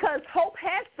because Hope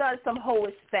has done some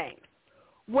hoish things.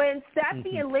 When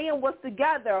Steffi and Liam was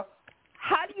together,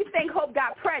 how do you think Hope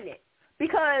got pregnant?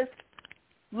 Because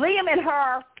Liam and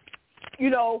her,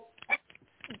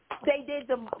 they did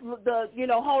the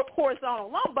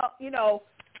horizontal lumbar,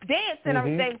 dance and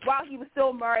everything while he was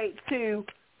still married to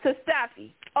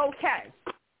Steffi. Okay.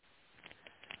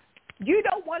 You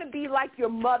don't want to be like your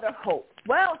mother, Hope.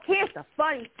 Well, here's the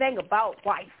funny thing about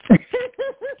wife.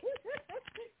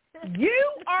 You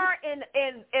are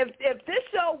if this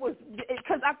show was,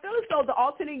 because I feel as though the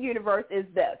alternate universe is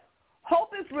this.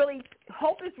 Hope is really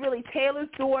Taylor's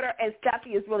daughter, and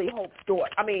Steffi is really Hope's daughter.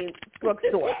 I mean, Brooke's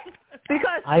daughter.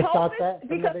 Because I thought that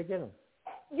from the beginning.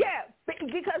 Yeah,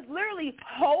 because literally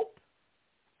Hope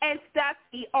and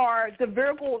Steffi are the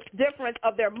vertical difference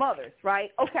of their mothers,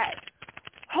 right? Okay.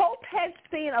 Hope has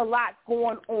seen a lot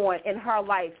going on in her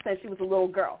life since she was a little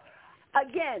girl.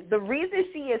 Again, the reason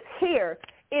she is here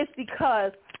is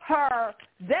because her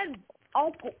then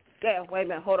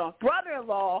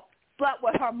brother-in-law slept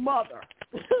with her mother.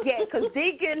 Because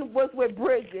Deacon was with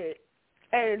Bridget.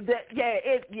 And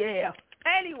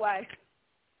Anyway,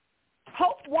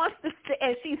 Hope wants to stay,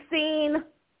 and she's seen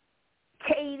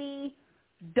Katie,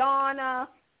 Donna.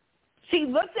 She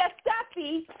looks at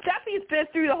Steffi. Steffi's been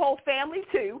through the whole family,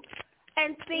 too,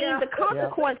 and seen the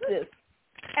consequences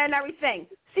and everything.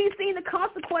 She's seen the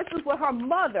consequences with her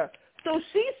mother. So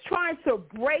she's trying to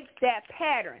break that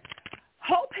pattern.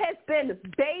 Hope has been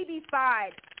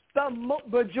babyfied the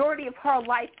majority of her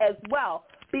life as well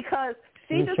because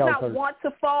she does not want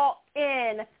to fall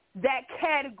in that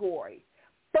category.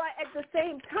 But at the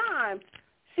same time,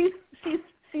 she's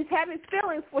having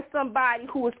feelings for somebody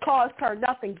who has caused her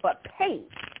nothing but pain.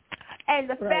 And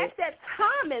the fact that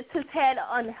Thomas has had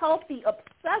an unhealthy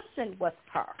obsession with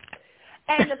her.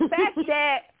 And the fact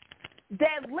that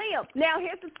Liam, now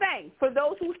here's the thing, for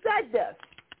those who said this,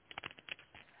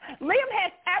 Liam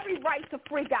has every right to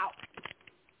freak out.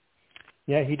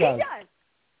 Yeah, he does. He does.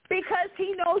 Because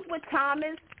he knows what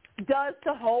Thomas does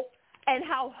to Hope and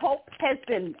how Hope has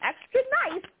been extra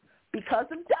nice because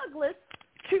of Douglas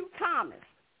to Thomas.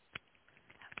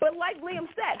 But like Liam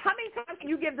said, how many times can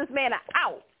you give this man an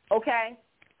out, okay?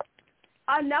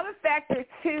 Another factor,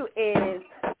 too, is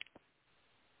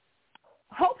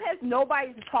Hope has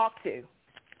nobody to talk to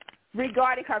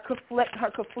regarding her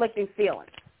conflicting feelings.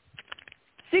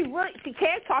 She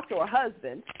can't talk to her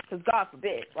husband, because God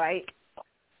forbid, right?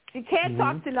 She can't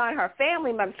talk to none of her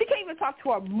family members. She can't even talk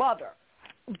to her mother.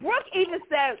 Brooke even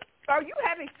said, are you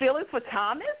having feelings for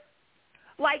Thomas?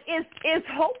 Like, is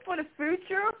hope for the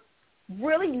future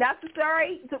really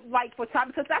necessary for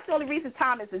Thomas? Because that's the only reason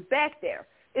Thomas is back there,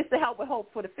 is to help with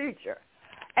hope for the future.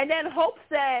 And then Hope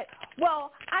said,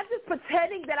 well, I'm just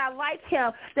pretending that I like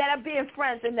him, that I'm being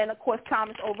friends. And then, of course,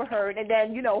 Thomas overheard. And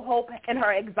then, Hope and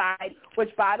her anxiety,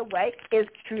 which, by the way, is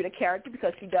true to character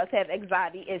because she does have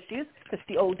anxiety issues because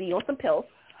she OD on some pills.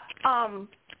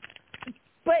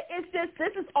 But it's just,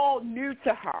 this is all new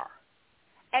to her.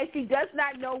 And she does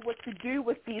not know what to do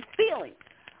with these feelings.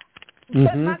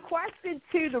 But my question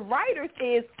to the writers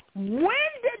is, when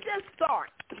did this start?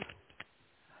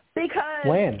 Because...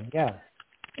 When? Yeah.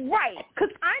 Right,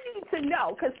 because I need to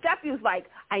know, because Steffi was like,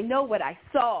 I know what I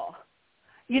saw.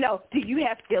 Do you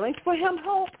have feelings for him,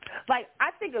 Hope? Like,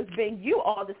 I think it's been you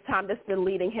all this time that's been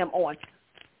leading him on.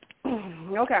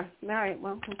 Okay, all right,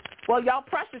 well, y'all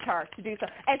pressured her to do so.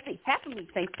 And see, half of me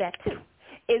thinks that, too,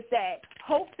 is that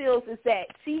Hope feels is that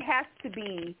she has to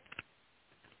be,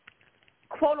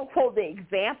 quote-unquote, the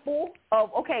example of,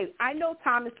 okay, I know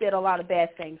Thomas did a lot of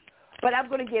bad things, but I'm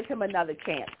going to give him another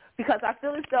chance. Because I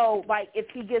feel as though, like, if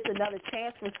he gets another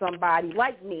chance from somebody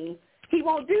like me, he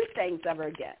won't do things ever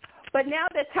again. But now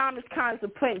that Thomas kind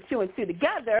of putting two and two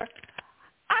together,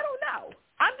 I don't know.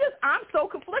 I'm so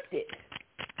conflicted.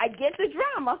 I get the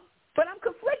drama, but I'm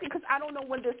conflicted because I don't know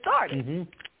when this started.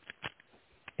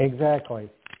 Exactly.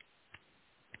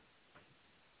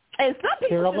 And some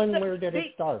people Carolyn, where did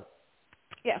it start?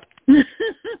 Yeah.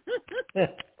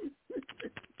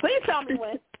 Please tell me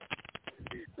when.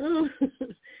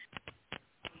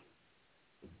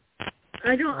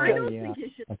 I don't think you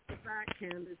should go back,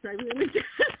 Candace. I really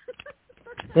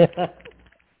don't.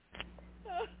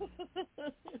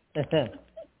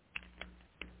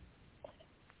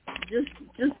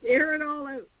 Just air it all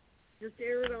out. Just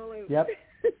air it all out. Yep.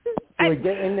 Do we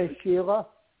get into Sheila?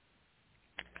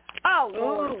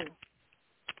 Oh.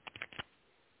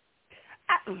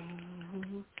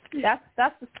 That's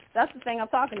the thing I'm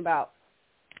talking about.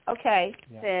 Okay,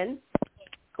 Finn.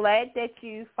 Glad that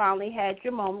you finally had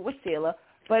your moment with Sheila,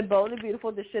 but Bold and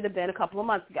Beautiful, this should have been a couple of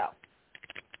months ago.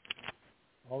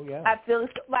 Oh, yeah. I feel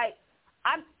like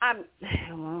I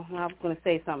was going to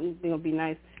say something. It's going to be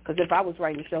nice, because if I was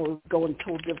writing the show, it would go in a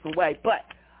total different way. But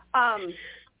I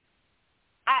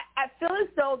feel as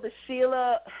though the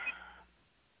Sheila,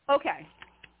 okay.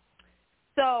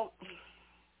 So,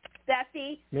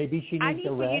 Steffi. Maybe she needs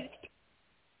a rest.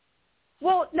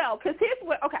 Well, no, because here's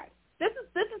what, okay. This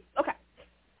is, okay.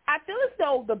 I feel as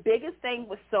though the biggest thing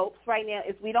with soaps right now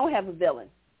is we don't have a villain.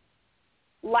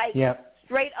 Like,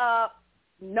 straight up,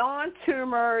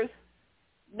 non-tumors,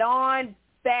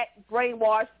 non-fat,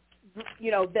 brainwashed,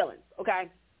 villains, okay?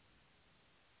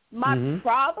 My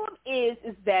problem is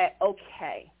that,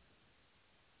 okay,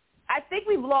 I think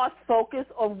we've lost focus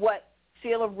on what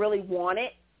Sheila really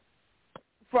wanted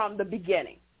from the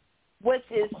beginning, which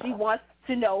is she wants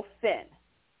to know Finn.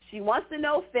 She wants to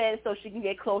know Finn so she can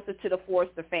get closer to the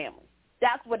Forrester family.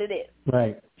 That's what it is.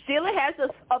 Right. Sheila has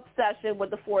this obsession with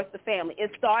the Forrester family.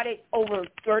 It started over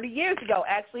 30 years ago.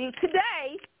 Actually,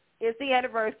 today is the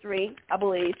anniversary, I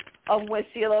believe, of when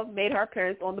Sheila made her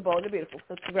appearance on The Bold and Beautiful.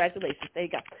 So congratulations. There you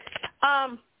go.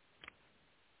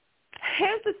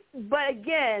 But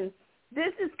again,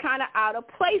 this is kind of out of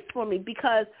place for me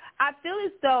because I feel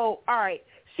as though, all right,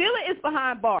 Sheila is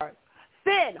behind bars.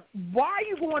 Finn, why are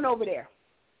you going over there?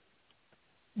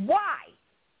 Why?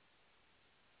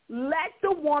 Let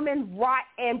the woman rot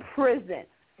in prison.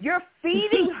 You're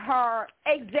feeding her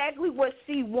exactly what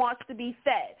she wants to be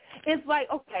fed. It's like,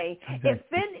 okay, if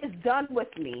Finn is done with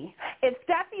me, if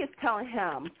Steffi is telling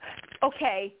him,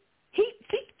 okay, she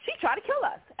tried to kill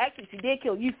us. Actually, she did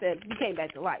kill you, Finn. You came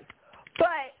back to life.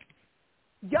 But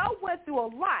y'all went through a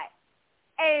lot.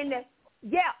 And,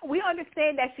 yeah, we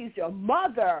understand that she's your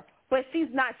mother, but she's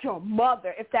not your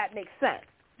mother, if that makes sense.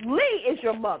 Lee is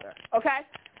your mother, okay?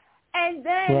 And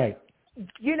then,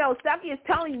 Steffi is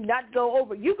telling you not to go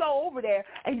over. You go over there,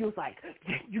 and you was like,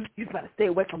 you better stay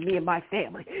away from me and my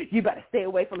family. You better stay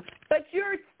away from me. But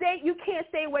you can't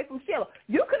stay away from Sheila.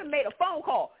 You could have made a phone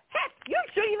call. Heck, you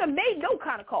shouldn't even made no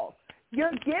kind of calls.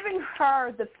 You're giving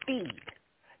her the feed.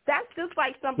 That's just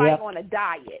like somebody on a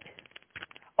diet.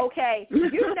 Okay,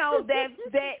 you know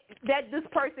that this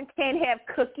person can't have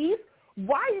cookies.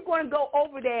 Why are you going to go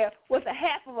over there with a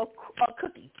half of a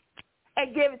cookie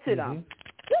and give it to them?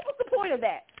 What was the point of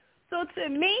that? So to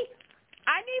me,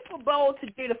 I need for Bo to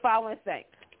do the following things.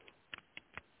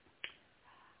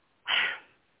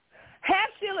 Have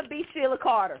Sheila be Sheila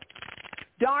Carter.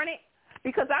 Darn it.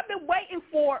 because I've been waiting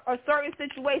for a certain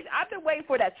situation. I've been waiting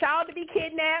for that child to be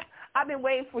kidnapped. I've been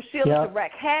waiting for Sheila to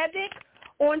wreak havoc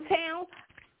on town.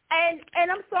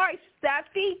 And I'm sorry,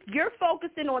 Steffi, you're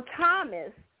focusing on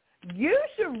Thomas. You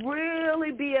should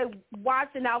really be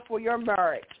watching out for your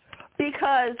marriage,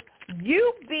 because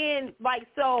you've been like,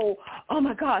 so, oh,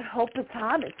 my God, Hope and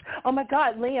Thomas. Oh, my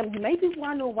God, Liam, you maybe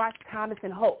want to watch Thomas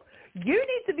and Hope. You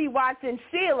need to be watching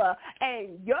Sheila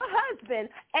and your husband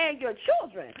and your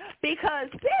children, because,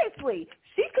 seriously,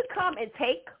 she could come and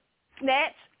take,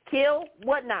 snatch, kill,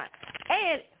 whatnot.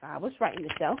 And if I was writing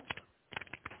this down,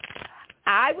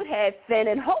 I would have Finn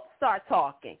and Hope start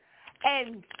talking.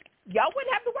 And y'all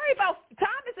wouldn't have to worry about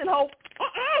Thomas and Hope.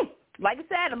 Like I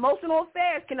said, emotional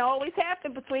affairs can always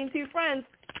happen between two friends.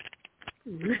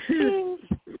 Mhm.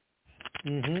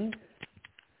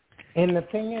 And the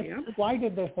thing is, why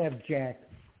did they have Jack?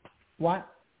 What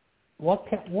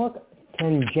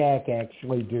can Jack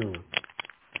actually do?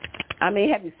 I mean,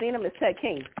 have you seen him as Ted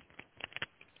King?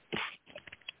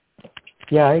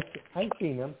 Yeah, I've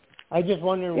seen him. I just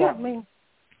wonder what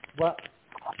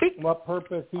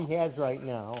purpose he has right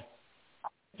now.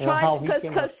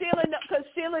 Because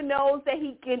Sheila knows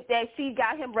that she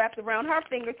got him wrapped around her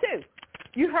finger too.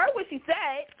 You heard what she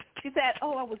said. She said,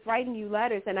 "Oh, I was writing you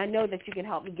letters, and I know that you can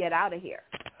help me get out of here."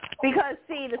 Because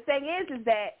see, the thing is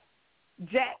that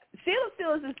Sheila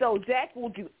feels as though Jack will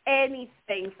do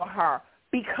anything for her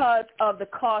because of the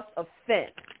cost of Finn.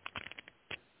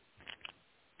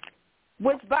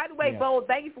 Which, by the way, Bo,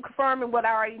 thank you for confirming what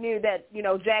I already knew, that,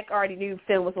 Jack already knew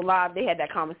Finn was alive. They had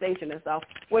that conversation and stuff.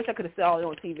 Wish I could have saw it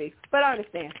on TV, but I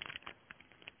understand.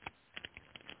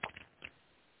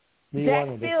 Jack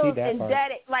feels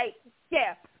indebted, like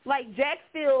Jack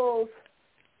feels,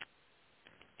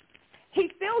 he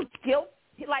feels guilt,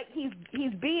 like he's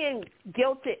being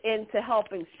guilted into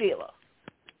helping Sheila.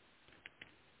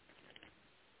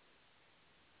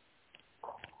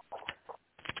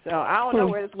 So I don't know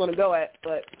where this is going to go at,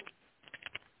 but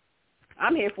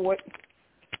I'm here for it.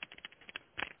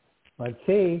 Let's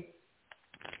see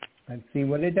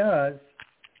what it does.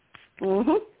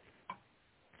 Mhm.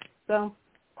 So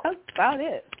that's about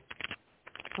it.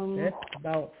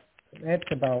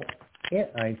 That's about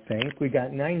it, I think. We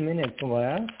got 9 minutes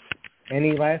left.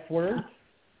 Any last words?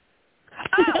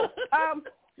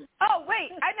 Oh,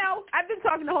 wait. I know. I've been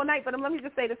talking the whole night, but let me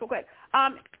just say this real quick.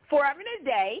 Forever and a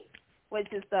Day,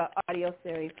 which is the audio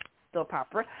series, still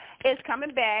popular, is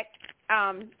coming back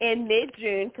in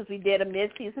mid-June, because we did a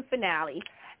mid-season finale,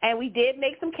 and we did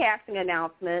make some casting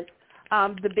announcements.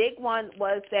 The big one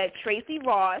was that Tracy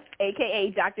Ross,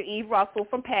 a.k.a. Dr. Eve Russell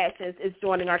from Passions, is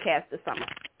joining our cast this summer.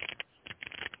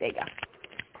 There you go.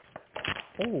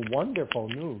 Oh, wonderful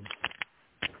news.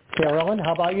 Carolyn,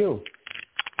 how about you?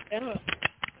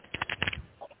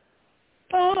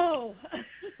 Oh.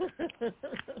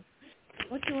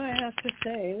 What do I have to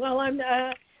say? Well, I'm.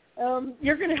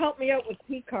 You're going to help me out with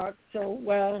Peacock, so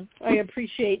I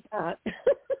appreciate that.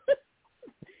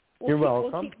 You're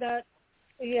welcome. We'll keep that.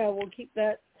 Yeah, we'll keep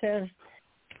that.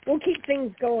 We'll keep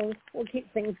things going.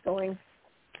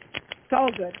 It's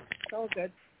all good.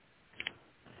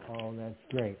 Oh, that's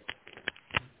great.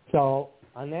 So,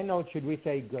 on that note, should we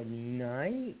say good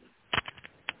night?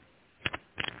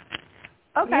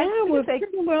 Okay. Yeah, we're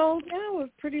pretty well.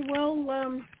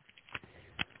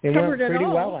 It covered went pretty it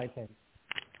all. well, I think.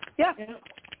 Yeah.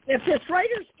 If this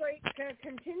writer's strike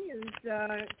continues,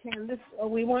 Candace,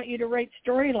 we want you to write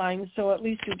storylines, so at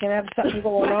least we can have something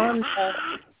going on.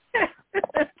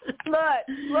 Look.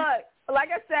 Like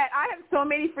I said, I have so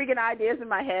many freaking ideas in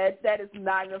my head that is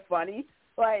not even funny.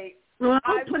 Like, well,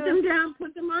 put them down.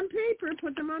 Put them on paper.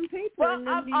 Well, and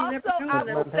I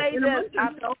will say this.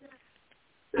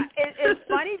 It's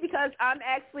funny because I'm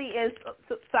actually in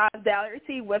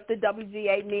solidarity with the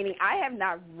WGA, meaning I have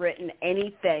not written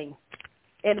anything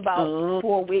in about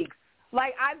 4 weeks.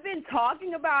 Like, I've been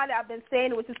talking about it, I've been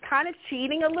saying it, which is kind of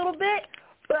cheating a little bit,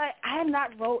 but I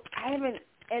haven't,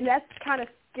 and that's kind of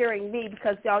scaring me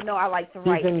because y'all know I like to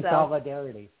write. She's in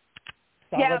solidarity.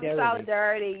 Yeah,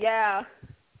 solidarity, yeah.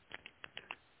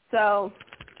 So,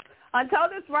 until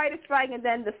this writer's strike and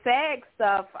then the SAG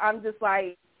stuff, I'm just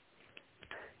like,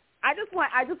 I just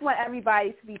want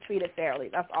everybody to be treated fairly.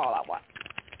 That's all I want.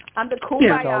 I'm the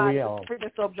kumbaya for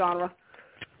the soap genre.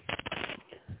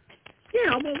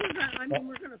 Yeah, well,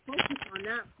 we're going to focus on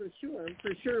that for sure.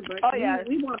 But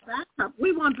we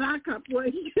want backup. Well,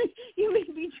 you may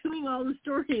be doing all the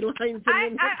storylines.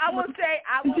 I will say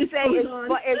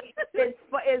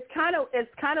it's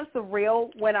kind of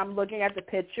surreal when I'm looking at the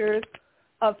pictures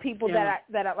of people that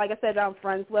I, like I said, I'm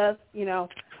friends with,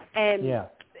 and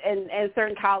and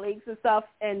certain colleagues and stuff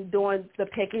and doing the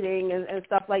picketing and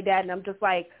stuff like that. And I'm just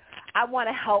like, I want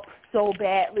to help so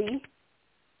badly.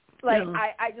 Like,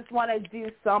 I just want to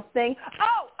do something.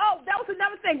 Oh, that was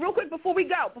another thing. Real quick before we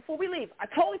leave. I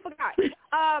totally forgot.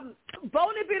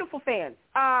 Bold and Beautiful fans.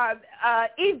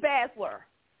 Eve Basler,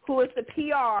 who is the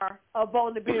PR of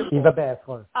Bold and Beautiful. Eva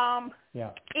Basler. Yeah.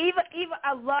 Eva,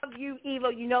 I love you,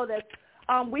 Eva. You know this.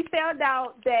 We found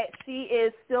out that she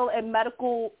is still in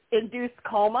medical-induced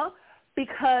coma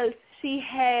because she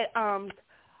had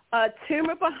a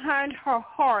tumor behind her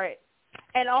heart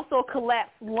and also a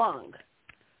collapsed lung.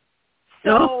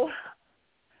 So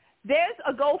there's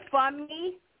a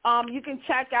GoFundMe. You can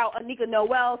check out Anika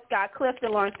Noel, Scott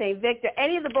Clifton, Lawrence St. Victor,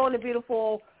 any of the Bold and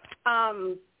Beautiful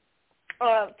castmates,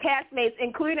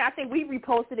 including, I think we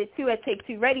reposted it too at Take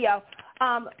Two Radio,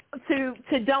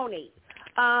 to donate.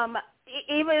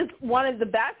 Eva is one of the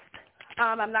best.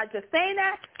 I'm not just saying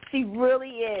that. She really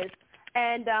is.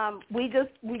 And we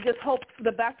just hope for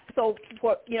the best. So,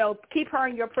 keep her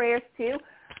in your prayers too.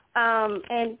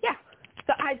 And, yeah.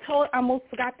 So I almost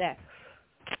forgot that.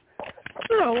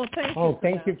 Oh, well, thank you. Oh,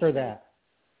 thank you for that.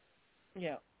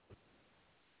 Yeah.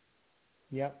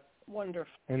 Yep.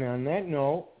 Wonderful. And on that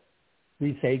note,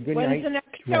 we say good night. When's the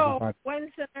next show?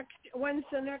 When's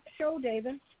the next show,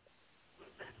 David?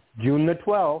 June the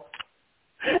 12th.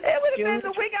 It would have been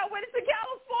the week I went to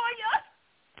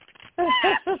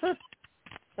California.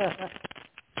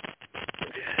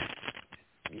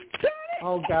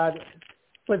 Oh, God.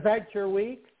 Was that your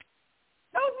week?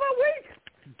 That was my week.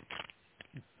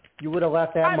 You would have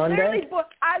left that Monday?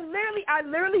 I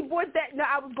literally bought that. No,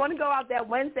 I was going to go out that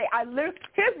Wednesday.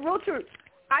 Here's real truth.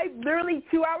 I literally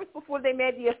 2 hours before they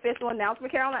made the official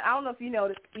announcement, Carolyn, I don't know if you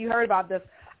noticed, you heard about this.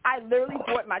 I literally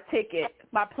bought my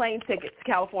plane ticket to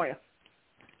California.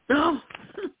 Oh.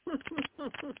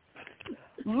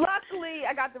 Luckily,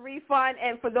 I got the refund,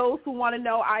 and for those who want to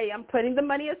know, I am putting the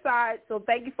money aside, so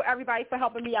thank you for everybody for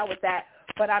helping me out with that,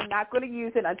 but I'm not going to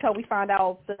use it until we find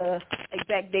out the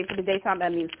exact date for the daytime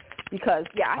Emmys, because,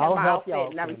 I have my outfit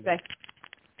and everything.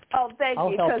 Oh, thank you,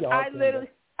 because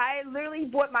I literally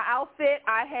bought my outfit.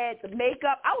 I had the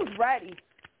makeup. I was ready.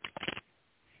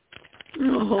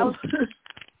 Oh.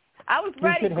 I was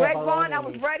ready. Greg Vaughn, I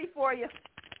was ready for you.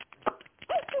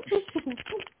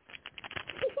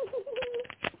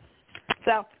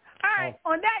 So, all right,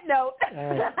 on that note,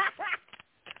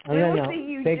 we will see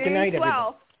you June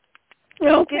 12th.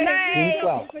 Okay. Good night.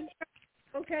 June 12th.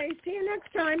 Okay, see you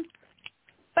next time.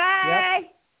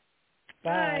 Bye. Yep.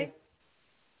 Bye.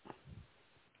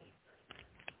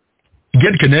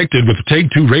 Get connected with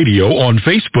Take Two Radio on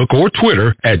Facebook or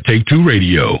Twitter at Take Two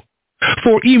Radio.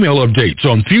 For email updates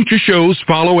on future shows,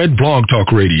 follow at Blog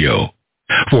Talk Radio.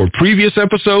 For previous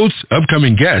episodes,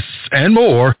 upcoming guests, and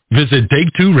more, visit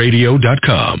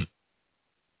Take2Radio.com.